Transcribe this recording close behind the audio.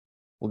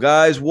Well,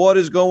 guys, what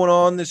is going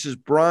on? This is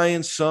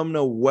Brian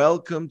Sumner.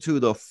 Welcome to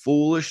the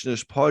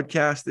Foolishness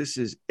Podcast. This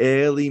is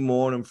early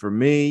morning for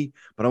me,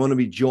 but I'm going to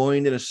be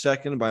joined in a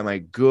second by my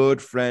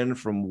good friend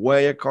from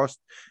way across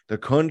the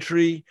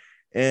country.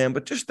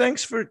 But just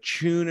thanks for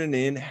tuning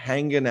in,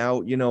 hanging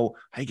out. You know,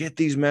 I get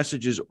these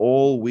messages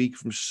all week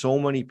from so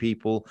many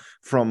people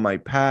from my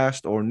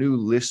past or new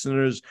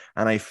listeners,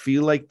 and I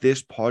feel like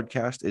this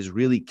podcast is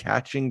really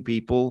catching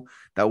people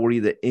that were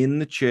either in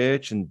the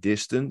church and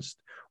distanced,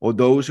 or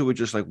those who were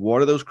just like,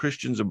 what are those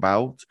Christians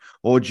about?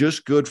 Or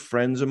just good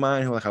friends of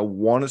mine who are like, I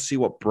want to see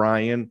what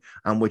Brian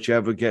and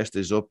whichever guest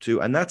is up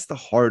to. And that's the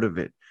heart of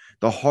it.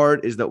 The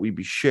heart is that we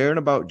be sharing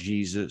about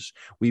Jesus,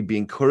 we be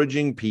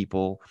encouraging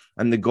people.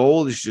 And the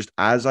goal is just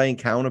as I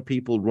encounter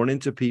people, run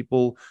into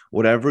people,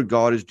 whatever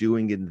God is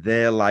doing in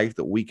their life,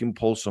 that we can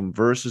pull some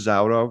verses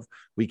out of.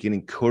 We can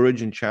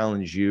encourage and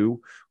challenge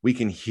you. We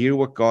can hear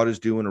what God is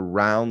doing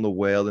around the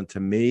world. And to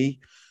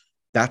me,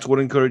 that's what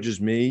encourages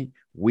me.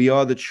 We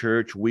are the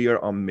church. We are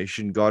on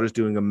mission. God is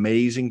doing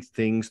amazing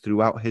things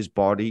throughout his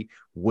body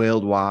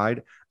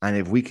worldwide. And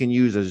if we can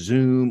use a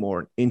Zoom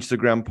or an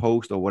Instagram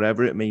post or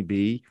whatever it may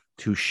be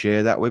to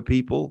share that with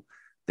people,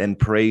 then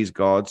praise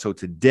God. So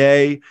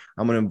today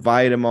I'm going to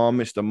invite him on,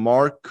 Mr.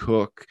 Mark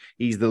Cook.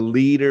 He's the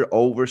leader,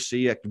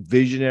 overseer,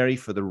 visionary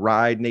for the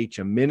Ride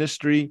Nature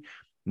Ministry.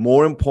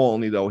 More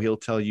importantly, though, he'll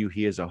tell you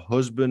he is a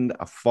husband,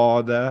 a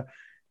father.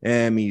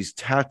 He's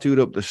tattooed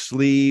up the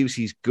sleeves.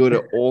 He's good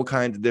at all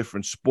kinds of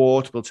different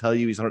sports. We'll tell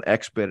you he's not an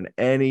expert in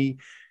any.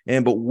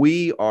 But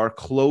we are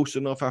close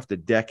enough after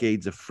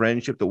decades of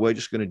friendship that we're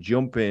just going to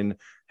jump in,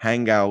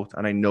 hang out,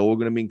 and I know we're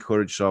going to be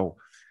encouraged. So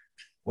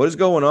what is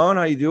going on?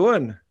 How you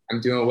doing? I'm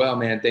doing well,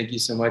 man. Thank you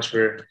so much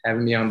for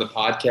having me on the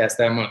podcast.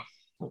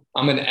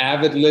 I'm an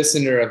avid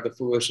listener of the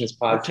Foolishness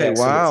Podcast. Okay,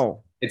 wow.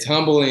 So it's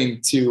humbling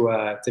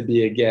to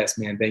be a guest,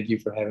 man. Thank you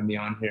for having me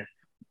on here.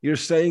 You're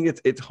saying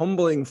it's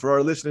humbling for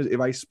our listeners. If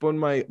I spun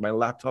my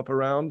laptop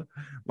around,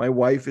 my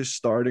wife is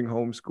starting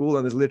homeschool,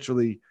 and there's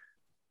literally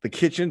the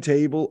kitchen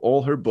table,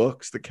 all her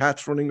books, the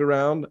cat's running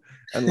around,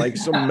 and like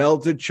some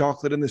melted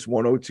chocolate in this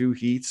 102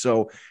 heat.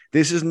 So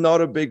this is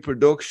not a big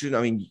production.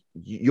 I mean,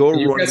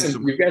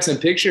 you've got some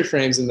picture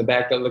frames in the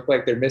back that look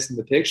like they're missing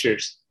the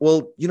pictures.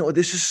 Well, you know,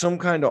 this is some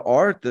kind of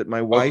art that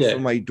my wife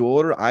and my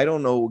daughter, I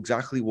don't know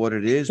exactly what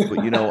it is,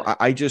 but you know,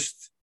 I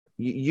just,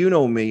 you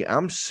know me,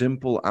 I'm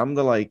simple. I'm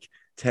the like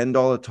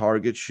 $10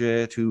 Target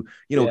shirt who,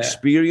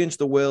 experienced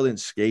the world in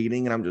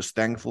skating, and I'm just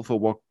thankful for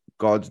what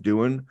God's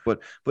doing.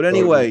 But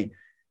anyway,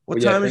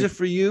 what time is it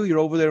for you? You're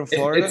over there in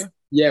Florida?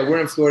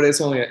 We're in Florida. It's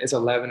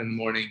 11 in the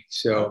morning,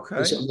 so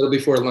it's a little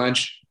before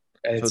lunch.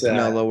 So it's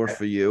mellower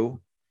for you.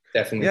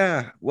 Definitely.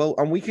 Yeah. Well,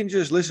 and we can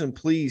just listen,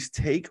 please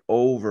take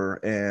over.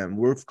 And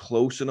we're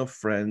close enough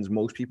friends.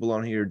 Most people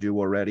on here do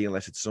already,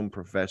 unless it's some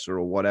professor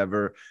or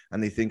whatever,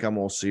 and they think I'm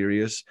all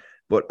serious.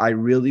 But I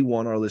really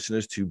want our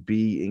listeners to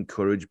be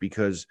encouraged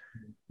because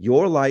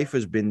your life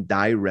has been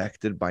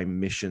directed by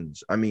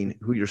missions. I mean,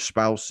 who your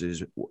spouse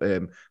is,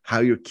 how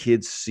your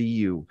kids see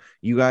you.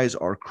 You guys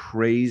are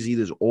crazy.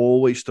 There's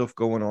always stuff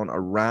going on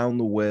around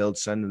the world,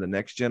 sending the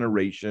next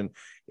generation.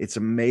 It's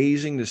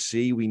amazing to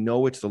see. We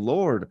know it's the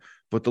Lord,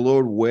 but the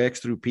Lord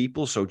works through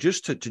people. So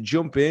just to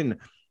jump in,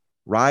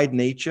 Ride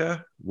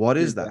Nature, what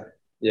is that?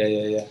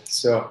 Yeah.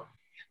 So,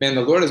 man,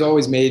 the Lord has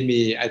always made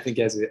me, I think,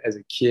 as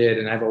a kid,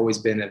 and I've always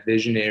been a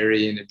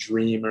visionary and a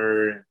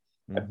dreamer,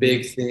 and a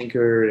big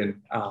thinker.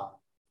 And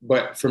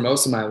but for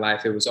most of my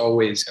life, it was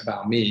always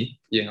about me.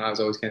 You know, I was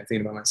always kind of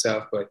thinking about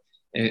myself. But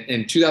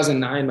in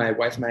 2009, my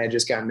wife and I had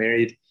just gotten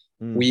married.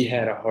 We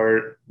had a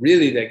heart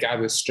really that God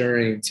was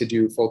stirring to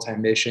do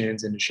full-time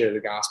missions and to share the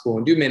gospel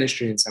and do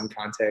ministry in some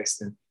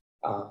context. And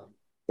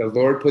the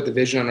Lord put the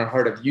vision on our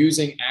heart of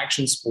using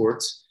action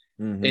sports,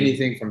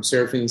 anything from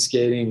surfing,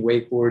 skating,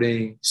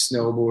 wakeboarding,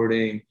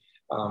 snowboarding,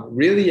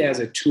 really as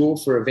a tool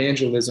for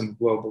evangelism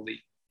globally.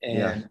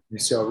 And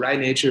so Ride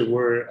Nature,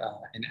 we're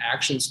an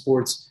action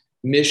sports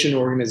mission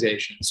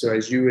organization. So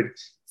as you would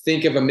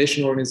think of a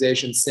mission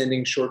organization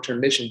sending short-term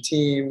mission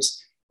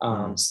teams,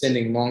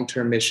 sending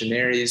long-term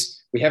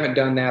missionaries, we haven't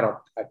done that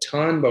a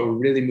ton, but we're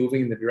really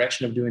moving in the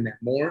direction of doing that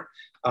more.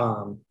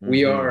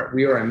 We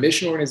are a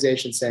mission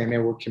organization saying,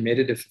 man, we're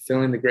committed to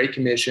fulfilling the Great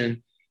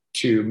Commission,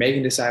 to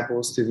making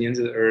disciples to the ends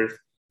of the earth.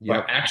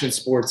 But action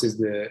sports is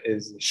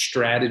the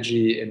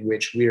strategy in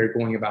which we are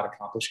going about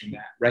accomplishing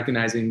that,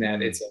 recognizing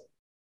that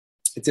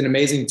it's an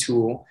amazing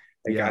tool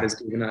that God has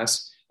given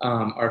us.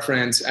 Our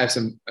friends, I have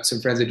some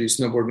friends that do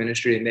snowboard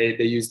ministry, and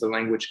they use the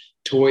language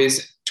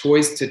toys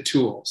to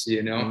tools,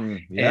 you know,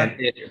 and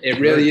it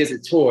really is a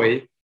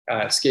toy,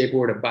 a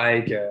skateboard, a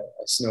bike, a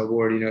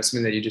snowboard, you know,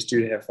 something that you just do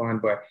to have fun,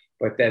 but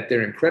that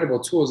they're incredible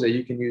tools that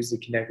you can use to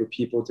connect with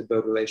people, to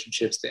build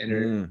relationships, to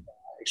enter,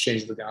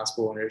 exchange the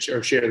gospel or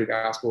share the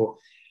gospel.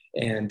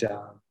 And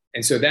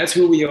so that's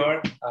who we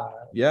are.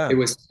 It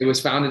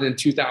was founded in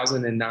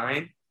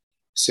 2009.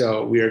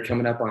 So we are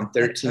coming up on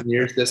 13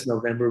 years. This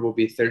November will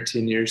be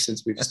 13 years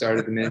since we've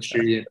started the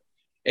ministry. And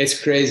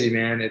it's crazy,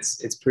 man.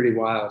 It's pretty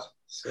wild.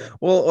 So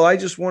Well, I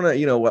just want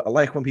to, I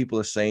like when people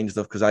are saying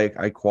stuff because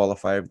I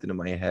qualify everything in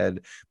my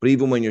head. But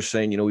even when you're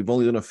saying, we've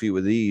only done a few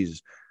of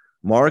these,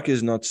 Mark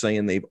is not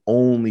saying they've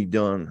only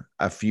done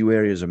a few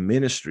areas of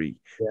ministry.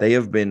 yeah, They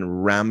have been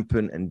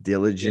rampant and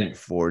diligent yeah,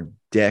 for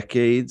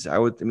decades. I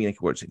mean, I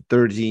could say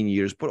 13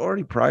 years, but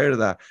already prior to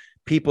that,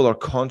 people are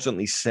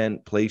constantly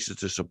sent places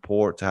to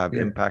support, to have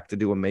yeah, impact, to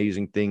do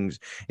amazing things.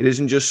 It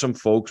isn't just some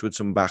folks with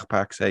some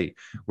backpacks. Hey,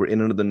 we're in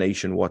another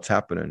nation. What's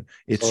happening?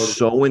 It's totally.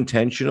 so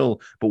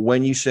intentional. But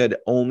when you said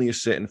only a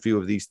certain few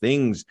of these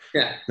things,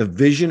 Yeah, the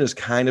vision has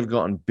kind of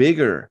gotten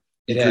bigger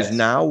it because has.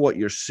 now what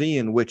you're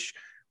seeing, which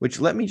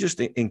let me just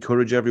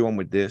encourage everyone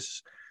with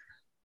this.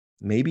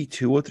 Maybe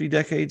 2 or 3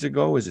 decades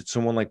ago, is it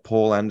someone like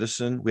Paul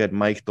Anderson? We had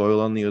Mike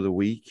Doyle on the other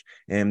week,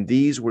 and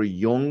these were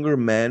younger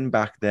men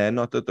back then.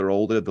 Not that they're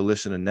older, they're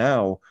listening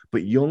now,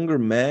 but younger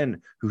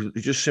men who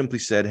just simply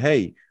said,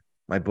 "Hey,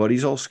 my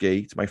buddies all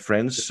skate, my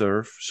friends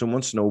surf,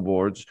 someone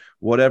snowboards,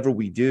 whatever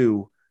we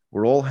do,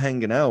 we're all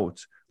hanging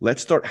out.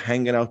 Let's start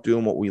hanging out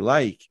doing what we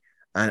like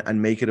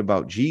and make it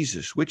about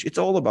Jesus," which it's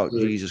all about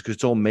Jesus because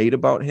it's all made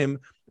about him.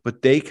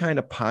 But they kind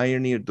of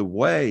pioneered the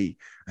way.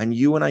 And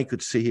you and I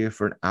could sit here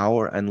for an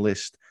hour and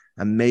list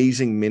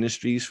amazing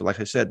ministries for,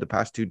 like I said, the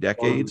past 2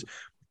 decades.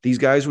 These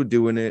guys were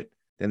doing it.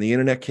 Then the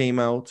internet came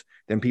out.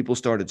 Then people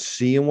started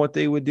seeing what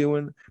they were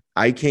doing.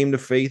 I came to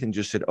faith and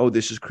just said, "Oh,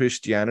 this is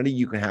Christianity.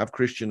 You can have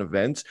Christian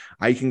events.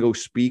 I can go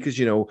speak as,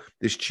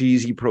 this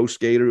cheesy pro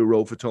skater who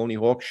rode for Tony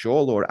Hawk.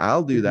 Sure, Lord,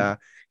 I'll do that.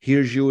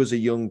 Here's you as a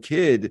young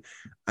kid.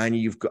 And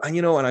you've got,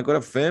 and I got to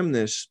affirm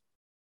this.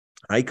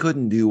 I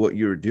couldn't do what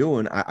you're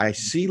doing. I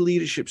see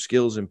leadership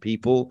skills in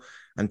people,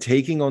 and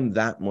taking on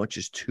that much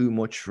is too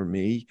much for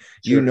me.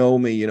 You Sure. know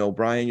me,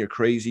 Brian, you're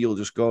crazy. You'll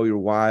just go, you're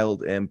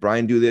wild. And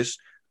Brian, do this.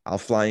 I'll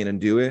fly in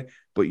and do it.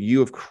 But you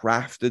have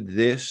crafted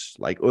this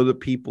like other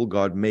people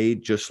God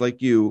made just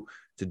like you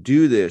to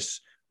do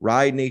this.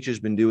 Ride Nature's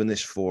been doing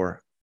this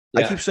for, I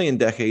Yeah. keep saying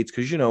decades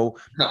because, it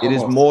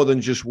is Almost. more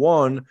than just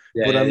one.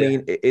 Yeah, But yeah, I yeah.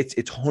 mean,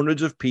 it's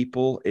hundreds of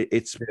people.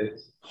 It's It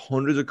is.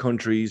 hundreds of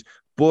countries.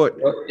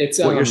 But Well, it's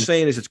what you're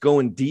saying is it's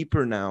going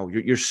deeper now.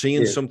 You're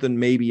seeing yeah, something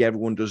maybe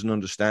everyone doesn't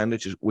understand,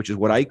 which is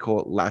what I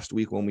caught last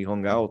week when we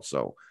hung out.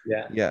 So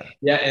yeah, yeah,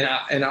 yeah.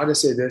 And I'll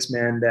just say this,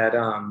 man, that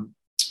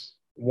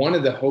one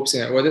of the hopes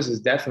and well, this is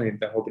definitely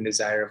the hope and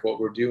desire of what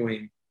we're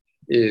doing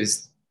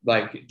is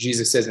like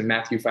Jesus says in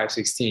Matthew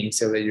 5:16,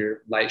 so that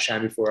your light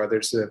shine before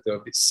others, so that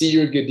they'll see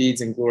your good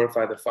deeds and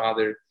glorify the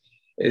Father.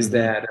 Is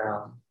that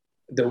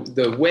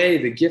the way,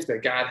 the gift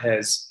that God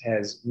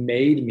has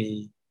made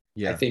me, I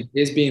yeah, think,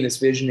 is being this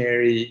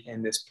visionary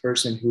and this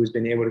person who has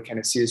been able to kind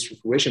of see this to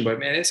fruition. But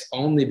man, it's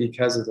only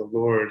because of the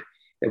Lord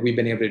that we've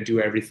been able to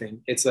do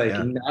everything. It's like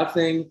yeah,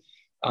 nothing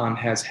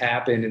has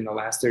happened in the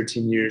last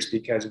 13 years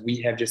because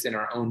we have just in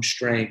our own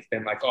strength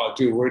been like, oh,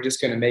 dude, we're just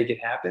going to make it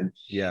happen.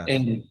 yeah,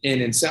 And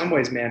in some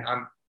ways, man,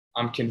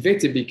 I'm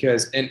convicted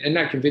because, and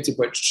not convicted,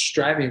 but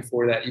striving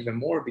for that even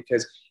more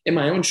because in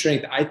my own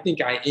strength, I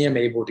think I am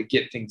able to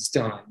get things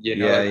done.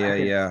 yeah, Like I yeah,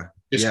 can yeah,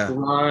 just yeah,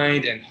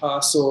 grind and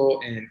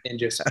hustle and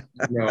just,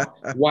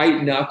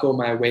 white knuckle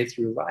my way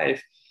through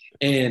life.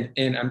 And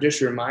I'm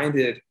just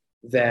reminded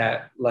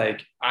that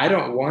like, I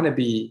don't want to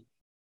be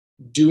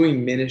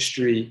doing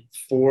ministry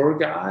for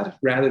God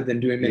rather than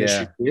doing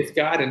ministry yeah, with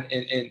God.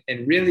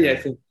 And really, I yeah,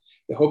 think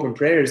the hope and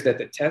prayer is that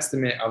the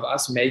testament of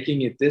us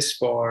making it this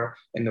far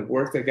and the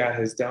work that God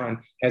has done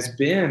has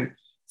been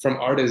from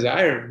our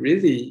desire,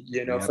 really,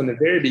 yeah, from the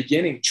very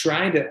beginning,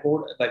 trying to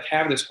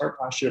have this heart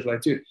posture of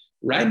like, dude,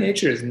 Ride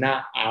Nature is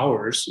not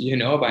ours,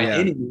 by yeah,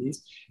 any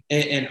means.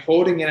 And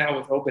holding it out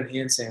with open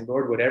hands, saying,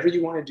 Lord, whatever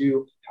you want to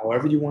do,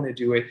 however you want to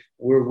do it,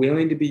 we're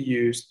willing to be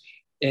used.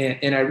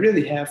 And I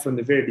really have from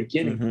the very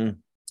beginning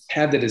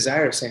had the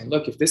desire of saying,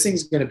 look, if this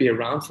thing's going to be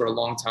around for a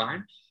long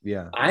time,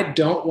 yeah, I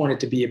don't want it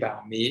to be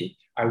about me.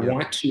 I yeah,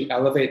 want to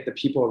elevate the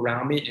people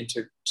around me and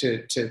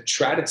to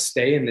try to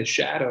stay in the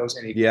shadows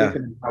and equip yeah,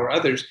 and empower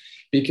others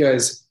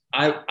because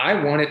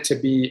I want it to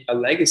be a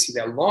legacy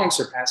that long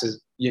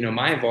surpasses,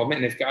 my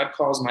involvement. And if God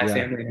calls my yeah,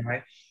 family and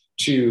I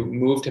to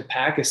move to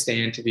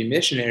Pakistan to be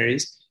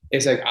missionaries,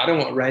 it's like, I don't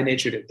want Ride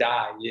Nature to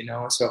die,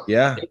 So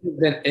yeah,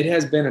 it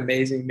has been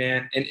amazing,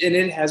 man. And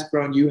it has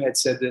grown. You had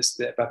said this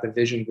about the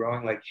vision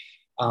growing. Like,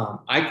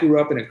 I grew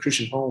up in a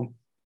Christian home.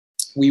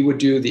 We would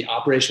do the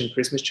Operation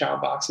Christmas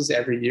Child boxes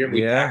every year.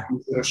 We yeah. packed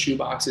these little shoe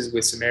boxes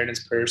with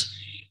Samaritan's Purse.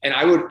 And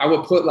I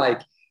would put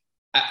like,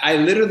 I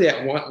literally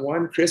at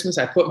one Christmas,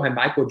 I put my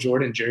Michael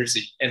Jordan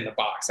jersey in the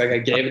box. Like I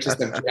gave it to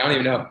some kid. I don't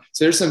even know.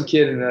 So there's some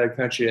kid in another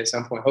country at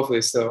some point. Hopefully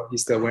he's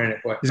still wearing it.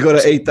 But He's got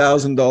an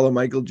 $8,000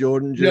 Michael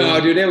Jordan no,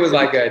 jersey. dude, it was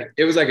like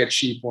a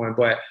cheap one.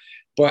 But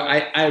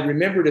I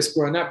remember just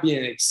growing up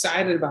being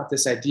excited about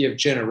this idea of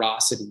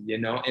generosity,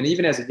 and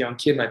even as a young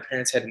kid, my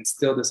parents had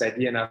instilled this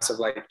idea in us of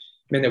like,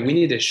 man, that we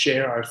need to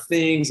share our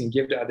things and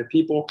give to other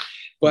people.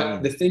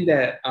 But the thing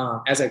that,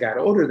 as I got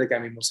older, that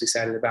got me most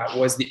excited about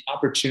was the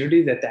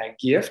opportunity that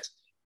gift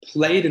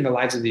played in the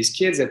lives of these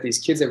kids, that these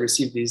kids that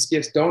receive these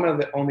gifts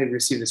don't only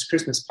receive this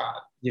Christmas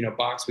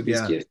box with these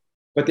Yeah, gifts,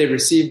 but they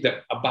received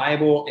a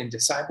Bible and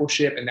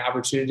discipleship and the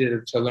opportunity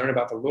to learn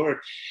about the Lord.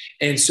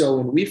 And so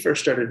when we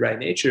first started Ride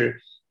Nature,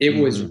 it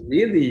was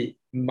really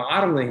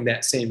modeling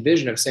that same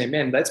vision of saying,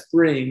 man, let's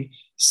bring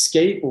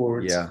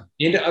skateboards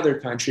into other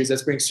countries.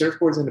 Let's bring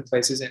surfboards into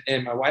places.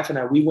 And my wife and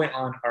I, we went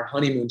on our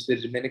honeymoon to the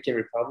Dominican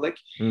Republic,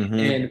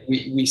 and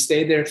we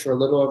stayed there for a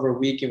little over a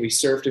week, and we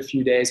surfed a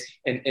few days.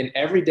 And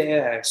every day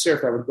I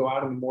surfed, I would go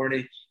out in the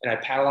morning and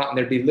I'd paddle out, and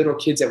there'd be little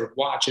kids that would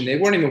watch, and they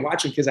weren't even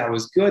watching because I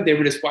was good. They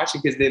were just watching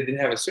because they didn't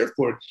have a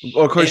surfboard.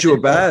 Or because you were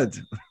bad.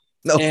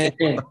 No.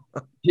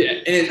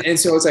 And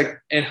so it's like,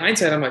 in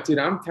hindsight, I'm like, dude,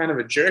 I'm kind of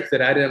a jerk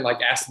that I didn't like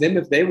ask them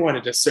if they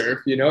wanted to surf,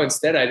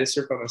 instead I just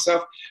surfed by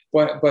myself.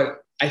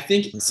 But I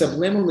think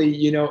subliminally,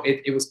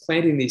 it was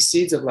planting these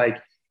seeds of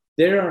like,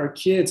 there are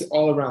kids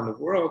all around the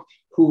world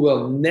who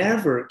will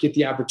never get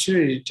the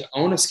opportunity to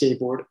own a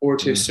skateboard or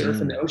to surf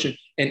in the ocean.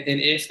 And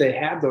if they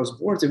have those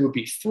boards, it would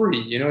be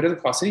free, it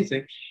doesn't cost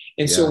anything.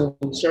 And so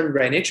when we started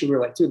Ride Nature, we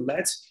were like, dude,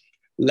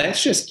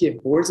 let's just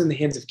get boards in the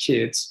hands of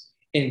kids.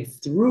 And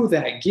through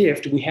that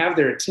gift, we have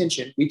their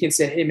attention. We can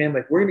say, hey, man,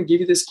 like, we're going to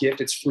give you this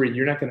gift. It's free.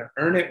 You're not going to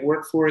earn it,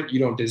 work for it. You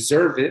don't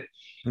deserve it.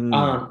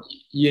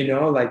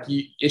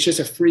 It's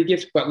just a free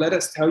gift. But let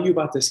us tell you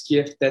about this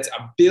gift that's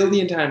a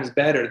billion times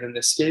better than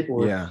the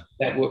skateboard.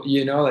 That will,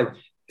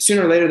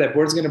 sooner or later, that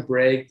board's going to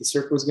break. The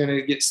surfboard's going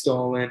to get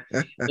stolen.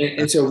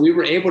 and so we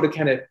were able to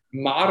kind of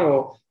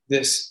model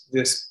this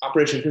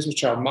Operation Christmas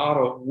Child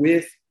model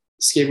with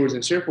skateboards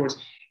and surfboards.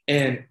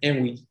 And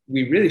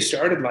we really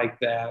started like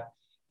that.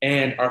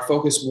 And our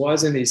focus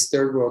was in these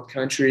third world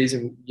countries.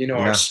 And,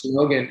 our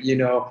slogan,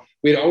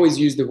 we'd always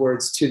use the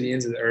words to the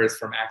ends of the earth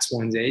from Acts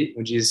 1:8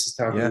 when Jesus is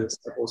talking to the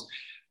disciples.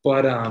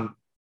 But,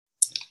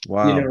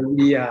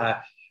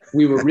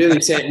 we were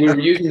really saying, we were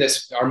using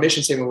this, our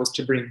mission statement was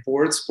to bring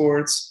board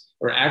sports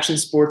or action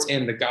sports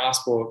and the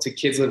gospel to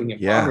kids living in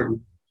poverty.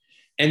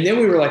 And then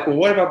we were like, well,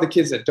 what about the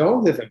kids that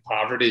don't live in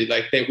poverty?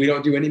 Like we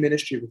don't do any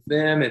ministry with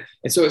them.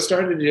 And so it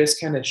started to just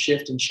kind of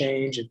shift and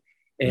change.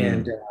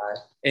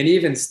 And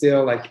even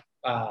still, like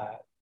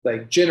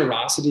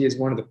generosity is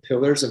one of the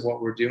pillars of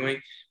what we're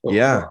doing. But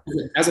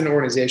as an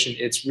organization,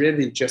 it's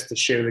really just to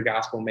share the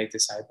gospel, make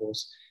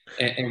disciples.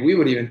 And we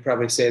would even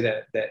probably say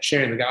that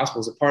sharing the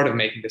gospel is a part of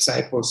making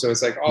disciples. So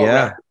it's like,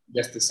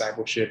 just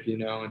discipleship,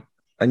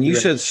 And you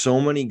said so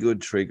many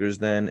good triggers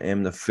then.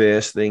 And the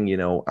first thing,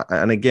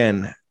 and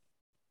again,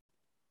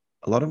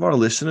 a lot of our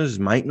listeners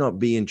might not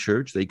be in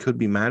church. They could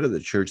be mad at the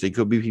church. They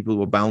could be people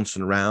who are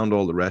bouncing around,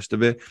 all the rest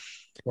of it.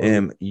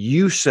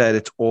 You said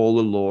it's all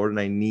the Lord, and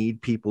I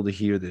need people to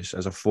hear this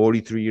as a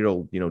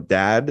 43-year-old,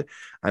 dad.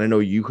 And I know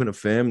you can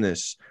affirm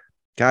this,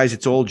 guys.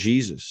 It's all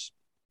Jesus.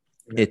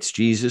 It's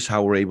Jesus.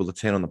 How we're able to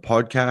turn on the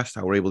podcast,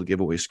 how we're able to give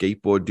away a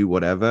skateboard, do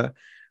whatever.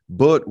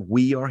 But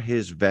we are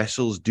his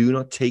vessels. Do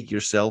not take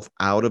yourself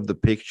out of the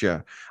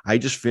picture. I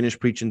just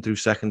finished preaching through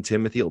 2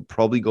 Timothy. It'll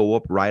probably go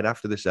up right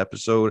after this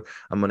episode.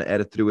 I'm going to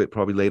edit through it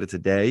probably later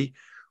today.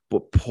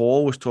 But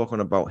Paul was talking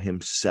about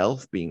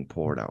himself being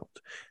poured out.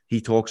 He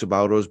talks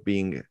about us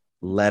being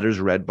letters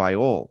read by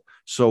all.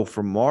 So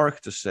for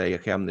Mark to say,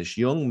 okay, I'm this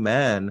young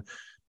man,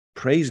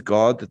 praise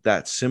God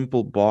that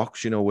simple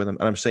box, with him,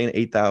 and I'm saying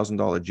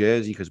 $8,000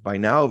 jersey, because by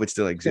now, if it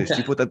still exists,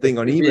 you put that thing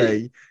on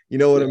eBay, you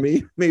know what I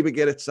mean? Maybe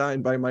get it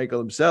signed by Michael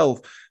himself.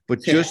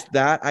 But just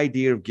that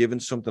idea of giving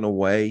something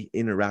away,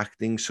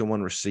 interacting,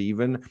 someone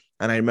receiving.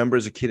 And I remember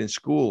as a kid in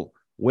school,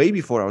 way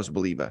before I was a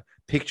believer,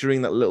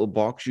 picturing that little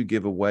box you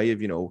give away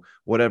of,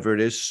 whatever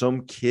it is,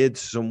 some kid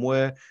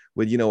somewhere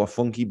with, a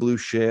funky blue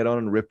shirt on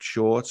and ripped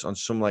shorts on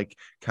some like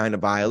kind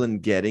of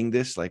island getting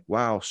this, like,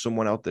 wow,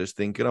 someone out there's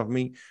thinking of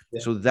me.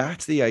 So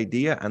that's the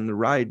idea. And the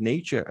Ride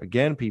Nature,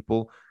 again,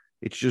 people,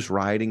 it's just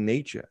riding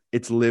nature.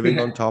 It's living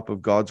on top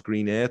of God's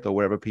green earth or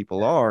wherever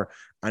people are.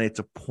 And it's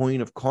a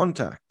point of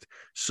contact.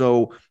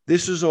 So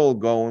this is all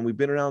going. We've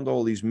been around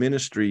all these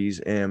ministries,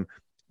 and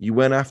you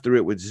went after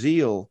it with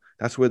zeal.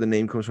 That's where the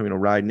name comes from,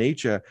 Ride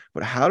Nature.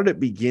 But how did it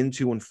begin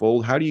to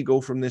unfold? How do you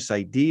go from this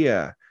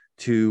idea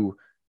to,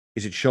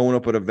 is it showing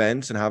up at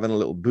events and having a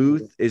little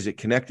booth? Is it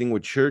connecting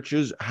with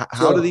churches?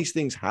 How do these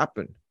things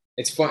happen?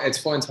 It's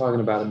fun talking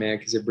about it, man,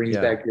 because it brings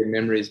back good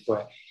memories.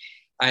 But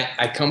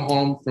I come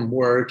home from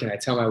work and I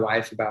tell my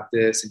wife about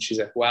this, and she's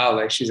like,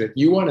 wow, she's like,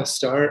 you want to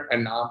start a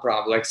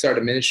nonprofit, start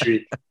a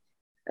ministry?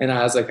 And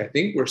I was like, I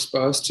think we're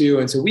supposed to.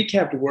 And so we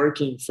kept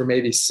working for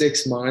maybe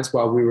 6 months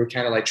while we were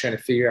kind of trying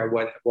to figure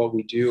out what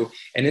we do.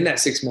 And in that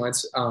 6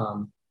 months,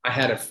 I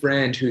had a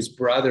friend whose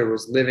brother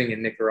was living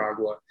in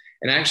Nicaragua.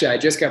 And actually, I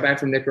just got back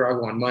from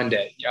Nicaragua on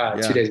Monday,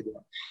 2 days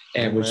ago,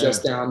 and was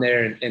just down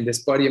there. And this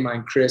buddy of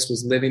mine, Chris,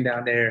 was living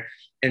down there.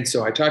 And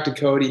so I talked to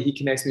Cody. He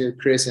connects me with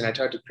Chris, and I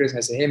talked to Chris. And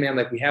I said, "Hey, man,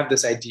 we have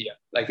this idea.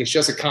 It's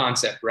just a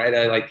concept, right?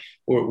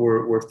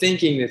 We're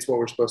thinking that's what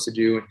we're supposed to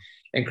do."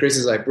 And Chris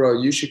is like,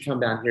 "Bro, you should come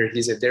down here."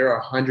 He said, "There are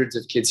hundreds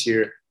of kids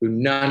here who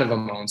none of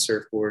them own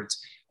surfboards.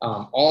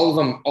 All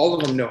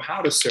of them know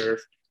how to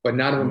surf, but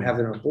none of them have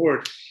their own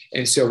board."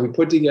 And so we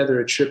put together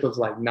a trip of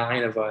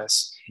 9 of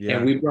us,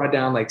 and we brought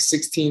down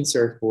 16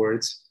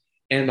 surfboards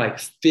and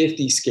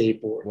 50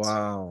 skateboards.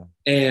 Wow.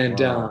 And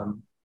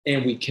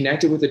and we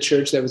connected with a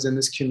church that was in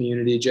this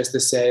community just to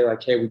say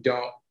like, hey,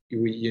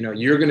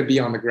 you're going to be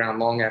on the ground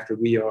long after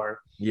we are.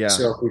 Yeah.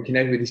 So if we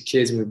connect with these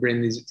kids and we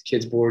bring these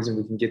kids boards and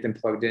we can get them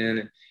plugged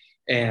in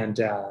and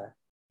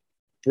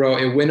bro,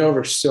 it went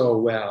over so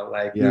well.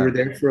 Like we were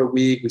there for a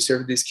week. We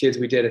served these kids.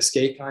 We did a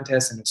skate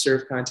contest and a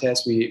surf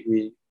contest.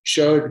 We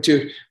showed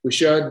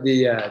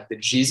the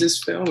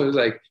Jesus film. It was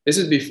like, this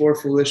is before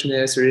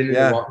Foolishness or anything.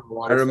 Yeah,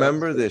 I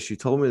remember film. This. You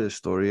told me this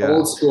story. Yeah.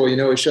 Old school,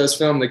 it shows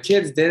film. The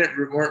kids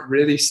weren't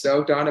really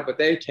stoked on it, but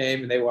they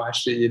came and they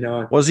watched it,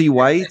 Was he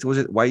white? Was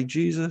it white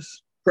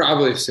Jesus?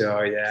 Probably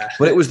so, yeah.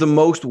 But it was the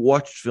most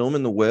watched film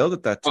in the world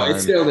at that time. Oh,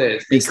 it still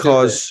is.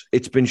 Because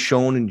it's been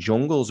shown in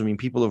jungles. I mean,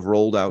 people have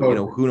rolled out,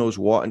 totally. Who knows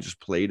what, and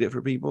just played it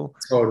for people.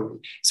 Totally.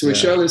 So we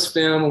show this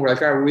film, and we're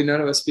like, all right,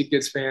 none of us speak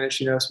good Spanish,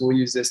 so we'll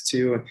use this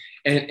too.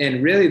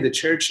 And really the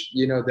church,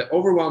 the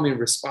overwhelming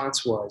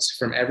response was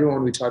from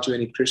everyone we talked to,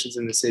 any Christians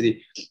in the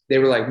city, they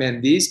were like, man,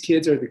 these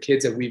kids are the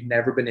kids that we've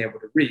never been able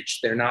to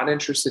reach. They're not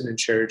interested in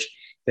church.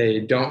 They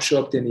don't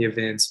show up to any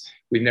events.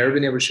 We've never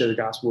been able to share the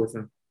gospel with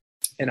them.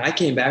 And I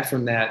came back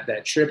from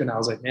that trip and I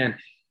was like, man,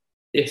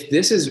 if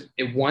this is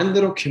one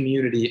little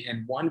community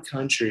in one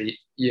country,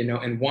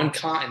 in one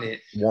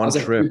continent, one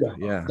trip,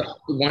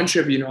 one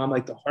trip, I'm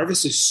like, the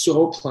harvest is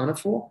so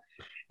plentiful.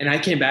 And I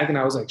came back and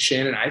I was like,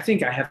 Shannon, I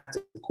think I have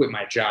to quit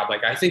my job.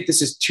 Like, I think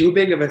this is too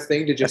big of a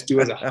thing to just do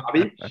as a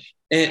hobby.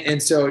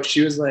 And so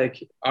she was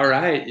like, all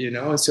right,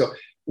 And so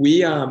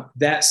we,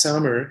 that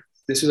summer,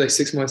 this was like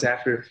 6 months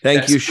after.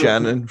 Thank you,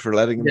 Shannon, for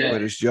letting him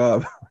quit his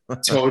job.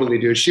 Totally,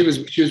 dude. She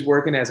was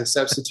working as a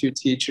substitute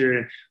teacher,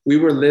 and we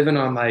were living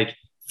on like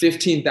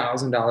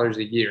 $15,000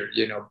 a year,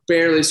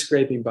 barely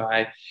scraping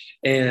by.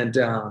 And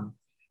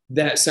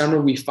that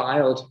summer we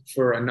filed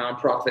for a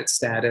nonprofit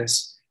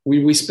status.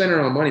 We spent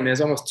our own money, man.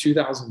 It's almost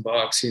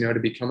 $2,000, to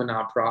become a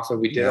nonprofit.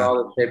 We did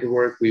all the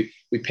paperwork. We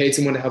paid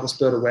someone to help us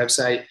build a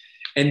website.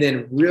 And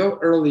then real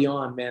early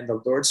on, man,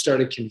 the Lord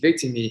started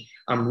convicting me.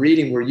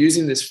 We're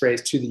using this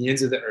phrase, to the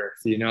ends of the earth,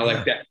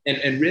 like that.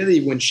 And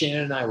really when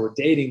Shannon and I were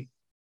dating,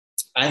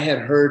 I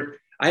had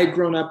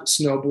grown up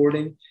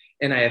snowboarding,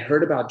 and I had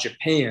heard about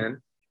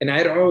Japan, and I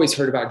had always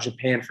heard about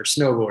Japan for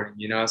snowboarding.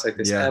 It's like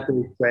this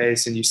epic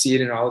place, and you see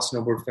it in all the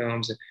snowboard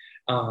films.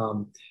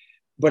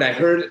 But I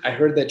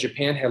heard that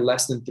Japan had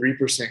less than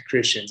 3%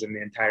 Christians in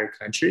the entire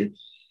country.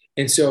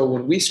 And so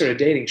when we started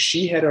dating,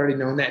 she had already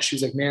known that. She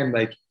was like, man,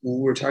 like when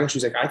we were talking, she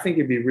was like, I think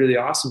it'd be really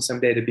awesome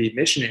someday to be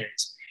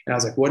missionaries. And I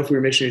was like, what if we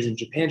were missionaries in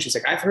Japan? She's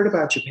like, I've heard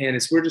about Japan.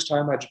 And so we're just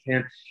talking about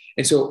Japan.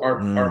 And so our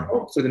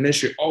hope for the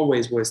ministry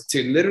always was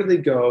to literally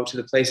go to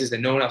the places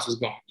that no one else was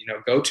going,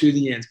 go to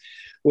the ends.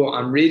 Well,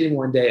 I'm reading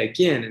one day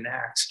again in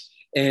Acts,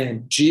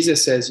 and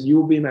Jesus says, you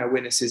will be my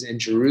witnesses in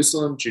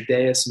Jerusalem,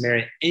 Judea,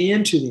 Samaria,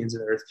 and to the ends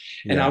of the earth.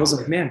 And I was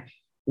like, man,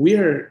 we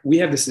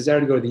have this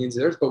desire to go to the ends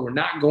of the earth, but we're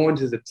not going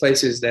to the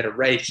places that are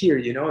right here,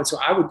 And so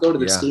I would go to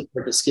the skate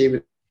park to skate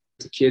with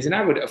the kids. And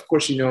I would, of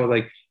course,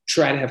 like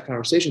try to have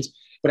conversations,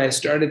 but I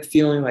started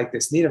feeling like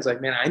this need. I was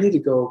like, man, I need to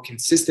go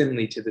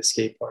consistently to the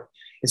skate park.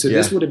 And so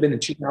this would have been in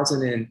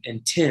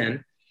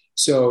 2010.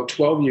 So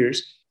 12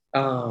 years.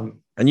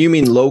 And you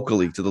mean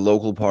locally, to the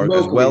local park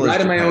as well? Right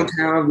in my own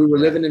town. We were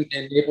living in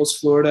Naples,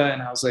 Florida.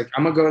 And I was like,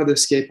 I'm going to go to the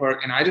skate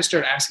park. And I just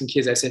started asking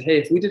kids. I said, hey,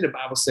 if we did a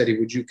Bible study,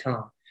 would you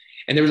come?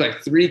 And there was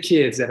like 3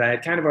 kids that I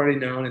had kind of already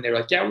known. And they were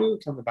like, yeah, we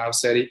would come to Bible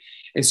study.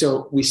 And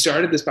so we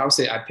started this Bible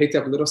study. I picked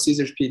up Little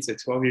Caesars Pizza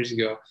 12 years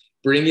ago,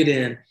 bring it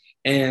in.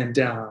 And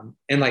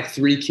like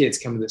 3 kids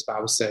come to this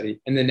Bible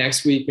study. And the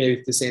next week,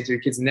 maybe the same 3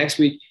 kids. The next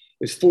week,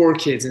 it was 4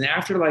 kids. And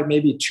after like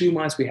maybe 2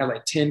 months, we had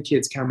like 10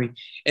 kids coming.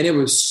 And it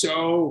was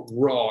so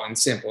raw and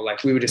simple.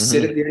 Like we would just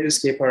sit at the end of the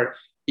skate park,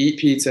 eat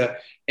pizza.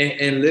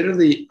 And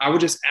literally, I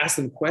would just ask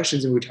them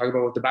questions, and we would talk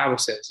about what the Bible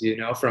says,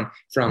 from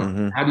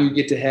how do you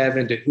get to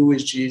heaven to who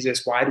is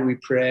Jesus? Why do we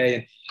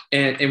pray?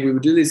 And we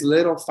would do these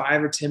little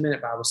 5 or 10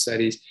 minute Bible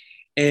studies.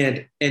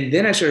 And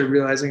then I started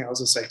realizing, I was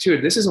just like,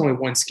 dude, this is only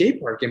one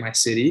skate park in my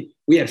city.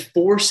 We had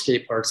 4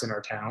 skate parks in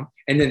our town.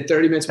 And then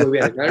 30 minutes away, we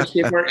had another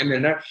skate park. And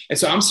then another. And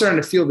so I'm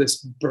starting to feel this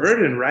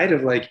burden, right?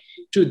 Of like,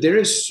 dude, there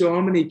is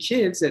so many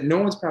kids that no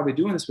one's probably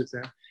doing this with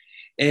them.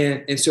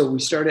 And so we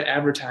started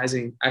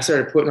advertising. I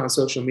started putting on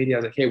social media. I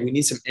was like, hey, we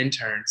need some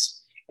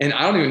interns. And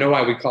I don't even know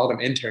why we called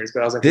them interns,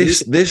 but I was like,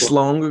 this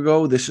long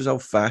ago, this is how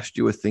fast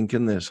you were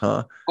thinking this,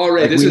 huh? All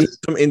right. Like we need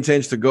some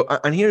interns to go.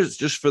 And here's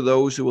just for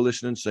those who are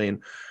listening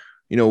saying,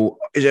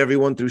 is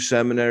everyone through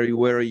seminary?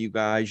 Where are you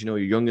guys? You're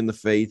young in the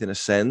faith in a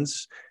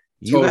sense.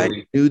 You guys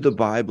knew the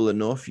Bible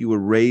enough. You were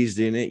raised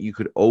in it. You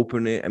could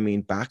open it. I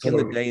mean, back in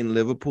the day in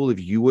Liverpool, if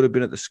you would have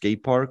been at the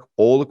skate park,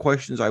 all the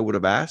questions I would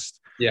have asked,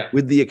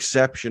 with the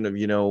exception of,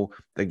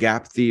 the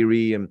gap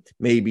theory and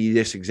maybe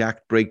this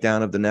exact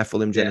breakdown of the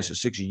Nephilim, Genesis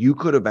 6, you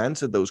could have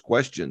answered those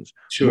questions.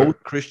 Sure.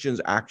 Most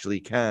Christians actually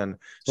can.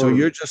 So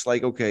you're just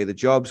like, okay, the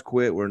job's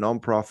quit. We're a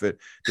nonprofit.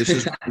 This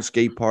is one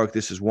skate park.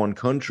 This is one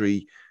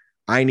country.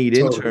 I need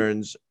Totally.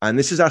 interns. And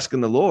this is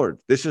asking the Lord.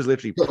 This is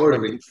literally Totally.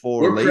 praying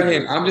for We're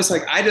praying. labor. I'm just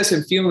like, I just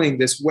am feeling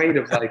this weight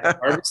of like, the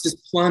harvest is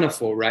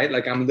plentiful, right?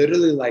 Like, I'm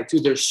literally like,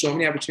 dude, there's so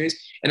many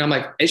opportunities. And I'm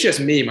like, it's just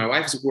me. My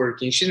wife's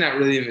working. She's not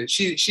really even,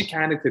 she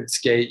kind of could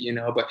skate,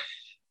 but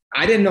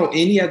I didn't know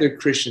any other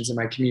Christians in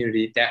my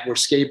community that were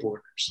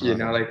skateboarders,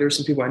 like there were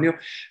some people I knew.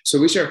 So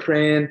we started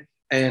praying,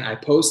 and I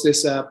post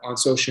this up on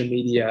social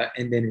media.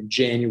 And then in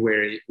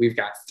January, we've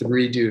got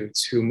 3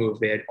 dudes who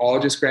moved. They had all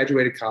just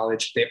graduated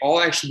college. They all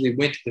actually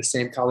went to the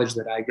same college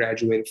that I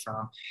graduated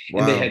from.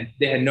 Wow. And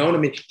they had known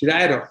me. Dude, I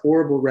had a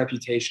horrible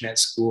reputation at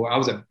school. I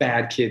was a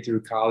bad kid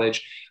through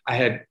college. I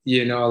had,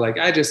 like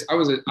I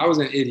was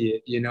an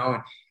idiot,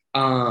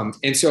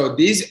 and so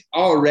these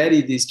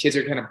kids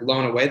are kind of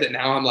blown away that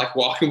now I'm like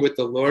walking with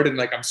the Lord and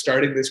like I'm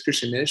starting this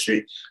Christian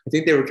ministry. I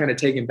think they were kind of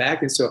taken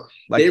back. And so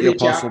like they the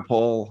reach Apostle out,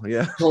 Paul.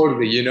 Yeah.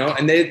 totally,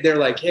 and they're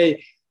like,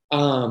 hey,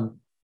 I'm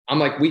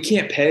like, we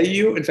can't pay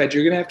you. In fact,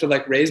 you're going to have to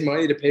like raise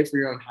money to pay for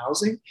your own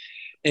housing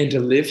and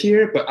to live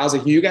here. But I was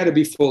like, you got to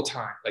be full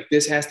time. Like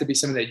this has to be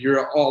something that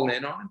you're all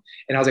in on.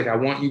 And I was like, I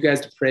want you guys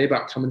to pray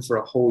about coming for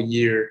a whole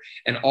year.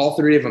 And all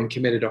 3 of them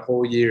committed a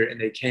whole year, and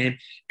they came.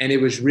 And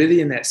it was really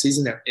in that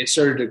season that it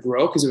started to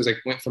grow, because it was like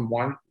went from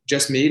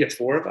just me to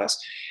 4 of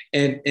us.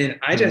 And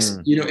I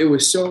just, it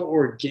was so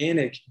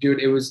organic,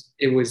 dude. It was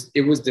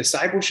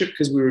discipleship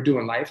because we were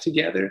doing life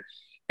together.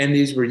 And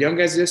these were young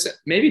guys, just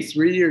maybe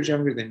 3 years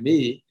younger than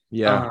me.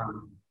 Yeah.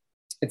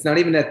 It's not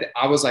even that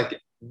I was like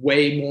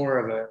way more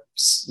of a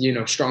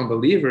strong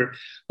believer,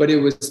 but it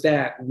was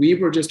that we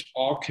were just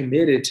all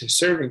committed to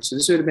serving. So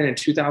this would have been in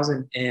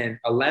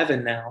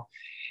 2011 now.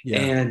 Yeah.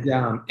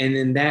 And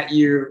then that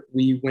year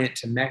we went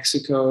to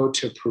Mexico,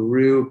 to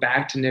Peru,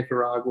 back to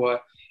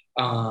Nicaragua,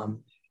 and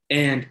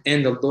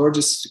the Lord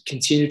just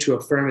continued to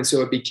affirm. And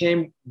so it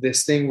became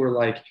this thing where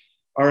like,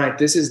 all right,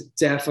 this is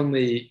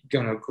definitely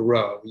gonna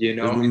grow, There's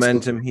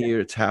momentum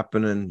here. It's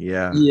happening.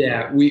 Yeah.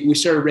 Yeah. We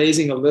started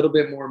raising a little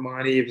bit more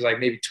money. It was like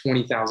maybe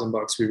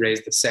 $20,000 we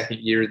raised the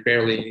second year,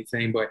 barely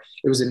anything, but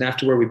it was enough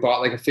to where we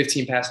bought like a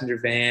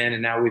 15-passenger van.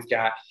 And now we've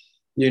got,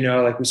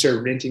 like we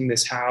started renting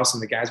this house,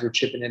 and the guys were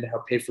chipping in to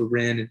help pay for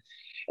rent.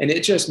 And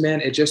it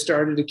just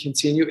started to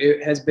continue.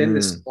 It has been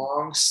this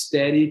long,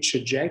 steady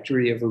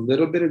trajectory of a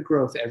little bit of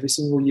growth every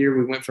single year.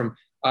 We went from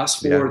us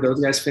 4, those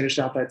guys finished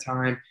out that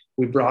time.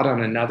 We brought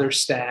on another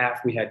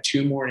staff. We had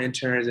 2 more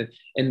interns,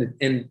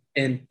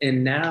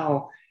 and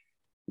now,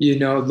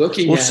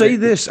 looking. Well, say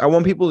this. I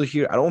want people to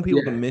hear. I don't want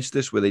people to miss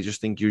this, where they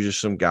just think you're just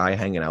some guy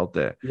hanging out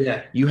there.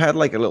 Yeah. You had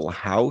like a little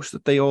house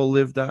that they all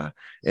lived at,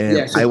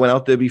 and I went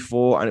out there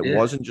before, and it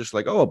wasn't just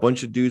like, oh, a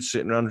bunch of dudes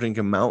sitting around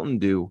drinking Mountain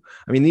Dew.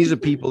 I mean, these are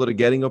people that are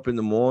getting up in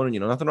the morning.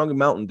 Nothing wrong with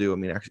Mountain Dew. I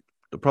mean, actually,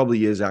 there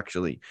probably is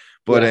actually,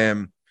 but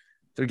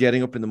they're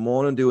getting up in the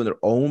morning, doing their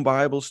own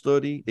Bible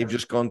study. They've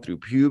just gone through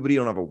puberty,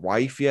 don't have a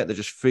wife yet. They're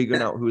just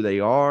figuring out who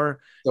they are.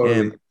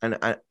 Totally.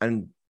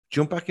 And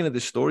jump back into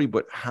this story,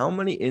 but how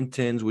many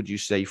interns would you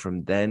say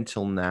from then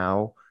till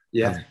now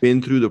have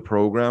been through the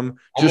program?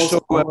 Just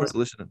so whoever's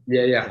listening.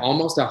 Yeah.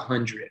 Almost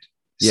 100.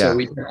 So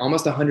we had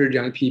almost 100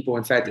 young people.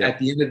 In fact, at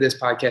the end of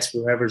this podcast, for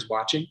whoever's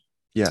watching,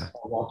 I'll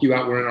walk you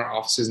out. We're in our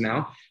offices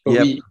now.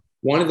 But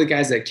one of the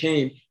guys that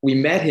came, we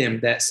met him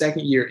that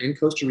second year in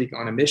Costa Rica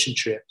on a mission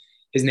trip.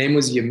 His name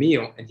was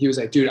Yamil. And he was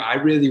like, dude, I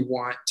really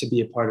want to be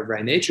a part of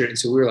Right Nature. And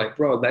so we were like,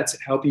 bro,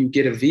 let's help you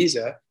get a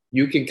visa.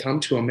 You can come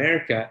to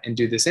America and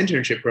do this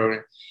internship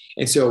program.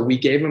 And so we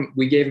gave him,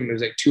 it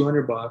was like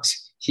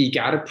 $200. He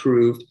got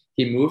approved.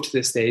 He moved to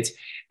the States,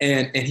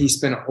 and he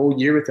spent a whole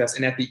year with us.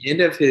 And at the end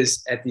of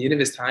his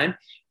time,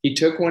 he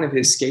took one of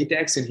his skate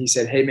decks and he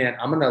said, hey man,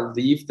 I'm going to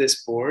leave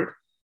this board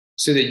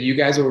so that you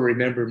guys will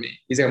remember me.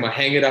 He's like, I'm going to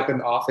hang it up in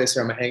the office,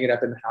 or I'm going to hang it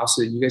up in the house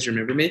so that you guys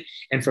remember me.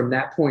 And from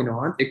that point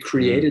on, it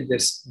created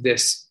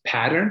this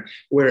pattern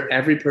where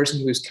every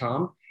person who's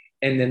come,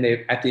 and then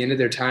they, at the end of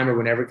their time, or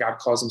whenever God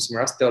calls them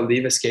somewhere else, they'll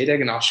leave a skate deck,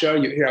 and I'll show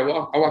you. Here, I'll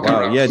walk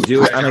around. Yeah,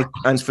 do it.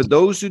 And for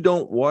those who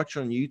don't watch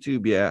on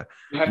YouTube,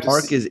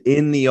 Mark is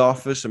in the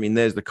office. I mean,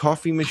 there's the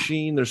coffee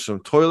machine. There's some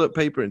toilet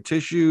paper and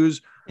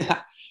tissues. Yeah.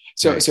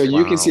 So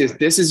you can see this.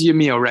 This is your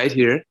meal right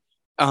here.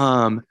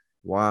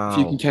 Wow. If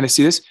you can kind of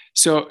see this.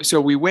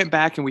 So we went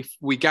back and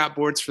we got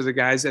boards for the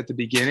guys at the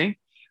beginning,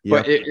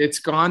 but it's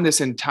gone this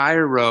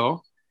entire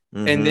row.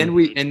 Mm-hmm.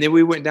 And then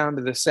we went down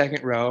to the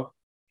second row.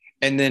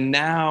 And then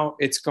now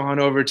it's gone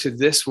over to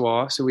this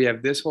wall. So we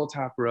have this whole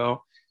top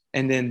row,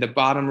 and then the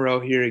bottom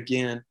row here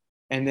again.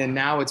 And then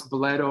now it's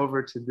bled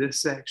over to this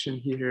section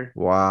here.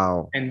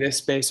 Wow. And this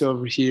space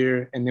over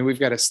here. And then we've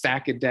got a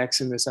stack of decks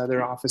in this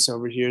other office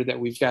over here that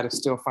we've got to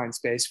still find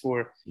space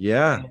for.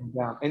 Yeah.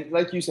 And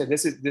like you said,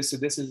 this is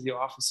the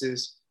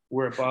offices.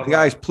 We're above.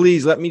 Guys,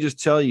 please let me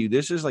just tell you,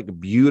 this is like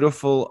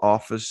beautiful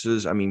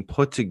offices. I mean,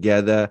 put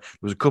together. There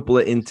was a couple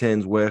of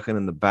interns working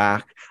in the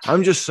back.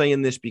 I'm just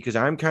saying this because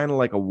I'm kind of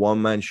like a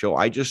one-man show.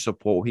 I just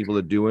support what people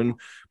are doing,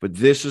 but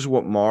this is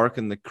what Mark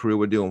and the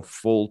crew are doing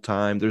full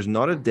time. There's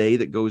not a day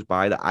that goes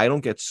by that I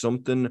don't get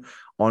something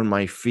on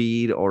my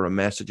feed or a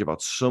message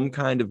about some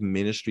kind of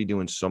ministry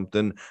doing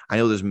something. I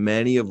know there's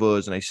many of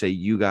us, and I say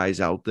you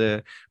guys out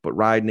there, but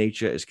Ride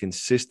Nature has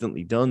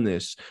consistently done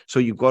this. So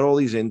you've got all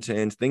these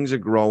interns, things are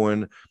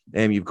growing,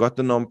 and you've got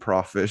the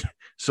nonprofit.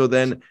 So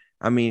then,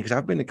 I mean, because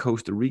I've been to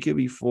Costa Rica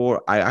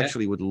before, I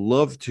actually would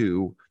love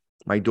to.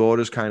 My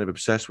daughter's kind of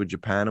obsessed with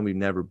Japan, and we've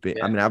never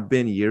been. I mean, I've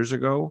been years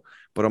ago,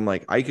 but I'm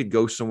like, I could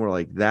go somewhere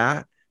like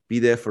that, be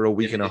there for a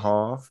week and a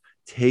half,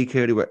 take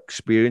her to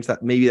experience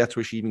that. Maybe that's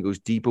where she even goes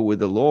deeper with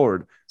the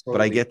Lord. Totally.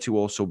 But I get to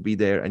also be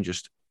there and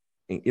just,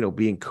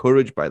 be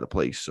encouraged by the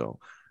place. So,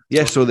 yeah.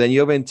 Totally. So then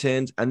you have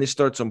interns, and this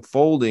starts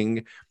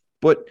unfolding,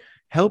 but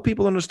help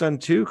people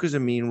understand too. Because I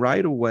mean,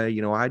 right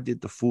away, I did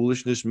the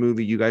Foolishness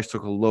movie. You guys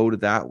took a load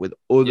of that with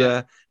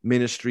other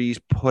ministries,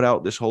 put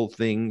out this whole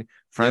thing.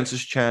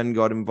 Francis Chan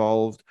got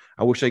involved.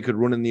 I wish I could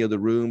run in the other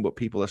room, but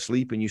people are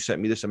sleeping. You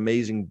sent me this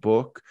amazing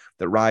book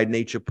that Ride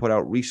Nature put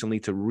out recently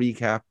to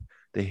recap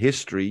the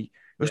history.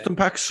 Just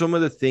unpack some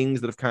of the things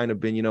that have kind of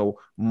been,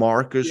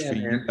 markers for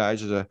you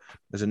guys as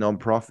a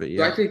nonprofit.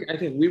 Yeah, so I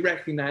think we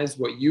recognized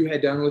what you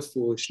had done with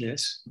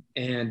Foolishness,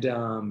 and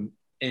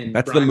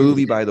that's Brian, the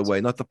movie, by the way,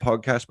 not the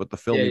podcast, but the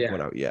film you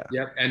put out. Yeah.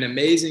 Yep. An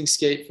amazing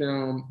skate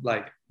film,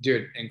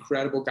 dude,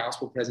 incredible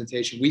gospel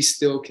presentation. We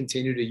still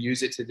continue to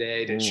use it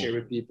today to share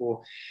with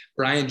people.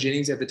 Brian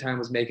Jennings at the time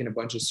was making a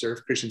bunch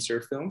of Christian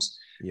surf films.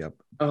 Yep.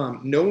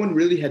 No one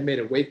really had made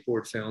a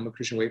wakeboard film, a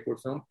Christian wakeboard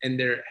film. And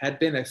there had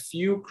been a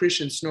few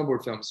Christian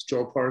snowboard films.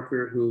 Joel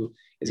Parker, who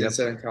is in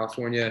Southern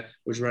California,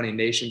 was running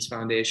Nations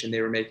Foundation.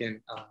 They were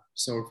making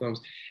snowboard films.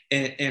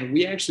 And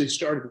we actually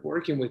started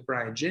working with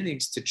Brian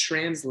Jennings to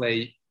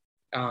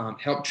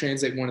help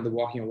translate one of the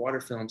Walking on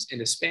Water films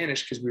into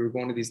Spanish, because we were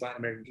going to these Latin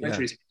American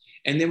countries.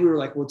 And then we were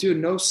like, well, dude,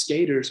 no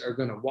skaters are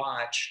going to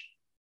watch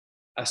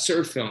a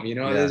surf film,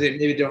 they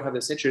maybe don't have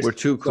this interest. We're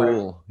too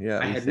cool.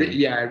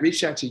 I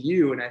reached out to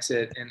you, and I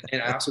said,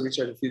 and I also reached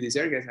out to a few of these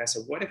other guys, and I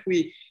said, what if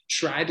we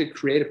tried to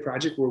create a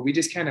project where we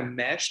just kind of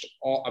meshed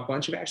a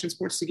bunch of action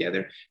sports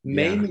together,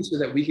 mainly so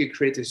that we could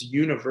create this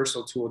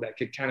universal tool that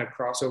could kind of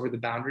cross over the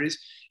boundaries,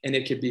 and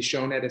it could be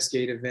shown at a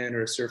skate event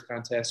or a surf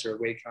contest or a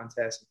wake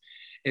contest.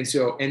 And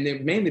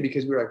then mainly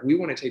because we were like, we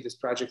want to take this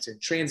project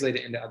and translate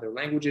it into other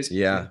languages.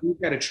 Yeah.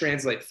 We've got to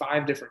translate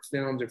 5 different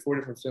films or 4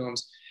 different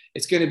films.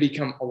 It's going to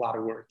become a lot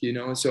of work,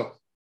 And so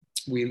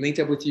we linked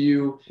up with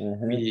you.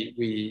 Mm-hmm.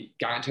 We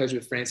got in touch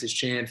with Francis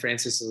Chan.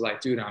 Francis is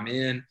like, dude, I'm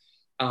in.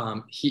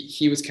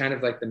 He was kind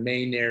of like the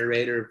main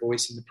narrator,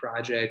 voicing the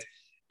project.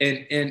 And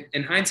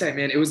in hindsight,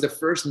 man, it was the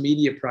first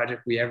media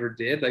project we ever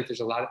did. Like,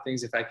 there's a lot of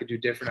things, if I could do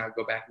different, I'd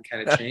go back and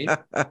kind of change.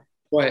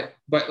 But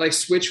like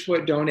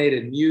Switchfoot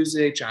donated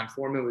music. John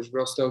Foreman was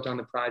real stoked on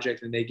the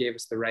project, and they gave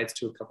us the rights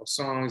to a couple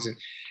songs,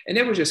 and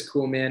it was just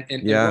cool, man.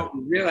 And what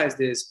we realized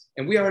is,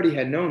 and we already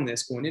had known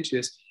this going into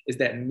this, is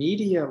that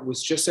media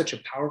was just such a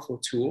powerful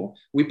tool.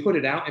 We put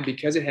it out, and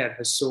because it had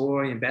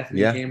Hosoi and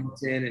Bethany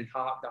Hamilton and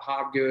the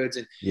Hobgoods,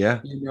 and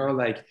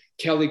like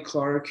Kelly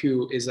Clark,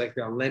 who is like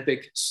the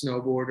Olympic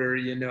snowboarder,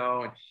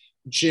 and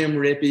Jim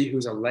Rippey,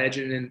 who's a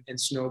legend in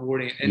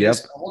snowboarding, and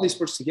it's all these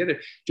sports together,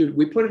 dude.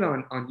 We put it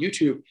on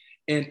YouTube.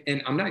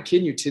 And I'm not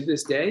kidding you, to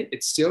this day,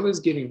 it still is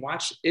getting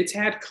watched. It's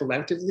had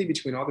collectively,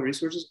 between all the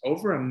resources,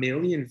 over 1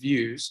 million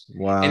views.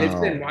 Wow. And it's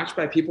been watched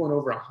by people in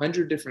over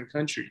 100 different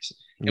countries.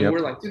 And we're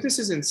like, dude, this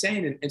is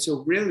insane. And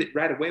so really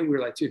right away, we were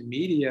like, dude,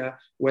 media,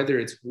 whether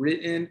it's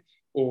written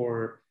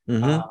or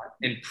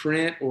in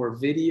print or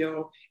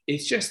video,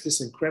 it's just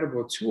this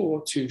incredible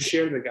tool to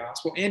share the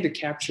gospel and to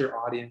capture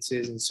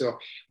audiences. And so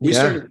we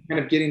started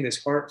kind of getting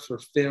this heart for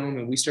film,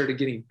 and we started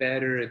getting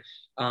better.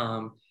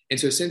 And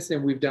so since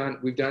then, we've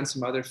done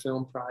some other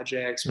film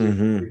projects.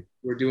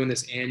 We're doing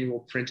this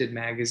annual printed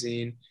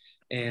magazine,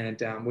 and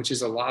which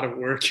is a lot of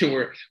work.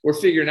 And we're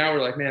figuring out,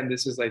 we're like, man,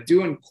 this is like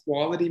doing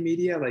quality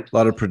media, like a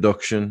lot of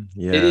production.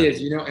 Yeah, it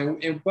is,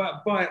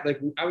 but like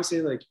I would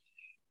say, like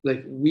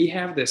we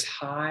have this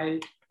high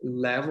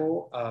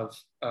level of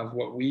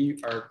what we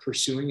are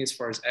pursuing as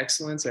far as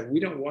excellence. Like, we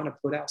don't want to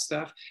put out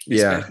stuff,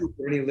 especially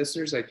for any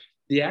listeners. Like,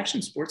 the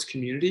action sports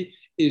community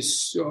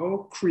is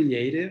so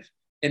creative,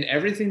 and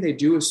everything they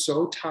do is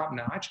so top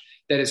notch,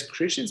 that as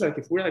Christians, like,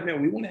 if we're like,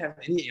 man, we want to have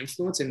any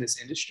influence in this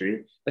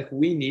industry, like,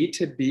 we need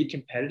to be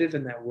competitive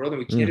in that world, and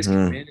we can't just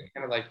come in and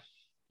kind of like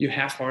you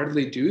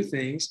half-heartedly do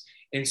things.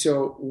 And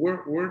so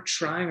we're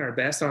trying our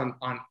best on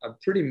a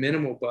pretty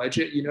minimal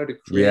budget, to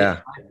create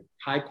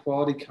high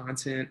quality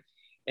content.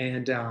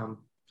 And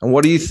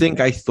what do you think?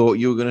 I thought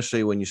you were going to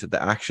say when you said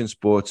the action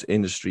sports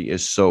industry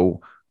is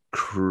so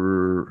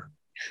critical,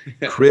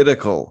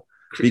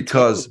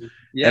 because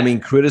I mean,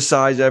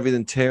 criticize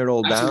everything, tear it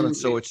all down. And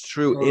so it's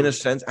true in a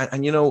sense.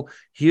 And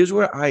here's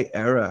where I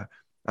err.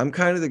 I'm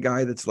kind of the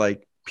guy that's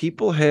like,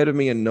 people heard of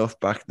me enough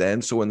back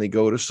then. So when they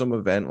go to some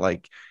event,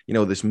 like,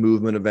 this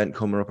movement event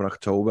coming up in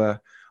October,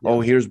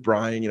 oh, here's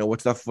Brian,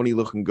 what's that funny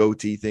looking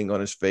goatee thing on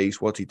his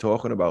face? What's he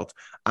talking about?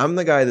 I'm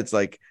the guy that's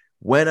like,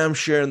 when I'm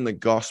sharing the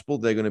gospel,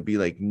 they're going to be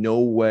like, no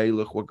way,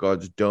 look what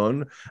God's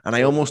done. And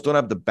I almost don't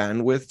have the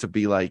bandwidth to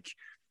be like,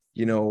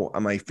 You know,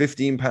 am I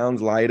 15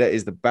 pounds lighter?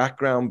 Is the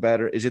background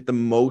better? Is it the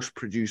most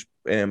produced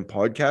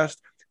podcast?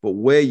 But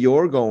where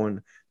you're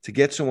going to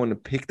get someone to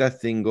pick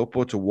that thing up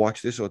or to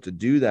watch this or to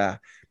do that,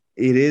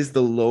 it is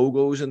the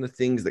logos and the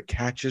things that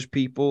catches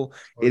people.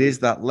 It is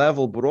that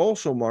level. But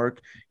also,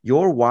 Mark,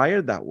 you're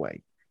wired that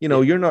way. You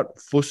know, you're not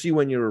fussy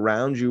when you're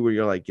around you where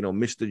you're like, you know,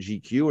 Mr.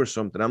 GQ or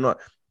something. I'm not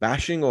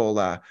bashing all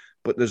that,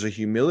 but there's a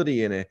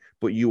humility in it.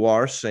 But you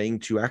are saying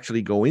to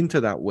actually go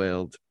into that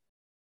world,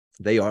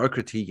 they are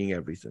critiquing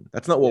everything.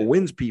 That's not what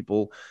wins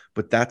people,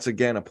 but that's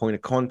again a point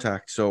of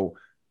contact. So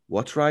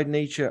what's Ride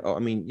Nature? Oh, I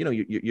mean, you know,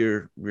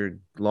 you're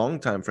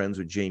longtime friends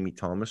with Jamie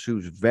Thomas,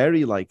 who's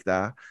very like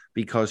that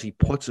because he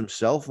puts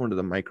himself under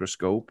the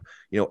microscope.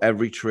 You know,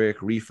 every trick,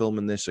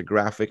 refilming this, a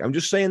graphic. I'm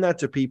just saying that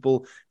to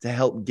people to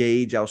help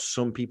gauge how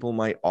some people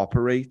might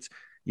operate.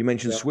 You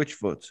mentioned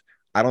Switchfoot.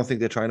 I don't think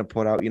they're trying to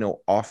put out, you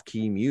know,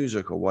 off-key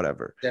music or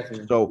whatever.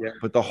 Definitely. So,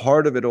 but the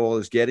heart of it all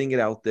is getting it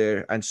out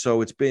there. And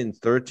so it's been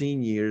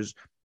 13 years.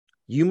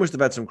 You must have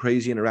had some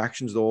crazy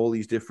interactions with all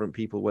these different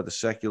people, whether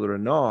secular or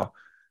not.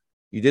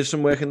 You did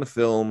some work in the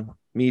film,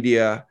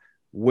 media.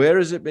 Where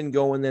has it been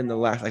going then the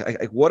last,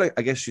 what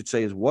I guess you'd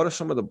say is, what are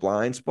some of the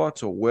blind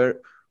spots, or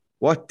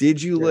what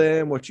did you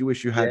learn? What you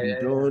wish you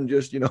hadn't done?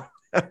 Just, you know.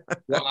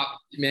 Well,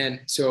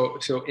 man, so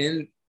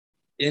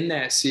in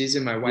that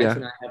season, my wife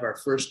and I have our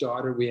first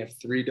daughter. We have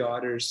 3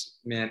 daughters.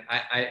 Man,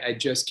 I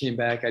just came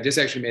back. I just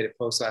actually made a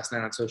post last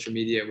night on social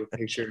media with a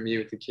picture of me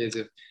with the kids.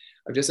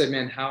 I'm just like,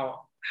 man,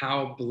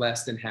 how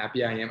blessed and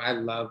happy I am. I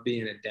love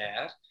being a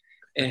dad,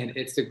 and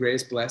it's the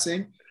greatest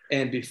blessing.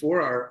 And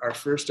before our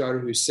first daughter,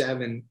 who's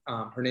 7,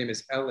 her name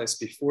is Ellis.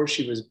 Before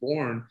she was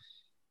born,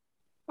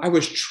 I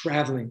was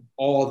traveling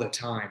all the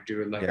time,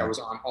 dude. Like I was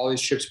on all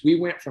these trips. We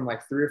went from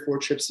like 3 or 4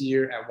 trips a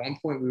year. At one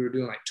point, we were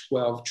doing like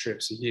 12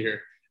 trips a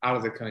year out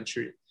of the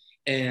country.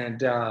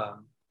 And in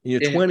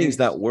your 20s,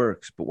 that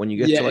works. But when you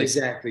get to like,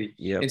 exactly.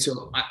 And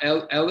so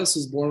Ellis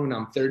was born when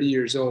I'm 30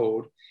 years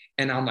old.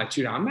 And I'm like,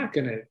 dude, I'm not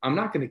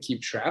gonna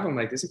keep traveling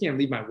like this. I can't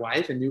leave my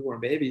wife and newborn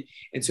baby.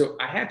 And so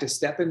I had to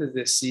step into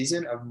this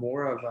season of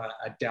more of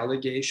a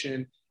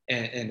delegation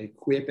and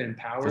equip and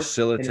empower.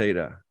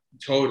 Facilitator.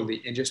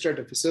 Totally. And just start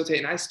to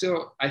facilitate. And I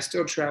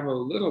still travel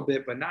a little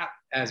bit, but not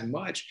as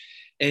much.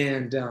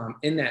 And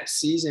in that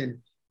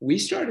season, we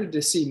started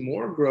to see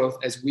more growth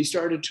as we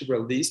started to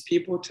release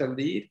people to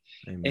lead.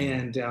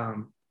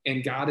 Amen.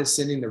 And God is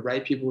sending the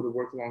right people to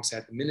work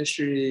alongside the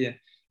ministry. And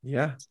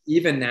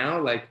even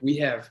now, like we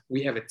have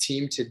a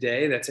team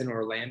today that's in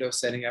Orlando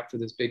setting up for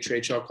this big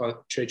trade show called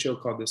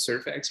the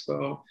Surf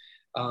Expo.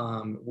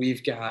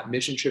 We've got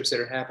mission trips that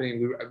are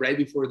happening. Right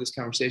before this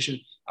conversation,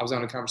 I was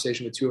on a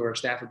conversation with 2 of our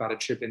staff about a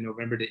trip in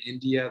November to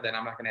India that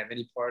I'm not going to have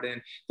any part in.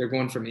 They're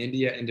going from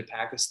India into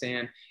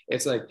Pakistan.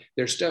 It's like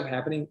there's stuff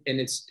happening, and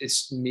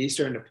it's me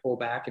starting to pull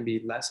back and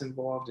be less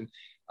involved.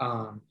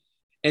 And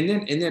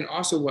then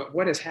also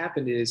what has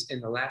happened is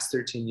in the last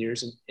 13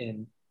 years,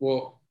 and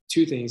well,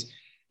 2 things.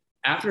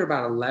 After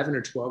about 11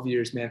 or 12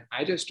 years, man,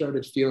 I just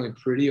started feeling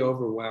pretty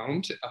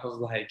overwhelmed of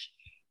like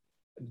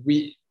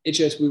we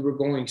were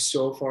going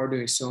so far,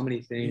 doing so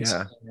many things.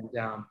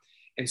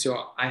 And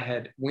so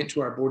I went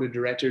to our board of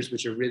directors,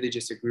 which are really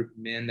just a group of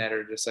men that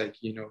are just like,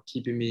 you know,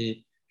 keeping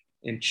me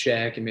in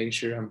check and making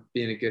sure I'm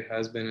being a good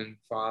husband and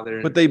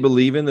father. But they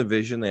believe in the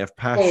vision. They have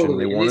passion.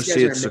 They want to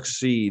see it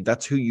succeed.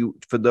 That's who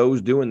for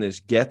those doing this,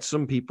 get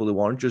some people who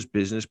aren't just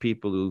business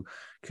people who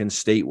can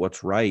state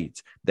what's right.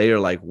 They are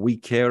like, we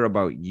care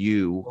about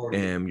you.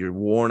 You're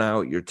worn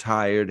out. You're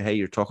tired. Hey,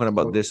 you're talking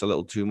about this a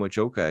little too much.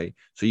 Okay.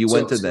 So you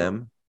went to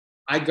them.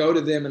 I go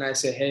to them and I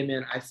say, hey,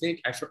 man, I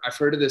think I've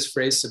heard of this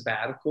phrase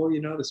sabbatical,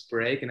 you know, this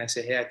break. And I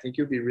say, hey, I think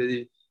it'd be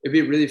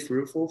really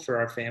fruitful for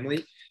our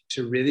family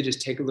to really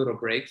just take a little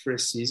break for a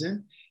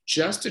season,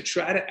 just to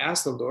try to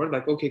ask the Lord,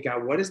 like, okay,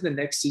 God, what is the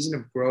next season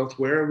of growth?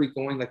 Where are we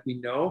going? Like, we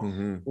know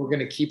we're going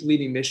to keep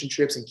leading mission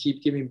trips and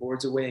keep giving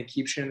boards away and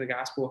keep sharing the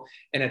gospel.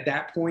 And at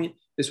that point,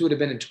 this would have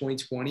been in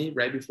 2020,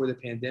 right before the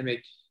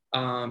pandemic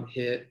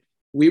hit.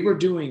 We were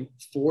doing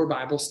 4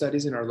 Bible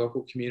studies in our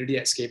local community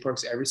at skate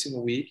parks every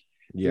single week.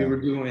 We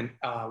were doing,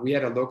 we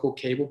had a local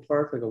cable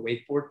park, like a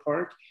wakeboard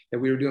park, that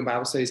we were doing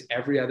Bible studies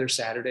every other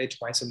Saturday,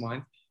 twice a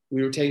month.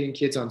 We were taking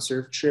kids on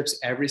surf trips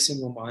every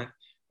single month.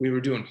 We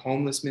were doing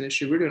homeless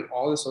ministry. We were doing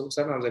all this local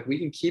stuff. And I was like, we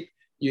can keep,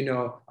 you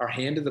know, our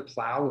hand to the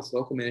plow with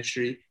local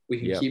ministry.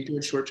 We can keep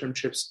doing short-term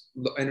trips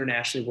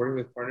internationally, working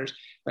with partners.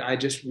 But I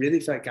just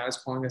really felt like God is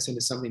calling us into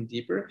something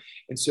deeper.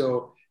 And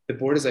so the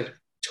board is like,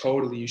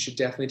 totally, you should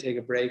definitely take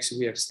a break. So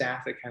we have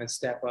staff that kind of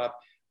step up.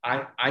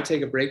 I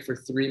take a break for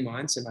 3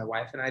 months, and my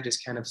wife and I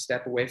just kind of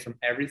step away from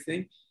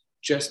everything.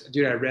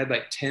 Dude, I read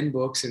like 10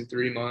 books in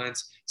 3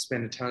 months,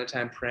 spent a ton of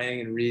time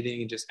praying and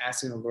reading and just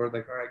asking the Lord,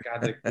 like, all right,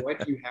 God, like,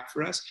 what do you have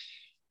for us?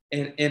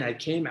 And I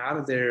came out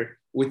of there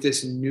with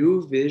this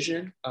new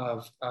vision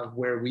of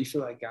where we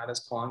feel like God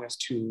is calling us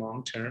to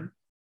long-term.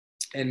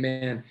 And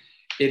man,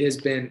 it has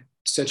been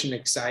such an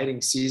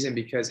exciting season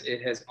because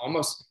it has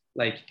almost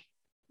like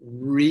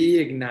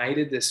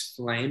reignited this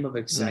flame of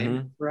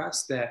excitement for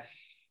us that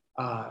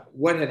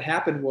what had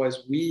happened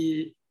was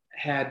we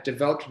had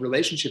developed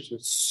relationships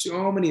with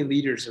so many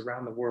leaders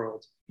around the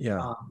world.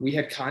 Yeah. We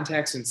had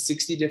contacts in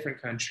 60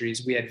 different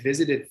countries. We had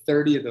visited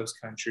 30 of those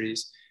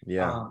countries.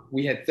 Yeah.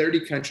 We had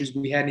 30 countries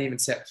we hadn't even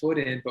set foot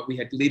in, but we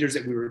had leaders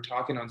that we were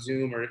talking on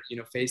Zoom or,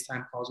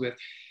 FaceTime calls with,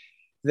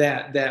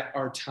 that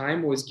our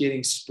time was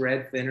getting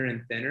spread thinner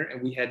and thinner.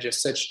 And we had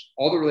just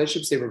all the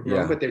relationships, they were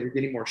growing, but they were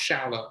getting more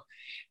shallow.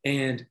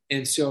 And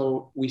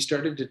so we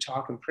started to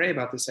talk and pray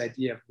about this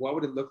idea of what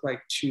would it look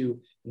like to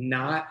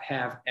not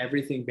have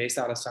everything based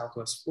out of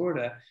Southwest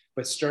Florida,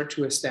 but start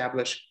to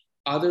establish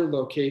other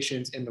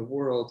locations in the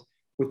world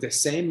with the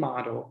same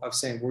model of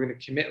saying, we're going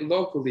to commit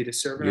locally to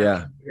serving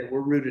our community that we're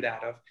rooted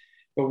out of,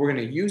 but we're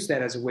going to use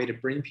that as a way to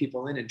bring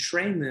people in and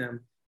train them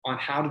on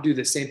how to do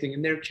the same thing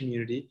in their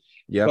community.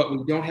 But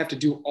we don't have to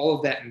do all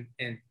of that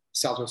in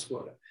Southwest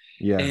Florida.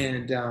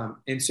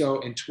 And so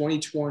in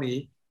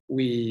 2020,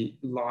 we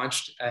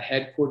launched a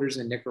headquarters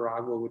in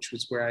Nicaragua, which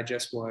was where I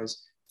just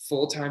was,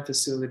 full-time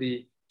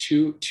facility,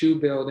 two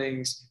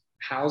buildings,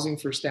 housing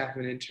for staff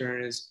and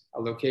interns,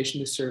 a location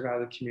to serve out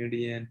of the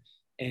community in.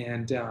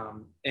 And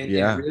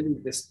really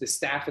the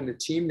staff and the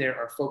team there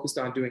are focused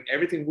on doing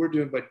everything we're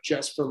doing, but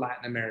just for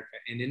Latin America.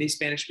 In any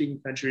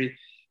Spanish-speaking country,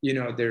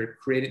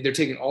 they're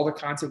taking all the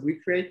content we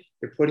create,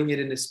 they're putting it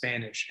into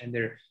Spanish, and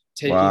they're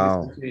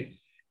taking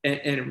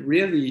and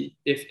really,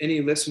 if any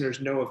listeners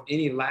know of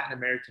any Latin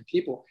American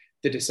people,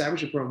 the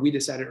discipleship program we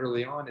decided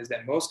early on is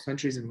that most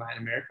countries in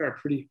Latin America are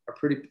pretty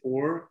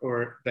poor,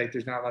 or like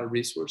there's not a lot of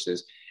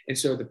resources. And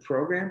so the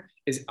program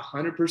is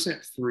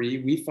 100%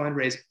 free. We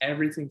fundraise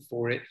everything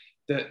for it.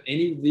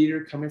 Any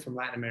leader coming from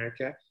Latin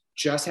America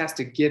just has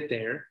to get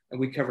there, and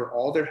we cover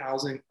all their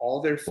housing,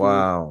 all their food,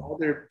 all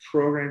their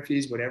program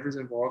fees, whatever's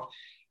involved.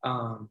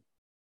 And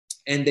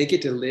they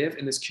get to live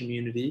in this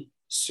community,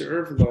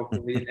 serve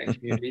locally in that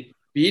community,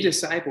 be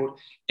discipled.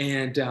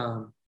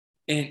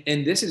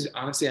 And this is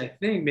honestly, I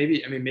think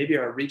maybe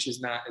our reach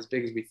is not as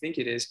big as we think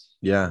it is.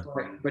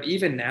 But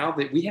even now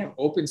that we have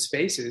open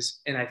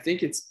spaces, and I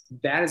think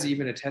that is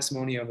even a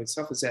testimony of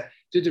itself, is that,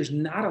 dude, there's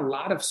not a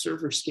lot of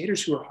surfer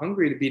skaters who are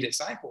hungry to be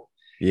discipled.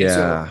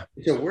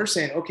 So we're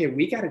saying, okay,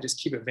 we got to just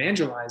keep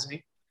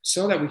evangelizing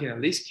so that we can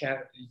at least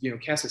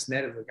cast this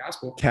net of the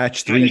gospel.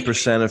 Catch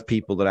 3% of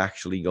people that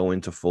actually go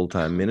into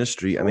full-time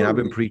ministry. I mean, I've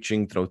been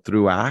preaching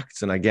through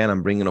Acts, and again,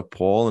 I'm bringing up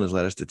Paul and his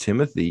letters to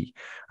Timothy,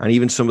 and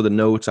even some of the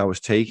notes I was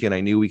taking,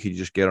 I knew we could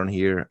just get on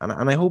here. And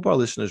I hope our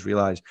listeners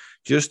realize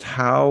just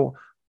how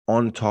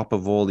on top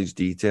of all these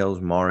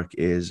details Mark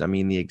is. I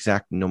mean, the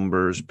exact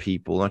numbers,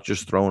 people, not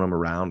just throwing them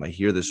around. I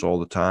hear this all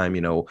the time.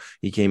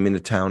 He came into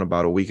town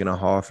about a week and a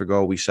half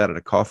ago. We sat at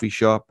a coffee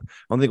shop. I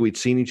don't think we'd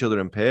seen each other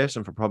in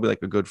person for probably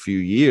like a good few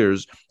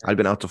years. I'd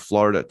been out to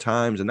Florida at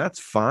times, and that's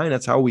fine.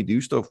 That's how we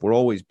do stuff. We're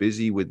always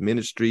busy with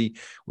ministry.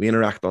 We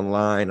interact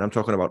online. I'm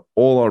talking about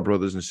all our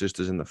brothers and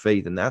sisters in the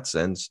faith in that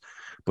sense.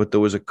 But there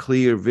was a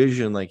clear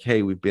vision, like,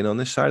 hey, we've been on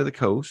this side of the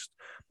coast.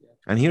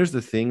 And here's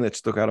the thing that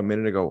stuck out a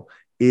minute ago.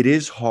 It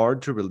is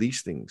hard to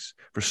release things.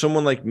 For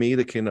someone like me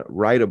that can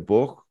write a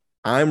book,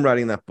 I'm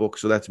writing that book,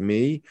 so that's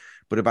me.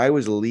 But if I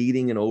was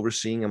leading and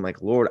overseeing, I'm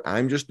like, Lord,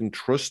 I'm just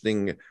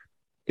entrusting.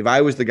 If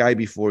I was the guy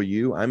before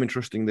you, I'm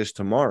entrusting this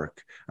to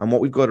Mark. And what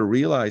we've got to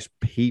realize,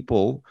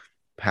 people,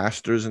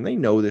 pastors, and they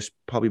know this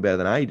probably better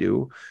than I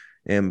do,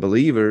 and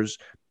believers,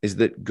 is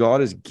that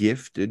God has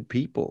gifted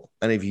people.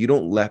 And if you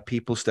don't let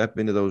people step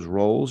into those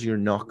roles, you're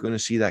not going to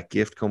see that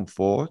gift come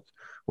forth.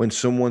 When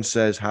someone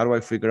says, how do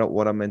I figure out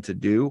what I'm meant to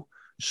do?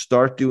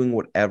 Start doing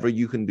whatever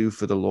you can do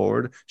for the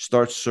Lord.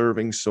 Start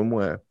serving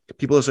somewhere.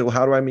 People will say, well,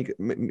 how do I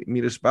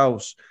meet a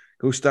spouse?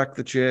 Go stack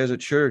the chairs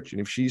at church.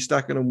 And if she's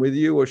stacking them with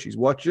you or she's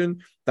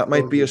watching, that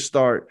might be a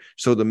start.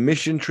 So the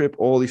mission trip,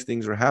 all these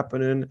things are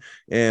happening.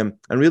 And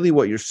really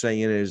what you're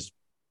saying is,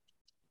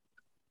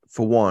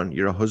 for one,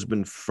 you're a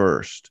husband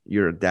first.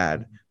 You're a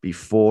dad.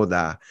 Before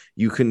that,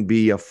 you can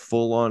be a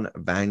full-on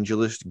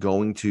evangelist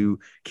going to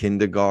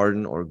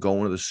kindergarten or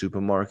going to the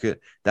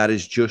supermarket. That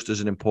is just as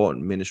an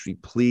important ministry.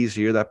 Please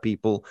hear that,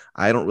 people.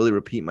 I don't really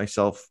repeat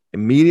myself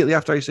immediately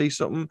after I say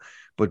something,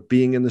 but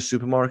being in the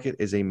supermarket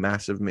is a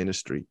massive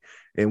ministry.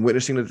 And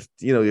witnessing to,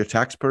 your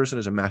tax person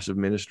is a massive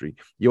ministry.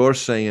 You're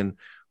saying,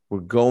 we're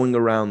going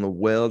around the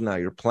world now.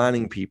 You're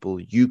planning people.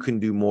 You can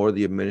do more of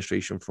the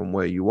administration from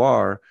where you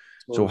are.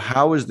 So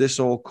how is this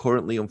all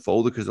currently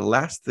unfolded? Because the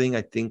last thing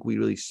I think we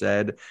really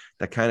said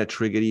that kind of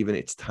triggered even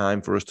it's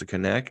time for us to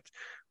connect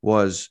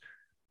was,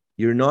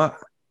 you're not,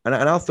 and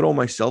I'll throw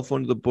myself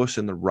under the bus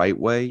in the right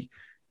way.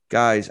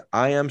 Guys,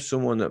 I am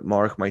someone that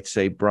Mark might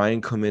say, Brian,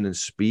 come in and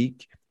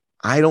speak.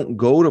 I don't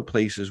go to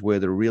places where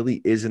there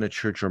really isn't a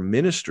church or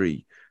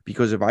ministry,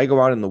 because if I go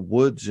out in the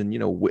woods and,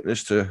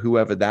 witness to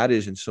whoever that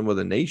is in some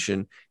other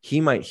nation, he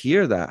might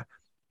hear that.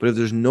 But if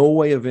there's no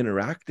way of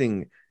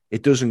interacting,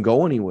 it doesn't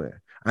go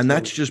anywhere. And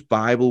that's just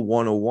Bible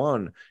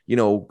 101.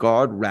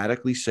 God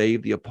radically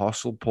saved the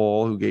Apostle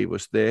Paul, who gave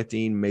us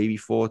 13, maybe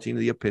 14 of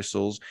the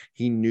epistles.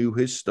 He knew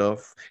his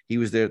stuff. He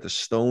was there at the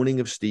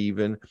stoning of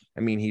Stephen. I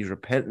mean, he's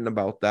repentant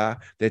about that.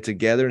 They're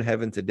together in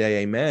heaven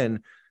today.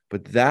 Amen.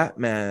 But that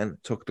man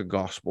took the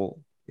gospel.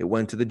 it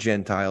went to the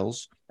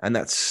Gentiles. And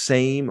that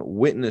same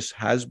witness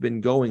has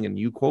been going, and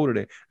you quoted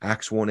it,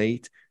 Acts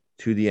 1:8,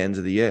 to the ends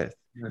of the earth.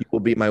 You will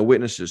be my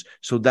witnesses.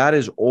 So that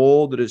is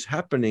all that is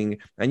happening.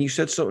 And you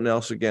said something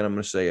else again. I'm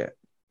going to say it.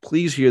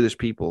 Please hear this,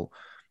 people.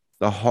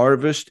 The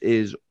harvest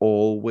is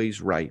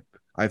always ripe.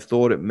 I've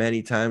thought it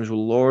many times.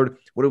 Well, Lord,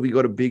 what if we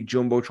got a big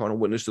jumbo trying to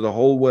witness to the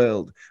whole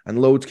world and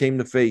loads came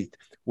to faith?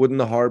 Wouldn't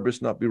the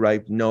harvest not be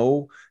ripe?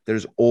 No,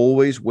 there's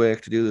always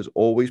work to do. There's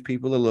always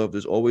people to love.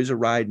 There's always a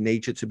Ride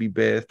Nature to be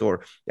birthed,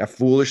 or a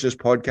foolishness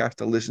podcast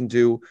to listen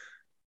to.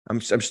 I'm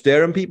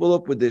stirring people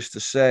up with this to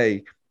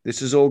say,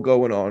 this is all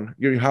going on.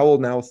 You're how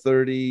old now?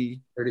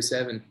 30?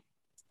 37.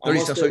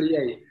 37. Almost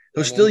 38.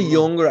 So still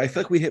younger. I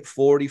feel like we hit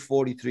 40,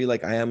 43,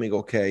 like I am. Like,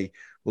 okay,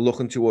 we're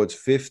looking towards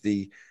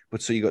 50.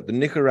 But so you got the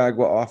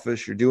Nicaragua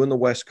office, you're doing the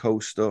West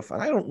Coast stuff.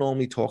 And I don't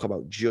normally talk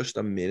about just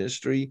a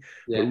ministry,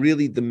 but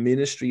really the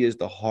ministry is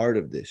the heart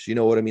of this. You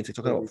know what I mean? So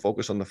talking about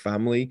focus on the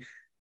family.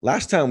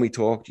 Last time we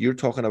talked, you're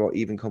talking about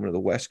even coming to the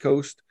West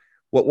Coast.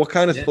 What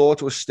kind of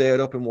thoughts were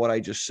stirred up in what I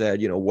just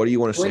said? You know, what do you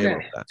want to say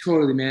about that?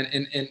 Totally,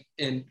 man.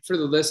 And for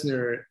the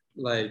listener,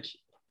 like,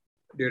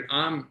 dude,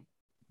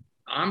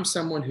 I'm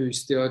someone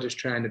who's still just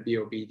trying to be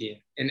obedient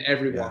in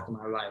every walk of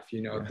my life.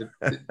 You know,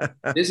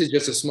 this is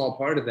just a small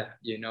part of that,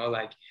 you know,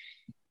 like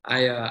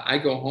I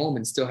go home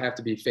and still have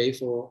to be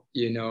faithful,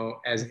 you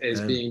know, as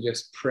being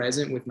just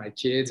present with my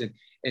kids.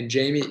 And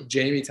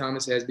Jamie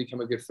Thomas has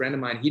become a good friend of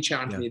mine. He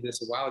challenged me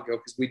this a while ago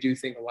because we do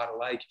think a lot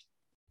alike.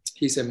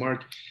 He said,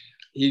 Mark,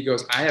 he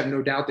goes, I have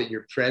no doubt that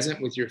you're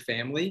present with your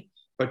family,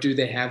 but do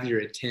they have your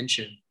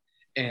attention?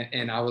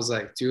 And I was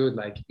like, dude,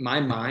 like my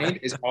mind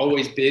is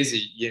always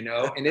busy, you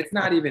know, and it's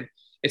not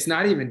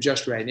even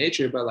just Ride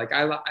Nature, but like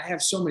I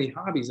have so many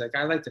hobbies. Like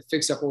I like to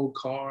fix up old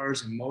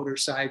cars and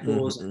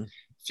motorcycles. And,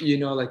 you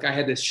know, like I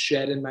had this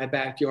shed in my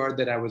backyard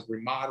that I was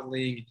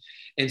remodeling.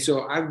 And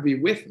so I would be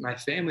with my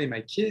family,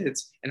 my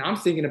kids, and I'm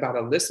thinking about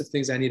a list of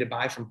things I need to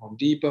buy from Home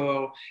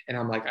Depot. And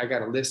I'm like, I got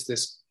to list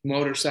this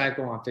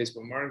motorcycle on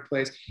Facebook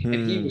Marketplace.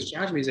 And he was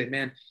challenging me. He's like,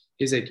 man,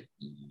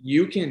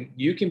 you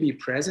can be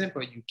present,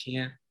 but you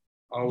can't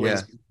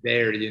always be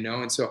there, you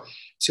know? And so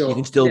you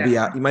can still be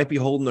out. You might be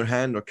holding their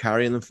hand or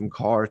carrying them from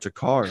car to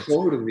car.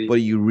 Totally. But are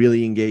you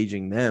really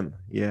engaging them?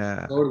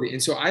 Yeah. Totally.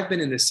 And so I've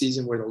been in this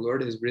season where the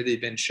Lord has really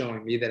been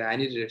showing me that I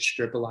needed to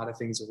strip a lot of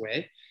things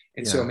away.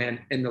 And so, man,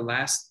 in the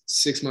last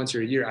 6 months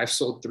or a year, I've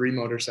sold 3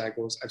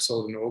 motorcycles. I've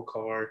sold an old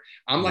car.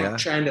 I'm like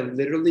trying to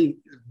literally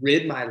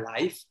rid my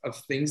life of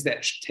things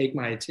that take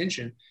my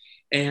attention.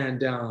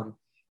 And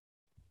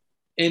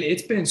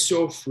it's been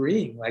so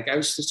freeing. Like I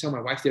was just telling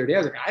my wife the other day, I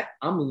was like,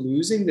 I'm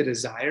losing the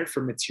desire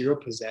for material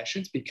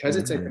possessions because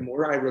it's like the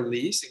more I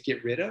release and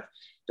get rid of,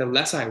 the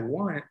less I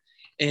want.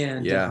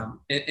 And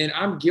and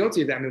I'm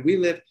guilty of that. I mean,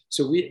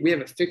 we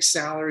have a fixed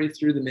salary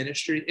through the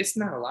ministry. It's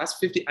not a lot. It's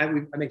 50. I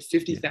make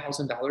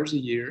 $50,000 a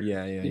year.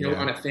 You know,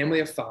 on a family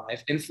of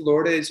 5 in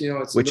Florida. Is, you know,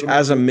 it's which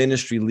as a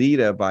ministry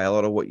leader, by a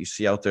lot of what you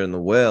see out there in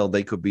the world,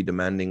 they could be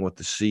demanding what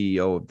the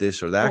CEO of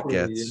this or that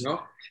gets. You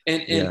know?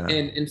 And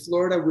in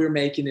Florida, we're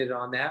making it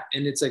on that.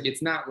 And it's like,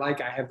 it's not like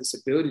I have this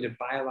ability to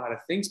buy a lot of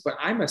things, but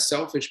I'm a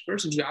selfish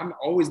person. I'm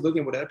always looking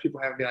at what other people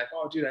have and be like,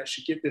 oh, dude, I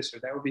should get this, or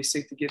that would be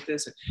sick to get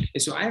this.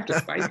 And so I have to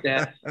fight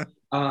that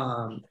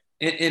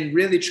and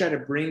really try to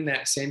bring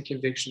that same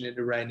conviction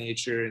into Ride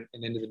Nature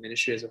and into the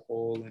ministry as a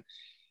whole.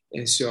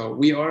 And so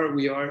we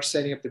are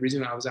setting up. The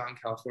reason I was out in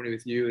California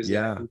with you is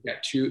that we've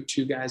got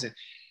two guys. And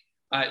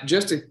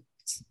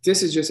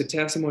this is just a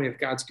testimony of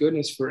God's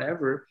goodness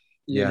forever.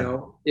 You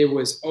know, it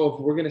was, if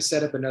we're going to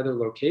set up another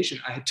location,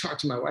 I had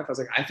talked to my wife. I was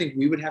like, I think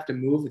we would have to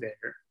move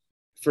there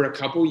for a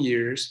couple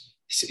years,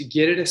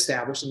 get it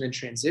established, and then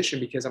transition,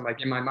 because I'm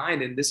like, in my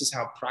mind, and this is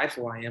how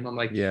prideful I am, I'm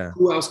like,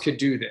 who else could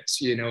do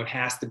this? You know, it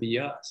has to be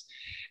us.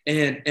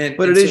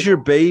 But it is your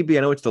baby.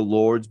 I know it's the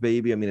Lord's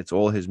baby. I mean, it's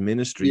all his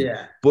ministry.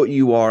 But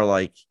you are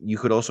like, you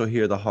could also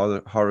hear the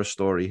horror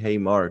story. Hey,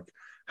 Mark,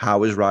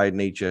 how is Ride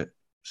Nature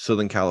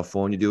Southern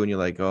California doing? You're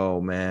like, oh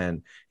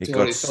man, it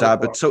got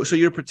sabotaged. So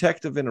you're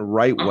protective in a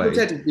right way. I'm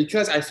protected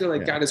because I feel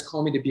like God has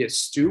called me to be a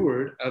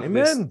steward of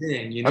this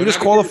thing. You know? I'm just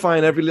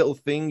qualifying every little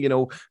thing, you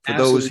know, for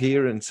those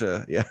here and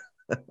to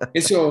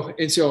and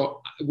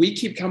so we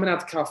keep coming out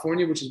to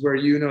California, which is where,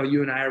 you know,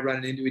 you and I are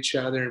running into each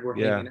other and we're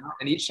hanging out.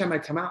 And each time I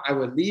come out, I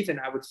would leave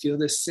and I would feel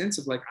this sense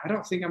of like, I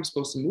don't think I'm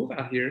supposed to move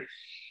out here.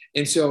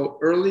 And so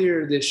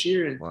earlier this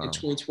year in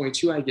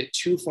 2022, I get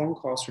 2 phone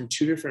calls from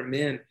 2 different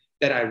men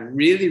that I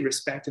really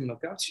respect and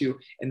look up to.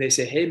 And they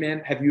say, hey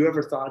man, have you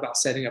ever thought about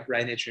setting up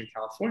Ride Nature in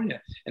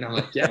California? And I'm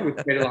like, yeah, we've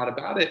prayed a lot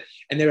about it.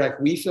 And they're like,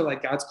 we feel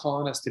like God's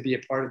calling us to be a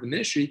part of the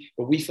ministry,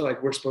 but we feel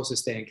like we're supposed to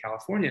stay in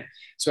California.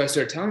 So I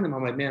started telling them,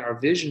 I'm like, man, our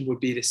vision would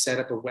be to set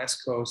up a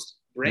West Coast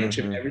branch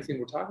of everything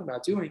we're talking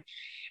about doing.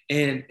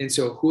 And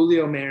so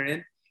Julio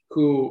Marin,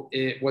 who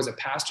was a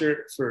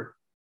pastor for,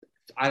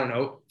 I don't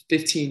know,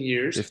 15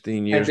 years, had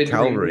been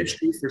doing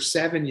ministry for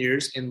 7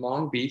 years in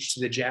Long Beach to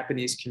the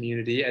Japanese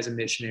community as a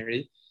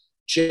missionary.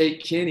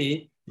 Jake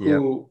Kinney,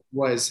 who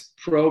was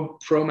pro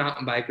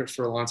mountain biker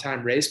for a long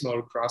time, raced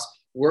motocross,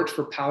 worked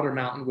for Powder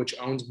Mountain, which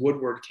owns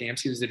Woodward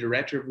Camps. He was the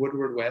director of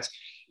Woodward West.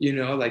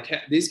 Like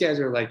these guys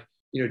are like,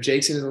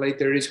 Jake's in his late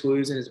 30s,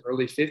 Julio's in his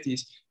early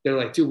 50s. They're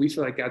like, dude, we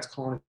feel like God's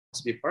calling us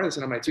to be a part of this.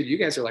 And I'm like, dude, you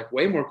guys are like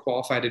way more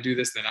qualified to do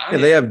this than I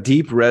am. They have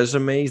deep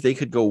resumes. They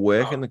could go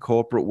work in the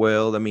corporate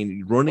world. I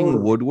mean,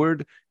 running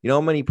Woodward,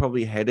 how many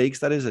probably headaches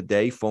that is a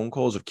day, phone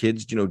calls of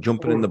kids,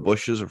 jumping in the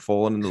bushes or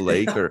falling in the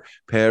lake or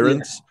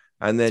parents.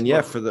 And then,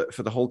 for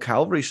the whole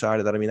Calvary side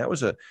of that, I mean,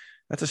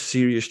 that's a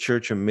serious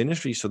church and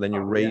ministry. So then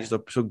you're raised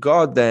up. So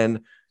God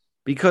then,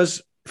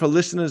 because for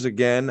listeners,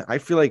 again, I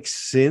feel like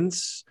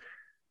since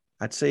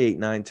I'd say 8,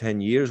 9, 10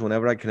 years,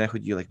 whenever I connect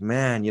with you, like,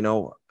 man,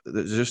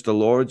 just the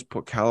Lord's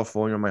put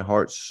California in my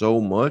heart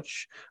so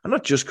much. And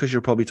not just because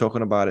you're probably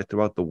talking about it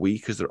throughout the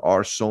week, because there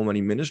are so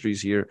many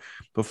ministries here,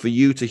 but for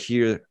you to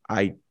hear,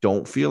 I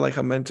don't feel like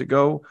I'm meant to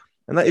go.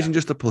 And that isn't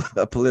just a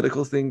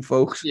political thing,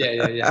 folks.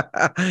 Yeah.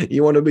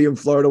 You want to be in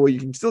Florida where you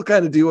can still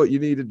kind of do what you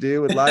need to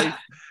do in life.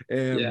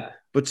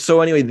 But so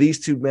anyway, these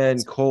two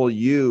men call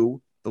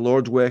you. The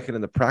Lord's working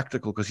in the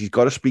practical because he's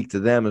got to speak to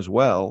them as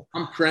well.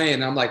 I'm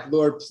praying. I'm like,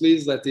 Lord,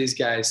 please let these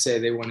guys say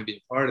they want to be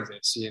a part of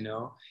this,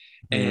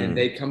 And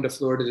they come to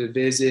Florida to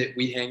visit.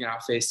 We hang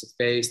out face to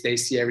face. They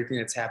see everything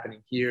that's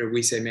happening here.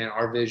 We say, man,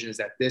 our vision is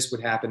that this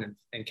would happen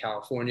in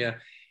California.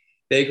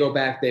 They go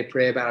back, they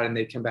pray about it, and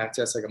they come back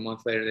to us like a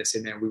month later. They say,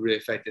 man, we really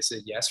feel like this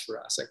is a yes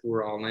for us. Like,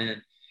 we're all in.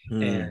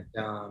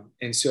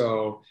 And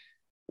so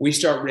we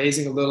start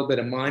raising a little bit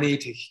of money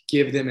to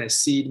give them as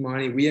seed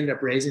money. We ended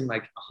up raising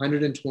like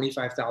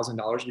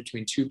 $125,000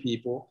 between two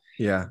people.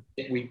 Yeah.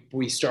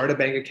 We start a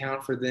bank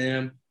account for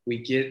them. We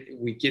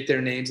get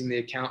their names in the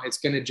account. It's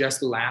going to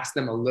just last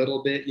them a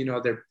little bit.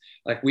 They're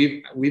like,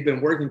 we've been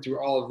working through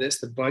all of this.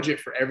 The budget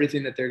for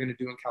everything that they're going to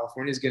do in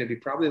California is going to be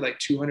probably like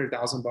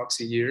 $200,000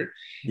 a year.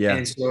 Yeah.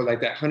 And so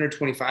like that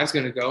 125 is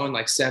going to go in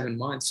like 7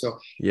 months. So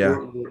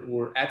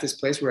we're at this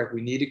place where like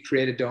we need to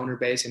create a donor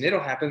base, and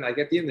it'll happen like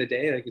at the end of the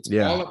day, like it's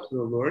all up to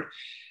the Lord.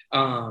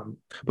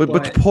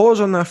 But to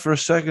pause on that for a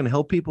second,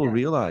 help people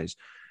realize,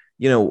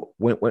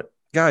 when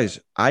guys,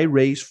 I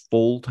raise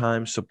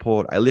full-time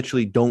support. I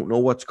literally don't know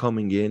what's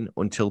coming in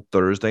until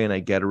Thursday, and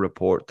I get a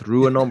report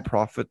through a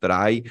nonprofit that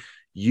I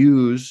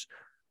use,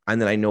 and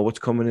then I know what's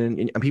coming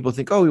in. And people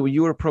think, oh, well,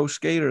 you were a pro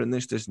skater and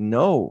this.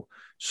 No.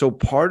 So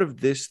part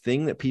of this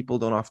thing that people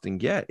don't often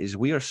get is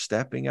we are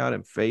stepping out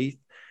in faith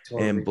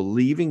and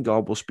believing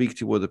God will speak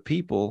to other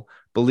people,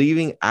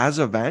 believing as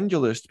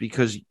evangelists,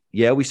 because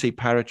we say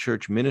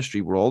parachurch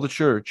ministry, we're all the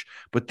church,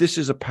 but this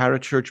is a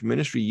parachurch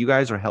ministry. You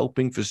guys are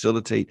helping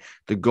facilitate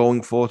the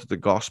going forth of the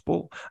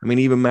gospel. I mean,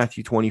 even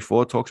Matthew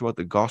 24 talks about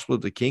the gospel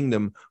of the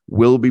kingdom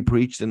will be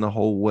preached in the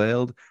whole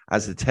world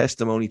as a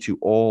testimony to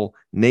all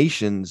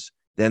nations,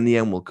 then the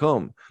end will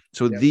come.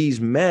 So these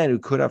men who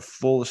could have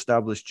full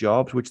established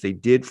jobs, which they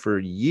did for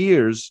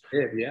years,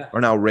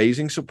 are now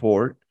raising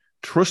support,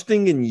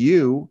 trusting in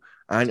you.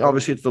 And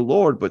obviously it's the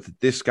Lord, but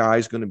this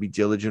guy's going to be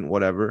diligent,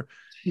 whatever.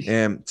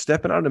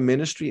 Stepping out of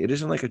ministry, it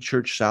isn't like a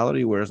church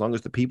salary where as long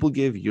as the people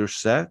give, you're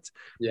set.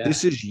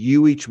 This is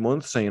you each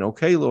month saying,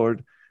 okay,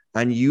 Lord.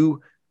 And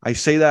I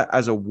say that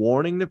as a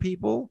warning to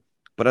people,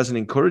 but as an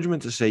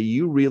encouragement to say,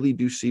 you really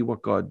do see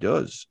what God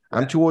does.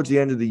 I'm towards the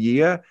end of the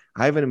year.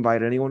 I haven't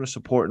invited anyone to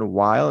support in a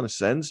while, in a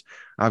sense.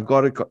 I've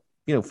got to,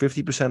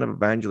 50% of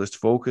evangelist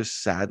focus,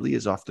 sadly,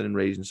 is often in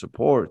raising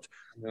support.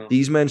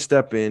 These men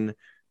step in.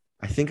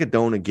 I think a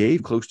donor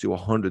gave close to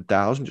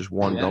 100,000, just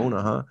one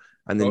donor,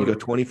 and then you got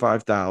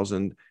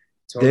 25,000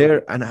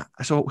 there. And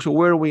so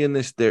where are we in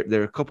this?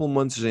 They're a couple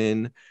months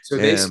in. So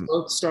they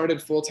both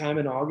started full time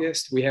in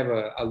August. We have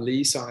a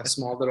lease on a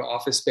small little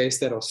office space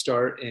that'll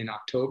start in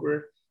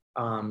October.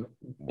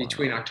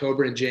 Between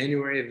October and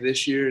January of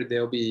this year,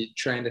 they'll be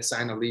trying to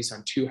sign a lease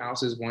on 2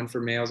 houses, one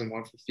for males and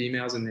one for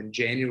females. And then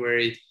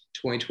January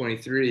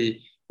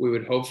 2023, we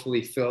would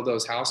hopefully fill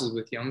those houses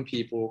with young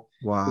people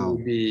who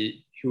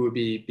would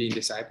be being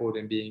discipled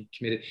and being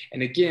committed.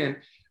 And again,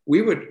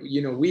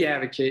 we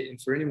advocate,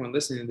 and for anyone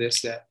listening to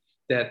this,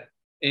 that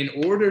in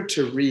order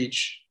to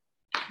reach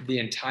the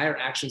entire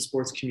action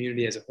sports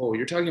community as a whole,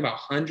 you're talking about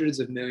hundreds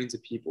of millions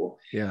of people.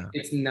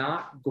 It's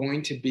not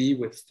going to be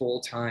with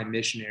full-time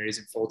missionaries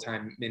and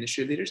full-time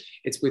ministry leaders.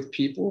 It's with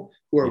people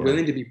who are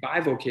willing to be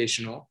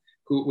bivocational,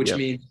 which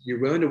means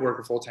you're willing to work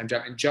a full-time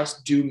job and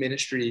just do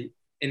ministry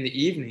in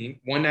the evening,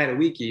 one night a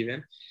week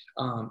even.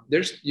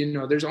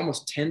 There's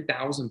almost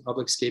 10,000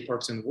 public skate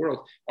parks in the world.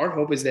 Our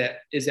hope is that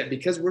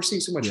because we're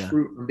seeing so much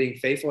fruit from being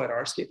faithful at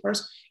our skate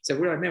parks, so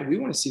we're like, man, we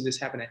want to see this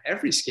happen at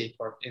every skate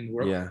park in the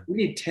world. We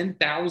need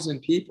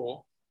 10,000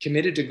 people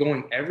committed to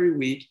going every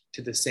week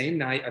to the same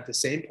night at the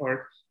same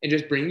park and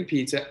just bringing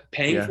pizza,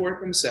 paying for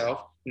it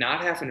themselves,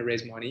 not having to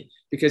raise money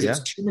because it's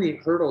too many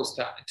hurdles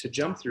to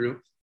jump through.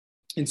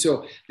 And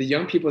so the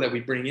young people that we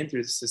bring in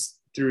through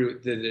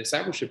the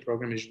discipleship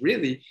program is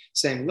really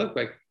saying, look,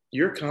 like,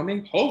 you're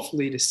coming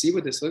hopefully to see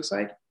what this looks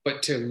like,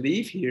 but to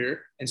leave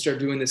here and start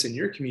doing this in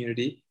your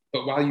community.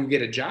 But while you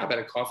get a job at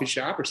a coffee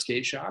shop or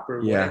skate shop or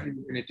whatever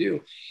you're going to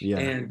do.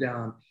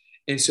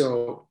 And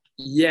so,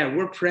 yeah,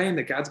 we're praying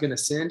that God's going to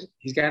send.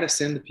 He's got to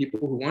send the people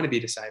who want to be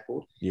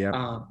discipled.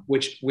 Yeah.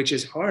 Which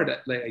is hard.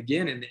 Like,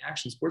 again, in the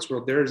action sports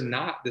world, there's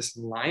not this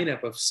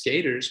lineup of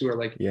skaters who are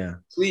like, Yeah.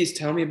 please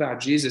tell me about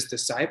Jesus,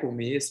 disciple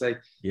me. It's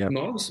like, Yeah.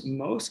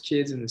 most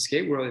kids in the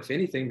skate world, if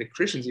anything, the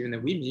Christians even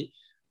that we meet,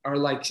 are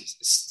like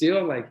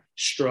still like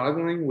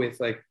struggling with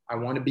like, I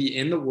want to be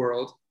in the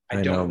world.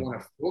 I don't want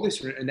to fully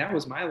surrender. And that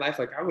was my life.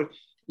 Like I would,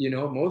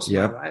 most of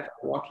my life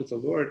I walked with the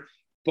Lord,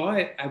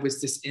 but I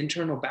was this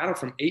internal battle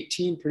from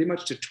 18 pretty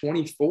much to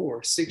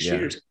 24, 6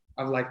 years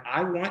of like,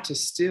 I want to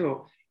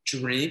still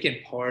drink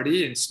and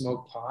party and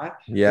smoke pot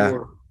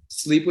or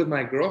sleep with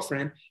my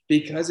girlfriend,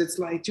 because it's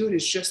like, dude,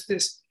 it's just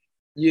this,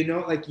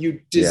 like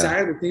you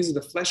desire the things of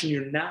the flesh and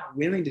you're not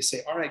willing to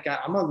say, all right, God,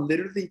 I'm going to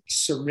literally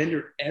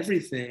surrender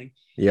everything.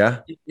 Yeah.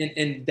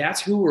 And that's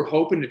who we're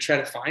hoping to try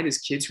to find, is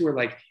kids who are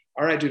like,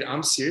 all right, dude,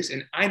 I'm serious.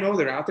 And I know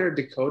they're out there.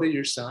 Dakota,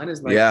 your son,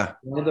 is like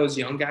one of those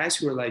young guys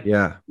who are like,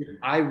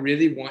 I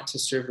really want to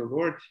serve the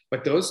Lord.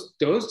 But those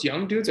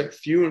young dudes are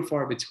few and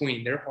far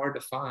between. They're hard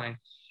to find.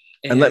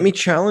 And let me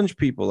challenge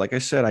people. Like I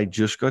said, I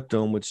just got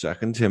done with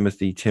 2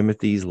 Timothy,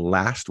 Timothy's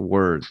last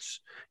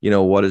words.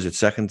 What is it?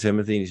 2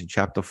 Timothy, he's in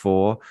chapter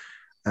 4,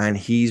 and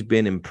he's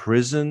been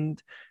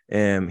imprisoned.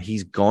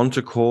 He's gone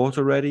to court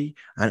already.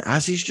 And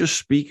as he's just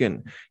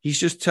speaking, he's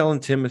just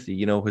telling Timothy,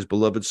 his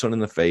beloved son in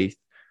the faith,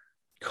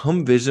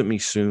 come visit me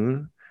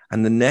soon.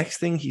 And the next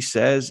thing he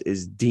says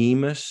is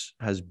Demas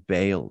has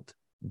bailed.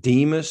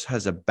 Demas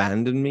has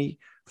abandoned me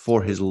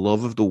for his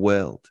love of the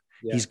world.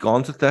 Yeah. He's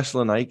gone to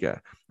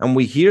Thessalonica. And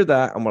we hear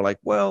that and we're like,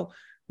 well,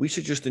 we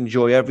should just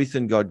enjoy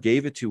everything. God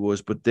gave it to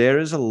us. But there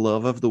is a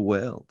love of the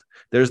world.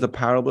 There's the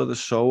parable of the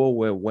sower,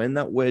 where when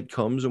that word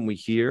comes and we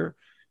hear,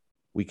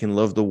 we can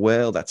love the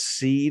world. That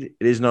seed,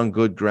 it isn't on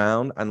good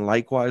ground. And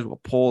likewise,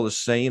 what Paul is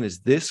saying is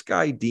this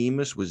guy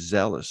Demas was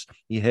zealous.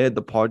 He heard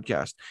the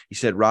podcast. He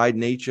said, ride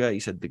nature. He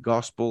said, the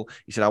gospel.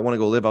 He said, I want to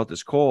go live out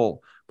this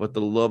call, but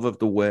the love of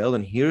the world.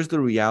 And here's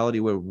the reality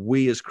where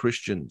we as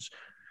Christians,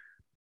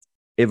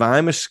 if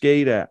I'm a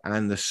skater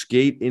and the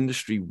skate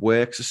industry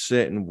works a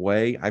certain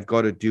way, I've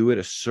got to do it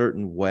a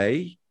certain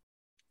way,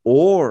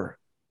 or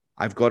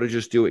I've got to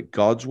just do it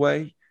God's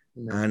way.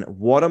 And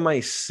what am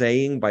I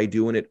saying by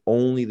doing it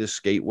only the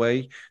skate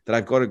way? That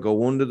I've got to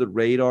go under the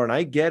radar. And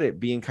I get it,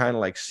 being kind of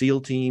like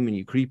SEAL team, and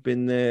you creep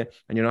in there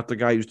and you're not the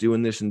guy who's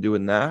doing this and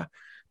doing that.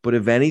 But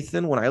if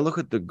anything, when I look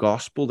at the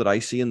gospel that I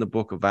see in the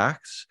book of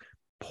Acts,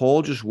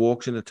 Paul just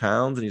walks into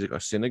towns and he's like, a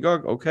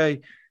synagogue,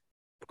 okay,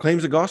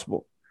 proclaims the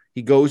gospel.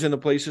 He goes into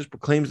places,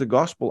 proclaims the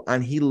gospel,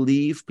 and he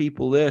leaves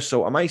people there.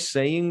 So am I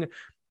saying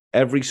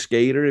every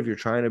skater, if you're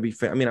trying to be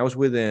I mean, I was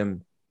with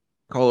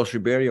Carlos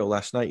Ribeiro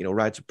last night,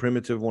 rides a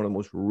primitive, one of the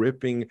most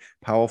ripping,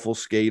 powerful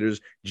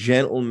skaters,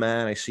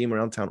 gentleman. I see him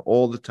around town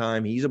all the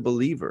time. He's a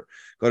believer,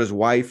 got his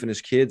wife and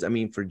his kids. I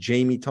mean, for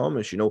Jamie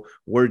Thomas,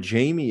 where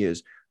Jamie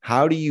is,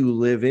 how do you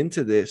live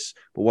into this?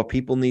 But what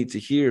people need to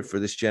hear for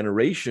this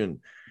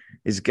generation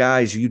is,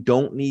 guys, you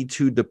don't need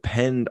to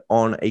depend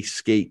on a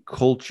skate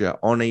culture,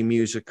 on a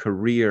music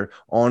career,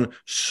 on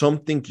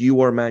something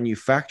you are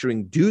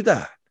manufacturing. Do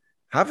that.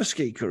 Have a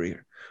skate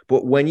career.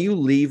 But when you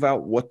leave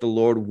out what the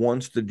Lord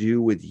wants to do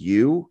with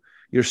you,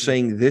 you're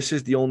saying this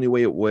is the only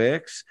way it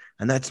works.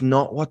 And that's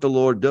not what the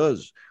Lord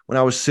does. When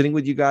I was sitting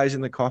with you guys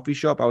in the coffee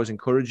shop, I was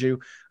encouraging you.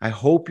 I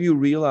hope you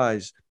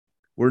realize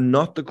we're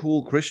not the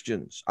cool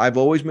Christians. I've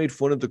always made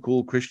fun of the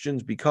cool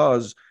Christians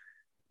because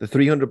the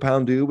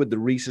 300-pound dude with the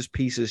Reese's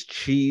Pieces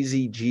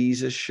cheesy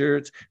Jesus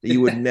shirts that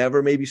you would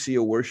never maybe see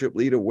a worship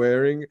leader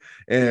wearing.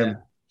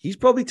 He's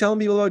probably telling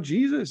people about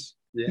Jesus.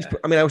 Yeah.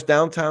 I was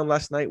downtown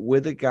last night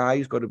with a guy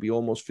who's got to be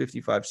almost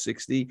 55,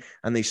 60,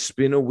 and they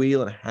spin a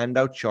wheel and hand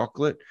out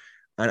chocolate.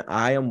 And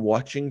I am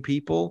watching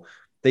people.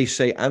 They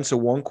say, answer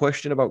one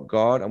question about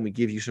God, and we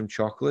give you some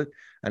chocolate.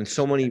 And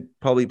so many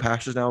probably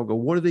pastors now go,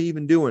 what are they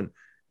even doing?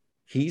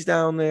 He's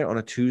down there on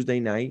a Tuesday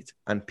night,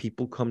 and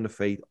people come to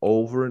faith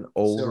over and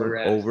over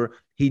and over.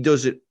 He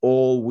does it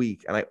all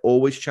week. And I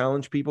always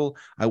challenge people.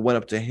 I went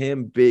up to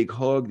him, big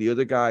hug. The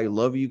other guy,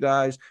 love you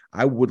guys.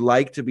 I would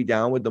like to be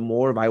down with them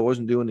more if I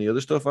wasn't doing the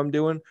other stuff I'm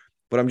doing.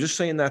 But I'm just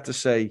saying that to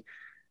say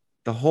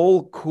the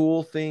whole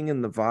cool thing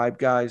and the vibe,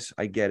 guys,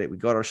 I get it. We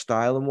got our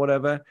style and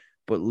whatever.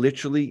 But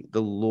literally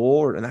the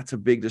Lord, and that's a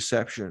big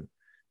deception.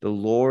 The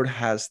Lord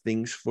has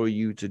things for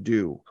you to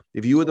do.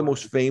 If you are the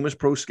most famous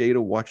pro skater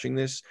watching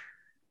this,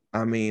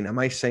 I mean, am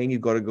I saying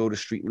you've got to go to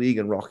Street League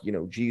and rock,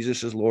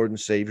 Jesus is Lord and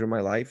Savior of my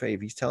life? Hey,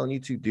 if he's telling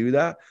you to do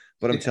that,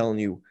 but I'm telling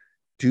you,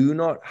 do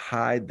not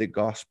hide the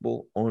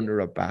gospel under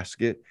a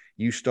basket.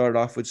 You start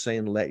off with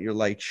saying, let your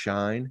light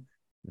shine.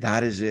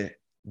 That is it.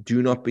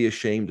 Do not be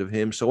ashamed of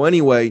him. So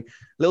anyway, a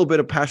little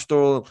bit of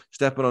pastoral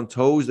stepping on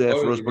toes there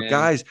for us. But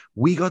guys,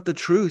 we got the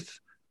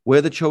truth.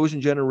 We're the chosen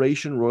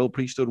generation, royal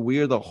priesthood. We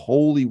are the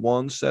holy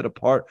ones set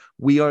apart.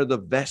 We are the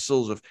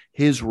vessels of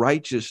his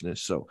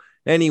righteousness. So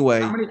anyway,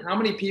 how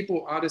many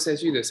people, I'll just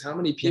ask you this, how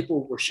many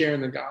people were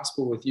sharing the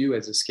gospel with you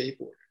as a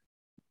skateboarder?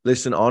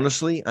 Listen,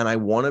 honestly, and I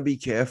want to be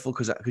careful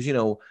because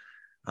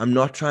I'm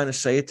not trying to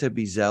say it to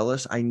be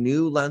zealous. I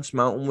knew Lance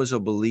Mountain was a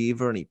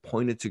believer and he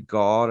pointed to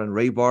God, and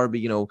Ray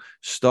Barbie,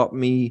 stopped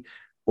me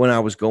when I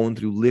was going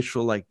through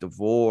literal like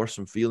divorce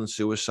and feeling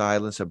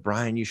suicidal and said,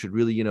 Brian, you should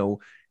really,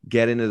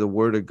 get into the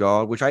word of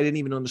God, which I didn't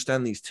even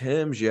understand these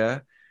terms. Yeah.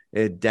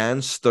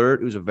 Dan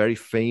Sturt, who's a very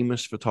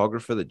famous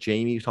photographer that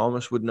Jamie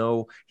Thomas would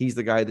know. He's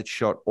the guy that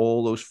shot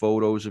all those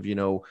photos of,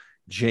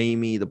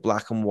 Jamie, the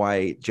black and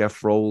white,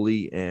 Jeff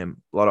Rowley, and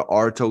a lot of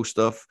Arto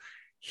stuff.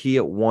 He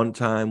at one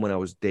time when I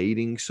was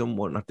dating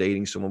someone, not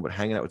dating someone, but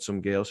hanging out with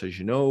some girl says,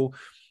 you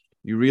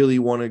really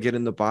want to get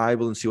in the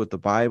Bible and see what the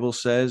Bible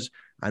says.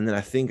 And then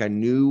I think I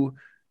knew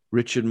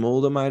Richard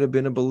Mulder might have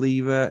been a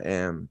believer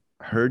and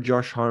heard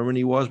Josh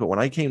Harmony was. But when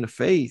I came to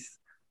faith,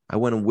 I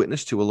went and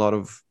witnessed to a lot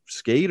of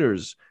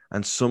skaters.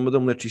 And some of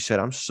them literally said,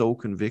 I'm so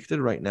convicted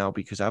right now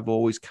because I've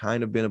always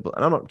kind of been and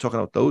I'm not talking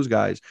about those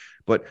guys,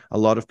 but a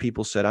lot of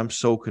people said, I'm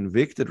so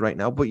convicted right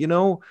now. But,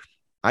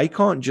 I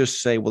can't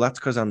just say, well, that's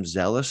because I'm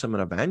zealous. I'm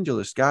an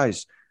evangelist.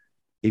 Guys,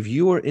 if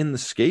you are in the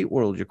skate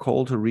world, you're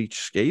called to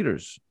reach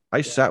skaters.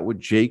 I sat with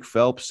Jake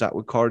Phelps, sat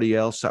with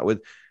Cardiel, sat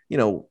with,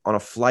 on a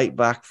flight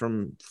back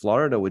from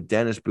Florida with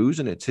Dennis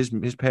Buzenitz.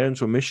 His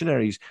parents were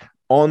missionaries.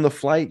 On the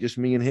flight, just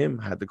me and him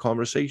had the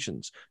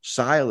conversations.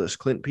 Silas,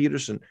 Clint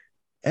Peterson,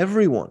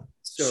 everyone.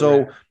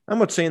 So I'm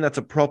not saying that's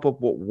a prop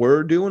up what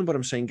we're doing, but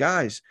I'm saying,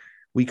 guys,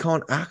 we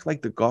can't act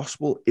like the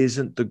gospel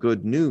isn't the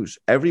good news.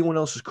 Everyone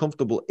else is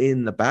comfortable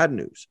in the bad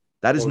news.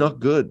 That is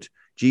not good.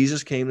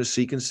 Jesus came to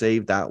seek and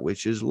save that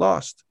which is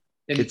lost.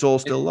 It's all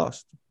still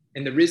lost.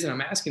 And the reason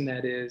I'm asking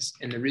that is,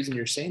 and the reason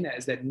you're saying that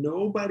is that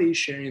nobody's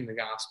sharing the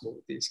gospel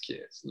with these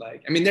kids.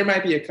 There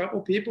might be a couple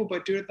people,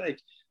 but dude,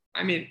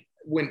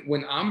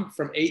 when I'm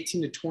from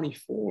 18 to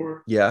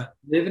 24,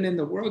 living in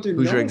the world, dude,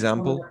 who's your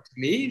example?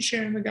 Me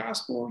sharing the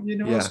gospel,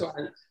 So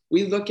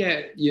we look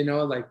at,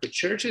 the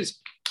churches,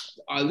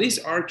 at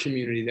least our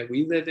community that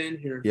we live in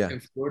here in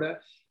Florida,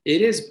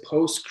 it is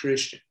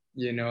post-Christian,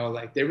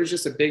 there was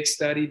just a big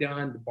study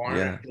done,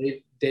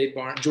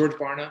 George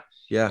Barna.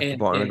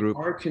 Barna Group.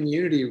 Our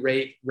community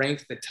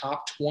ranked the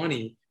top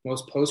 20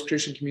 most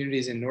post-Christian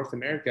communities in North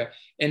America.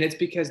 And it's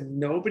because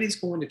nobody's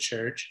going to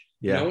church.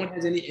 No one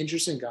has any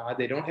interest in God.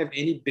 They don't have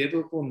any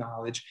biblical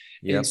knowledge.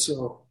 And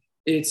so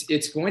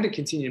it's going to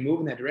continue to move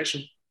in that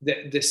direction.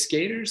 The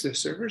skaters, the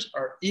surfers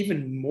are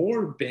even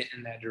more bent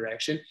in that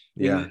direction.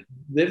 We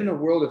live in a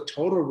world of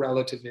total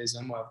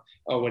relativism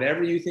of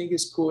whatever you think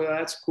is cool,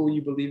 that's cool.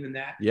 You believe in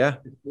that. The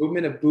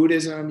movement of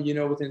Buddhism,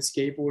 within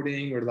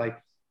skateboarding or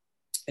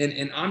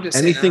and I'm just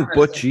anything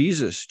but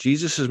Jesus.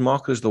 Jesus is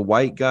mocked as the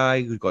white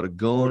guy who's got a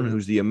gun,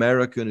 who's the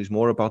American, who's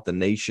more about the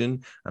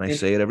nation. And I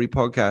say it every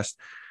podcast.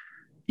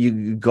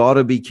 You got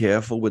to be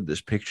careful with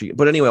this picture.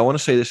 But anyway, I want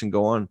to say this and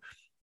go on.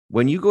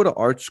 When you go to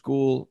art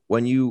school,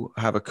 when you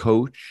have a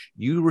coach,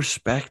 you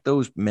respect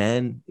those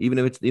men, even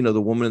if it's,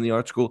 the woman in the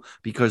art school,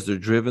 because they're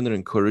driven, they're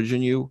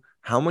encouraging you.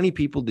 How many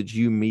people did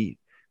you meet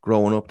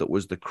growing up that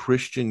was the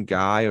Christian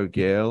guy or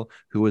girl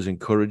who was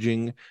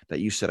encouraging, that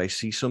you said, I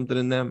see something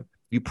in them?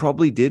 You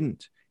probably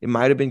didn't. It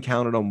might have been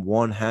counted on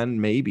one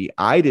hand, maybe.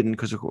 I didn't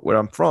because of where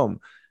I'm from.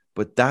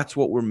 But that's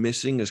what we're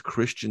missing as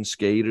Christian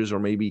skaters or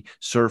maybe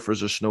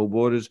surfers or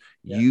snowboarders.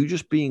 You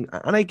just being,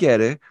 and I get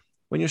it,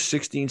 when you're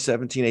 16,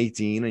 17,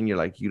 18, and you're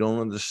like, you don't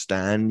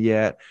understand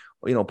yet,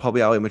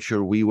 probably how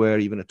immature we were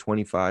even at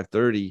 25,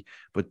 30.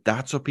 But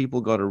that's what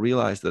people got to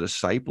realize, that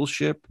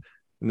discipleship,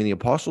 the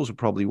apostles are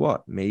probably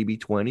what, maybe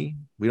 20?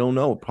 We don't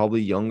know,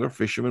 probably younger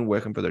fishermen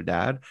working for their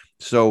dad.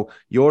 So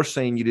you're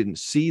saying you didn't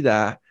see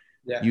that.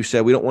 You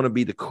said we don't want to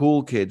be the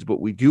cool kids,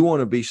 but we do want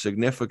to be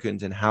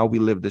significant in how we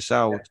live this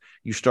out.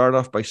 You start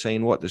off by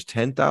saying what? There's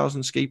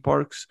 10,000 skate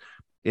parks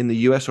in the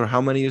U.S., or how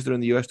many is there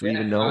in the U.S.? Do we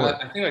even know?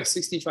 I think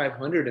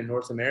 6,500 in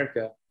North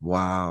America.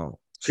 Wow.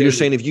 So you're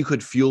saying if you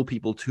could fuel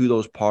people to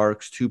those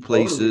parks, to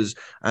places,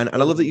 and I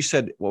love that you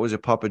said, what was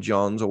it, Papa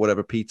John's or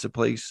whatever pizza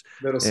place?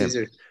 Little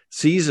Caesars.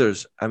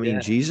 Caesars.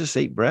 Jesus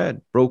ate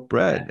bread, broke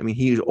bread.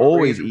 He was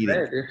always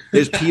eating.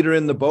 There's Peter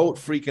in the boat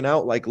freaking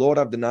out like, Lord,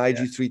 I've denied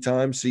you 3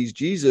 times, sees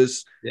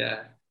Jesus.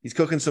 He's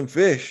cooking some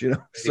fish, There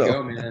you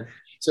go, man.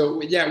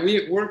 So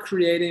we're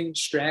creating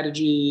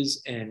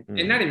strategies and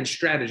not even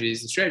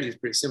strategies. The strategy is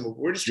pretty simple.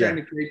 We're just trying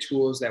to create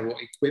tools that will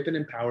equip and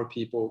empower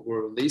people.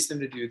 We'll release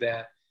them to do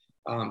that.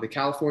 The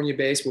California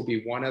base will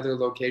be one other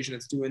location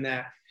that's doing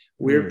that.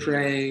 We're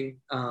praying.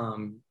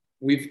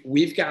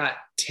 We've got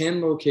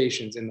 10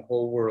 locations in the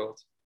whole world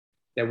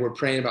that we're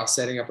praying about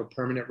setting up a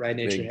permanent Ride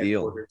Nature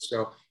headquarters.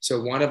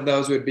 So one of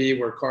those would be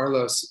where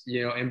Carlos,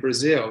 in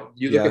Brazil,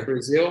 you look at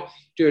Brazil,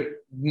 dude,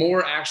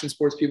 more action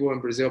sports people in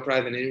Brazil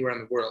probably than anywhere in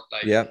the world.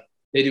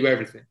 They do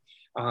everything.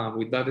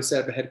 We'd love to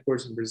set up a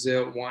headquarters in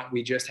Brazil.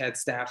 We just had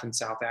staff in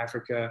South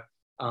Africa.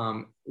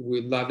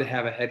 We'd love to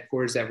have a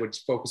headquarters that would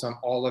focus on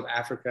all of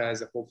Africa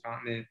as a whole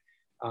continent.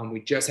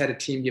 We just had a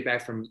team get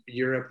back from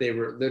Europe. They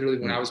were literally,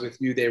 when I was with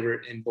you, they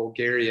were in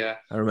Bulgaria.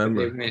 I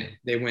remember.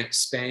 They went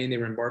Spain. They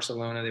were in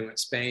Barcelona. They went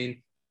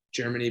Spain,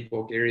 Germany,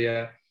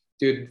 Bulgaria.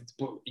 Dude,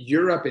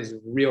 Europe is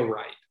real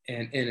ripe.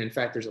 And in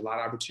fact, there's a lot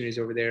of opportunities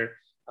over there.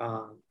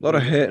 A lot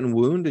of hurt and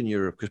wound in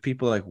Europe because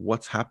people are like,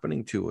 what's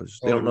happening to us?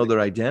 They don't know their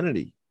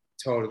identity.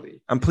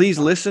 Totally. And please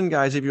listen,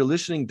 guys. If you're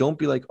listening, don't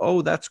be like,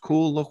 oh, that's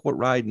cool. Look what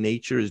Ride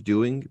Nature is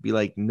doing. Be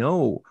like,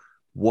 no,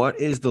 what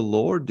is the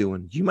Lord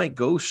doing? You might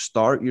go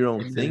start your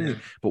own thing,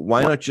 but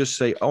why not just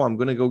say, oh, I'm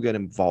going to go get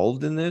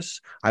involved in this?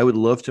 I would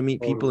love to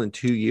meet people in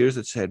 2 years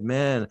that said,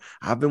 man,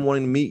 I've been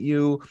wanting to meet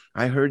you.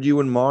 I heard you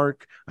and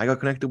Mark. I got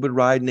connected with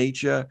Ride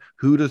Nature.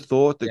 Who'd have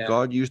thought that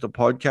God used a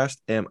podcast?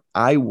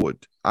 I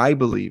would. I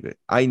believe it.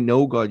 I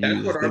know God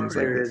uses things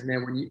like this.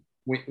 Man,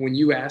 when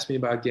you asked me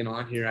about getting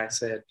on here, I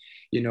said,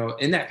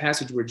 in that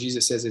passage where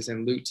Jesus says it's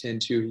in Luke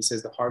 10:2, he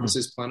says the harvest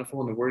is plentiful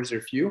and the workers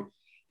are few.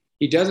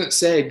 He doesn't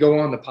say go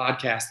on the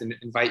podcast and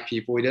invite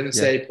people. He doesn't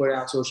say put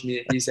out social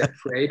media. He said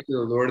pray to the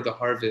Lord of the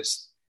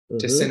harvest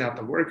to send out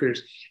the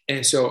workers.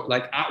 And so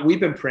we've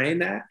been praying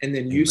that. And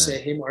then you say,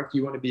 hey, Mark,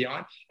 you want to be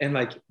on? And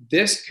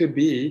this could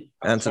be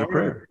a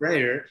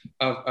prayer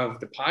of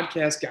the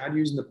podcast, God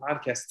using the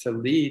podcast to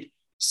lead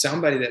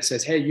somebody that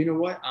says, hey, you know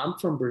what? I'm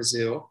from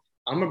Brazil.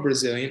 I'm a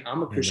Brazilian.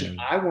 I'm a Christian.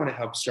 I want to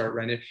help start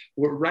running.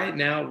 Right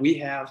now we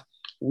have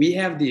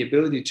the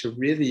ability to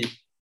really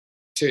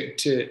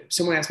to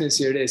someone asked me this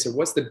the other day, so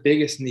what's the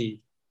biggest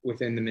need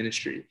within the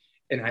ministry?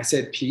 And I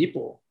said,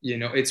 people,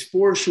 it's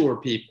for sure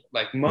people.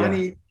 Like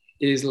money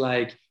is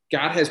God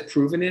has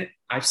proven it.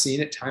 I've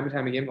seen it time and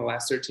time again in the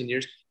last 13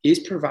 years. He's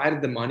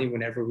provided the money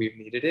whenever we've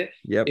needed it.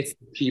 Yep. It's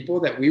the people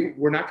that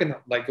we're not going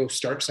to go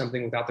start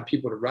something without the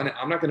people to run it.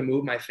 I'm not going to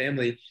move my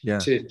family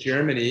to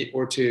Germany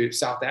or to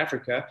South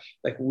Africa.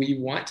 We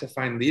want to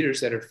find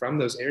leaders that are from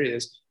those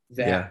areas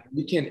that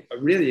we can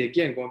really,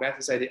 again, going back to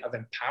this idea of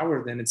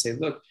empower them and say,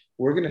 look,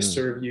 we're going to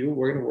serve you.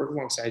 We're going to work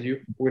alongside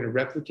you. We're going to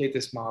replicate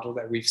this model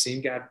that we've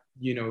seen God,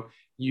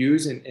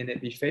 use and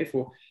it be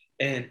faithful.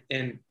 And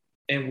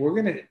we're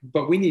going to,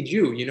 but we need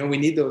you, we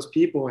need those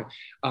people.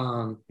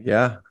 And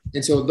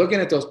so looking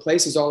at those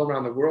places all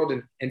around the world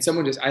and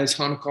someone I was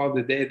on a call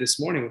this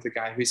morning with a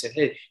guy who said,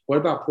 hey, what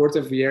about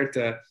Puerto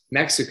Vallarta,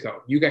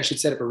 Mexico? You guys should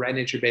set up a Ride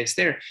Nature base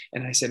there.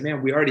 And I said,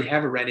 man, we already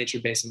have a Ride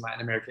Nature base in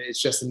Latin America.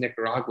 It's just in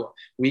Nicaragua.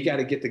 We got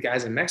to get the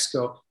guys in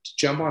Mexico to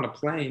jump on a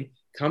plane,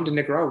 come to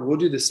Nicaragua. We'll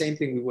do the same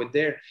thing we would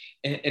there.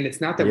 And it's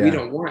not that we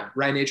don't want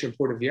Ride Nature in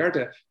Puerto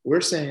Vallarta.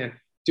 We're saying,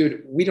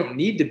 dude, we don't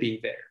need to be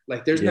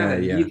there. There's not a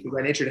need for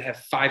Ride Nature to have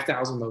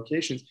 5,000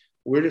 locations.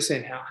 We're just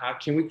saying, how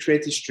can we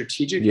create these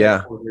strategic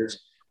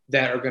headquarters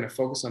that are going to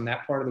focus on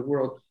that part of the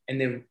world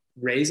and then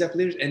raise up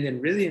leaders? And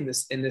then really in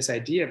this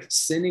idea of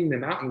sending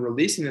them out and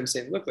releasing them,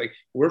 saying, look,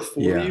 we're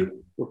for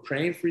you. We're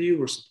praying for you.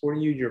 We're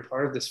supporting you. You're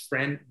part of this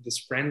friend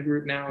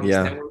group now. This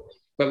network.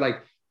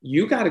 But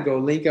you got to go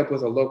link up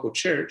with a local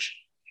church.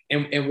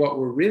 And what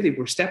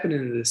we're stepping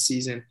into this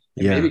season,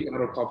 and maybe God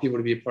will call people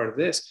to be a part of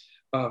this,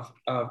 of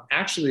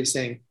actually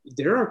saying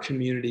there are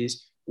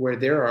communities where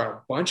there are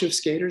a bunch of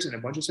skaters and a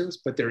bunch of surfers,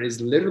 but there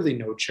is literally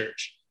no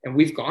church. And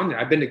we've gone there.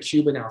 I've been to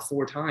Cuba now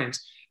 4 times.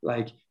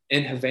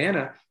 In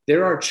Havana,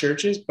 there are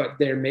churches, but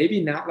they're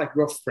maybe not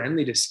real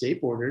friendly to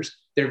skateboarders.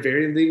 They're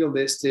very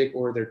legalistic,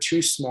 or they're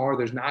too small.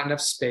 There's not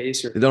enough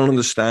space. Or they don't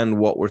understand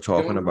what we're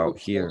talking about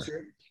here.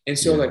 And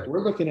so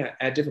we're looking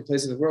at different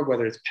places in the world,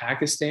 whether it's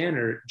Pakistan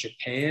or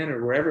Japan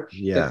or wherever,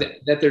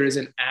 that there is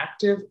an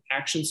active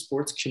action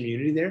sports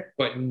community there,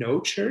 but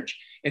no church.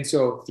 And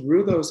so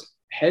through those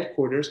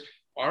headquarters,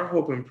 our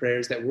hope and prayer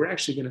is that we're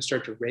actually going to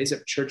start to raise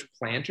up church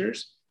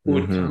planters who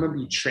would come and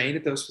be trained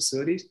at those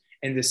facilities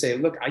and to say,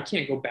 look, I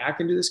can't go back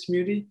into this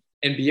community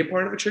and be a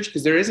part of a church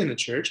because there isn't a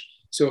church.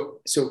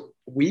 So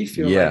we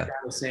feel like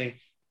God is saying,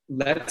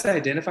 let's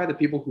identify the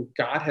people who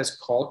God has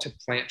called to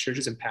plant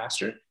churches and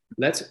pastor.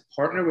 Let's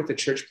partner with the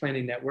church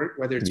planting network,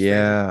 whether it's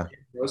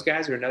those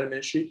guys or another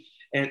ministry.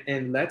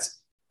 And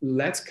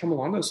let's come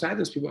alongside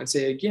those people and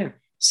say, again,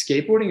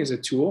 skateboarding is a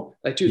tool.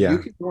 You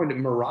could go into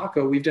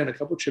Morocco. We've done a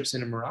couple trips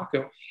into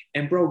Morocco,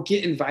 and bro,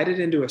 get invited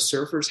into a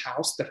surfer's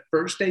house the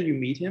first day you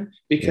meet him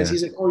because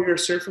he's like, oh, you're a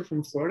surfer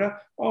from Florida.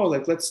 Oh,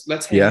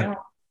 let's hang out.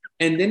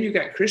 And then you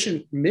got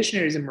Christian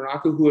missionaries in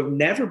Morocco who have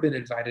never been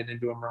invited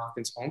into a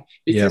Moroccan's home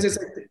because it's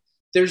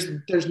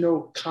there's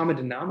no common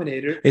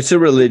denominator. It's a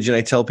religion. I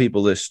tell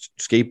people this: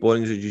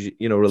 skateboarding is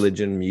a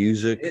religion,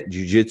 music,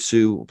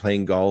 jiu-jitsu,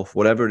 playing golf,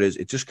 whatever it is.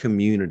 It's just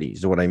communities.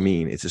 Is what I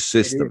mean. It's a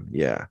system.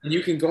 Yeah. And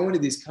you can go into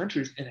these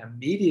countries and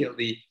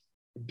immediately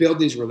build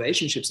these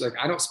relationships.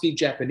 I don't speak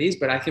Japanese,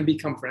 but I can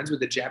become friends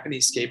with a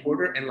Japanese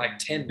skateboarder in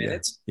 10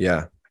 minutes.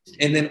 Yeah.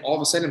 And then all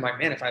of a sudden, I'm like,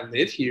 man, if I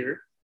live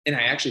here and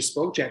I actually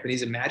spoke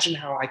Japanese, imagine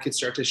how I could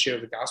start to share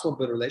the gospel and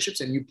build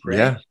relationships. And you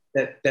pray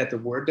that the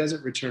word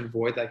doesn't return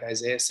void, like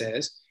Isaiah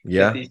says.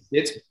 Yeah. These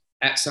kids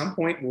at some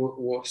point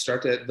will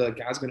start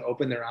God's going to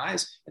open their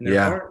eyes and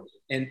their heart.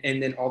 And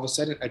then all of a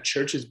sudden a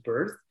church is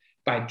birthed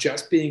by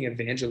just being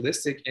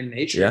evangelistic in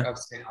nature of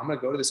saying, I'm going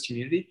to go to this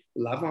community,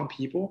 love on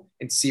people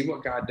and see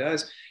what God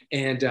does.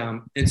 And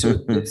so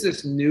it's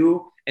this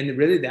new, and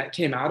really that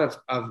came out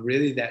of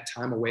really that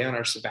time away on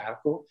our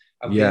sabbatical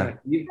of being Yeah. like,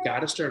 we've got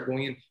to start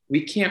going in.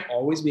 We can't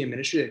always be a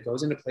ministry that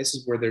goes into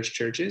places where there's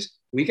churches.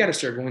 We got to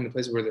start going to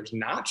places where there's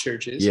not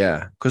churches.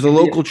 Yeah. Because the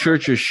local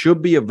churches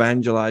should be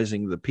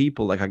evangelizing the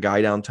people. Like a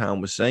guy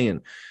downtown was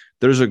saying,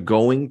 there's a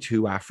going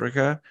to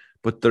Africa,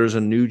 but there's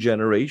a new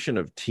generation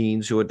of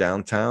teens who are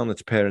downtown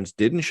that's parents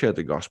didn't share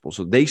the gospel.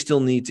 So they still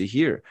need to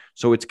hear.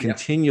 So it's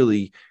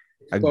continually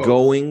a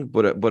going,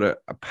 but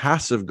a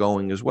passive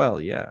going as well.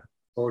 Yeah.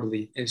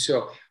 Totally. And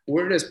so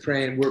we're just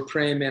praying. We're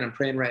praying, man. I'm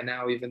praying right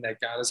now, even that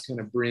God is going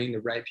to bring the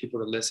right people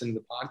to listen to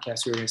the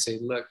podcast. We're going to say,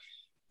 look,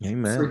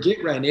 Amen.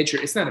 Forget Right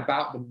Nature. It's not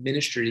about the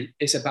ministry.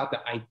 It's about the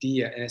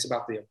idea, and it's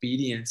about the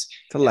obedience.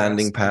 It's a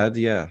landing pad.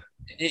 Yeah.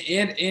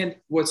 And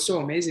what's so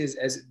amazing is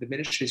as the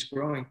ministry is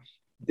growing,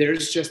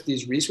 there's just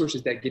these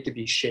resources that get to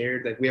be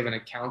shared. Like we have an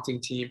accounting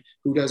team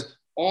who does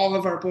all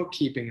of our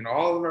bookkeeping and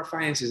all of our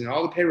finances and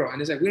all the payroll.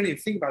 And it's like, we don't even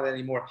think about that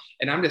anymore.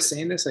 And I'm just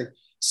saying this, like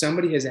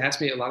somebody has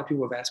asked me, a lot of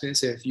people have asked me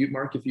this, if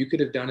you could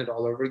have done it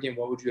all over again,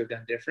 what would you have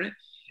done different?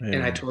 Yeah.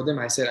 And I told them,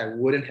 I said, I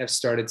wouldn't have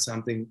started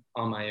something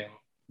on my own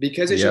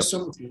because it's just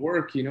so much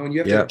work, you know, and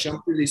you have to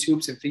jump through these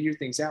hoops and figure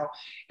things out.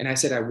 And I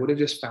said, I would have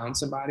just found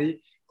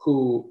somebody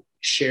who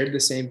shared the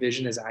same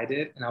vision as I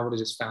did, and I would have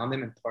just found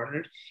them and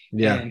partnered.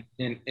 Yeah.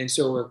 And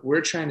so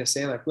we're trying to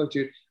say, like, look,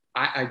 dude,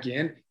 I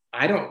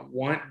don't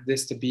want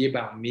this to be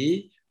about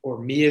me or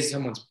me as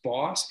someone's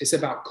boss. It's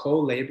about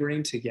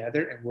co-laboring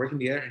together and working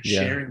together and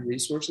sharing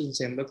resources and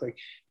saying, look, like,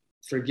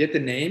 forget the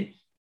name.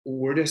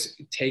 We're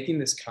just taking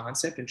this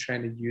concept and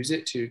trying to use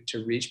it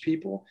to reach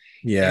people.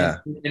 Yeah.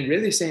 And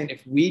really saying,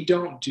 if we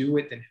don't do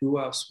it, then who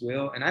else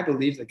will? And I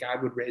believe that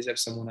God would raise up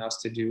someone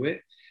else to do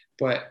it.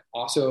 But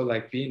also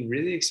like being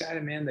really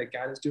excited, man, that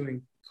God is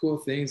doing cool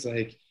things.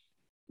 Like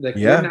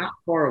we're not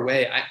far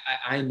away.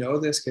 I know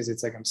this because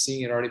it's like I'm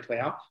seeing it already play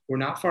out. We're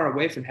not far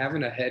away from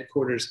having a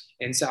headquarters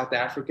in South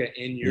Africa,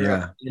 in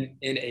Europe, in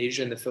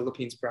Asia, in the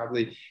Philippines,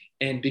 probably.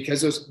 And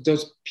because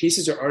those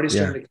pieces are already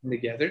starting to come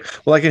together.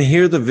 Well, I can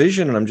hear the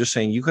vision, and I'm just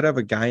saying you could have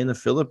a guy in the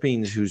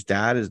Philippines whose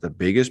dad is the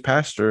biggest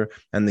pastor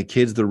and the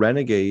kid's the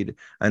renegade,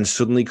 and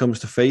suddenly comes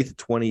to faith at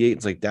 28.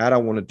 It's like, Dad, I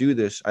want to do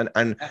this.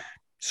 And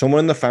someone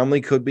in the family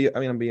could be, I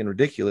mean, I'm being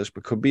ridiculous,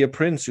 but could be a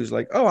prince who's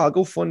like, oh, I'll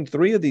go fund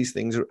 3 of these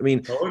things. I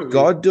mean, totally.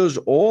 God does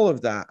all of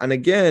that. And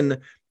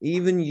again,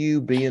 even you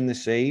being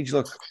this age,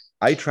 look,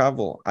 I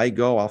travel,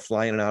 I'll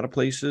fly in and out of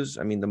places.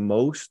 I mean, the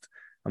most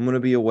I'm going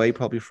to be away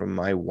probably from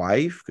my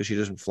wife, because she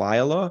doesn't fly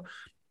a lot,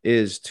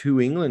 is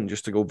to England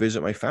just to go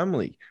visit my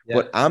family. Yeah.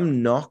 But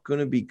I'm not going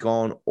to be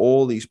gone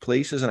all these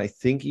places. And I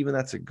think even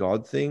that's a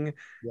God thing.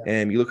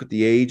 And you look at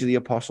the age of the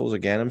apostles,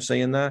 again, I'm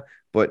saying that,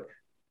 but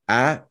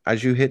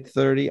as you hit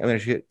 30,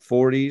 as you hit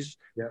 40s,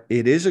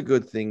 it is a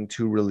good thing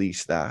to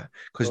release that,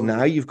 because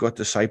now you've got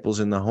disciples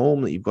in the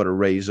home that you've got to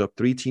raise up.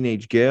 3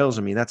 teenage girls.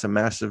 I mean, that's a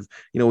massive,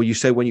 you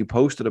said when you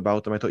posted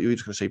about them, I thought you were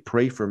just going to say,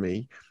 pray for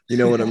me. You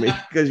know what I mean?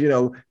 Because,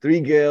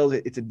 3 girls,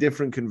 it's a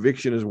different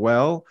conviction as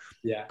well.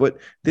 Yeah. But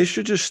this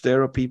should just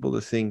stir up people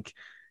to think,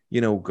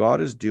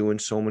 God is doing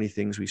so many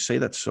things. We say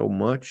that so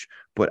much,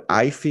 but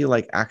I feel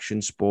like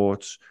action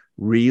sports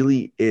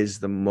really is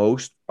the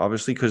most,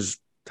 obviously, because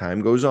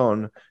time goes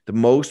on, the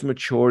most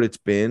matured it's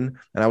been.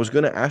 And I was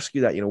going to ask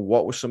you that,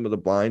 what were some of the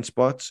blind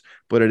spots?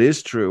 But it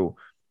is true.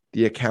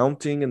 The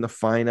accounting and the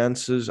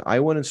finances. I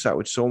went and sat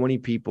with so many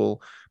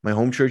people. My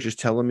home church is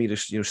telling me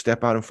to,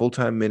 step out in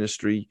full-time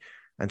ministry.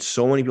 And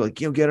so many people like,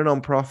 get a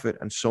nonprofit.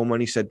 And so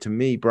many said to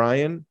me,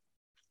 Brian,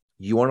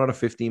 you are not a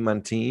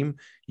 15-man team.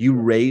 You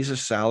raise a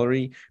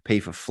salary,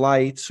 pay for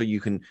flights so you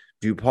can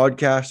do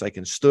podcasts. I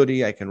can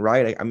study, I can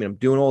write. I'm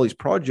doing all these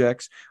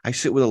projects. I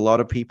sit with a lot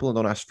of people and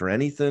don't ask for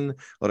anything, a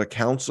lot of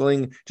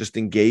counseling, just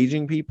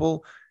engaging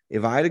people.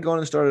 If I had gone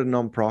and started a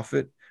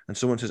nonprofit and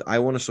someone says, I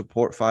want to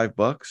support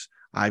 $5,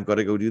 I've got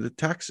to go do the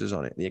taxes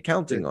on it, the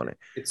accounting on it.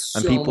 It's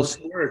and so people, much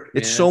work.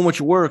 It's so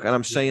much work. And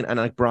I'm saying, and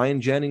like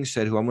Brian Jennings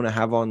said, who I'm going to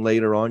have on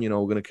later on, we're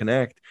going to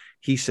connect.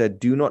 He said,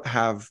 do not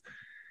have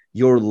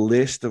your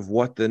list of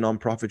what the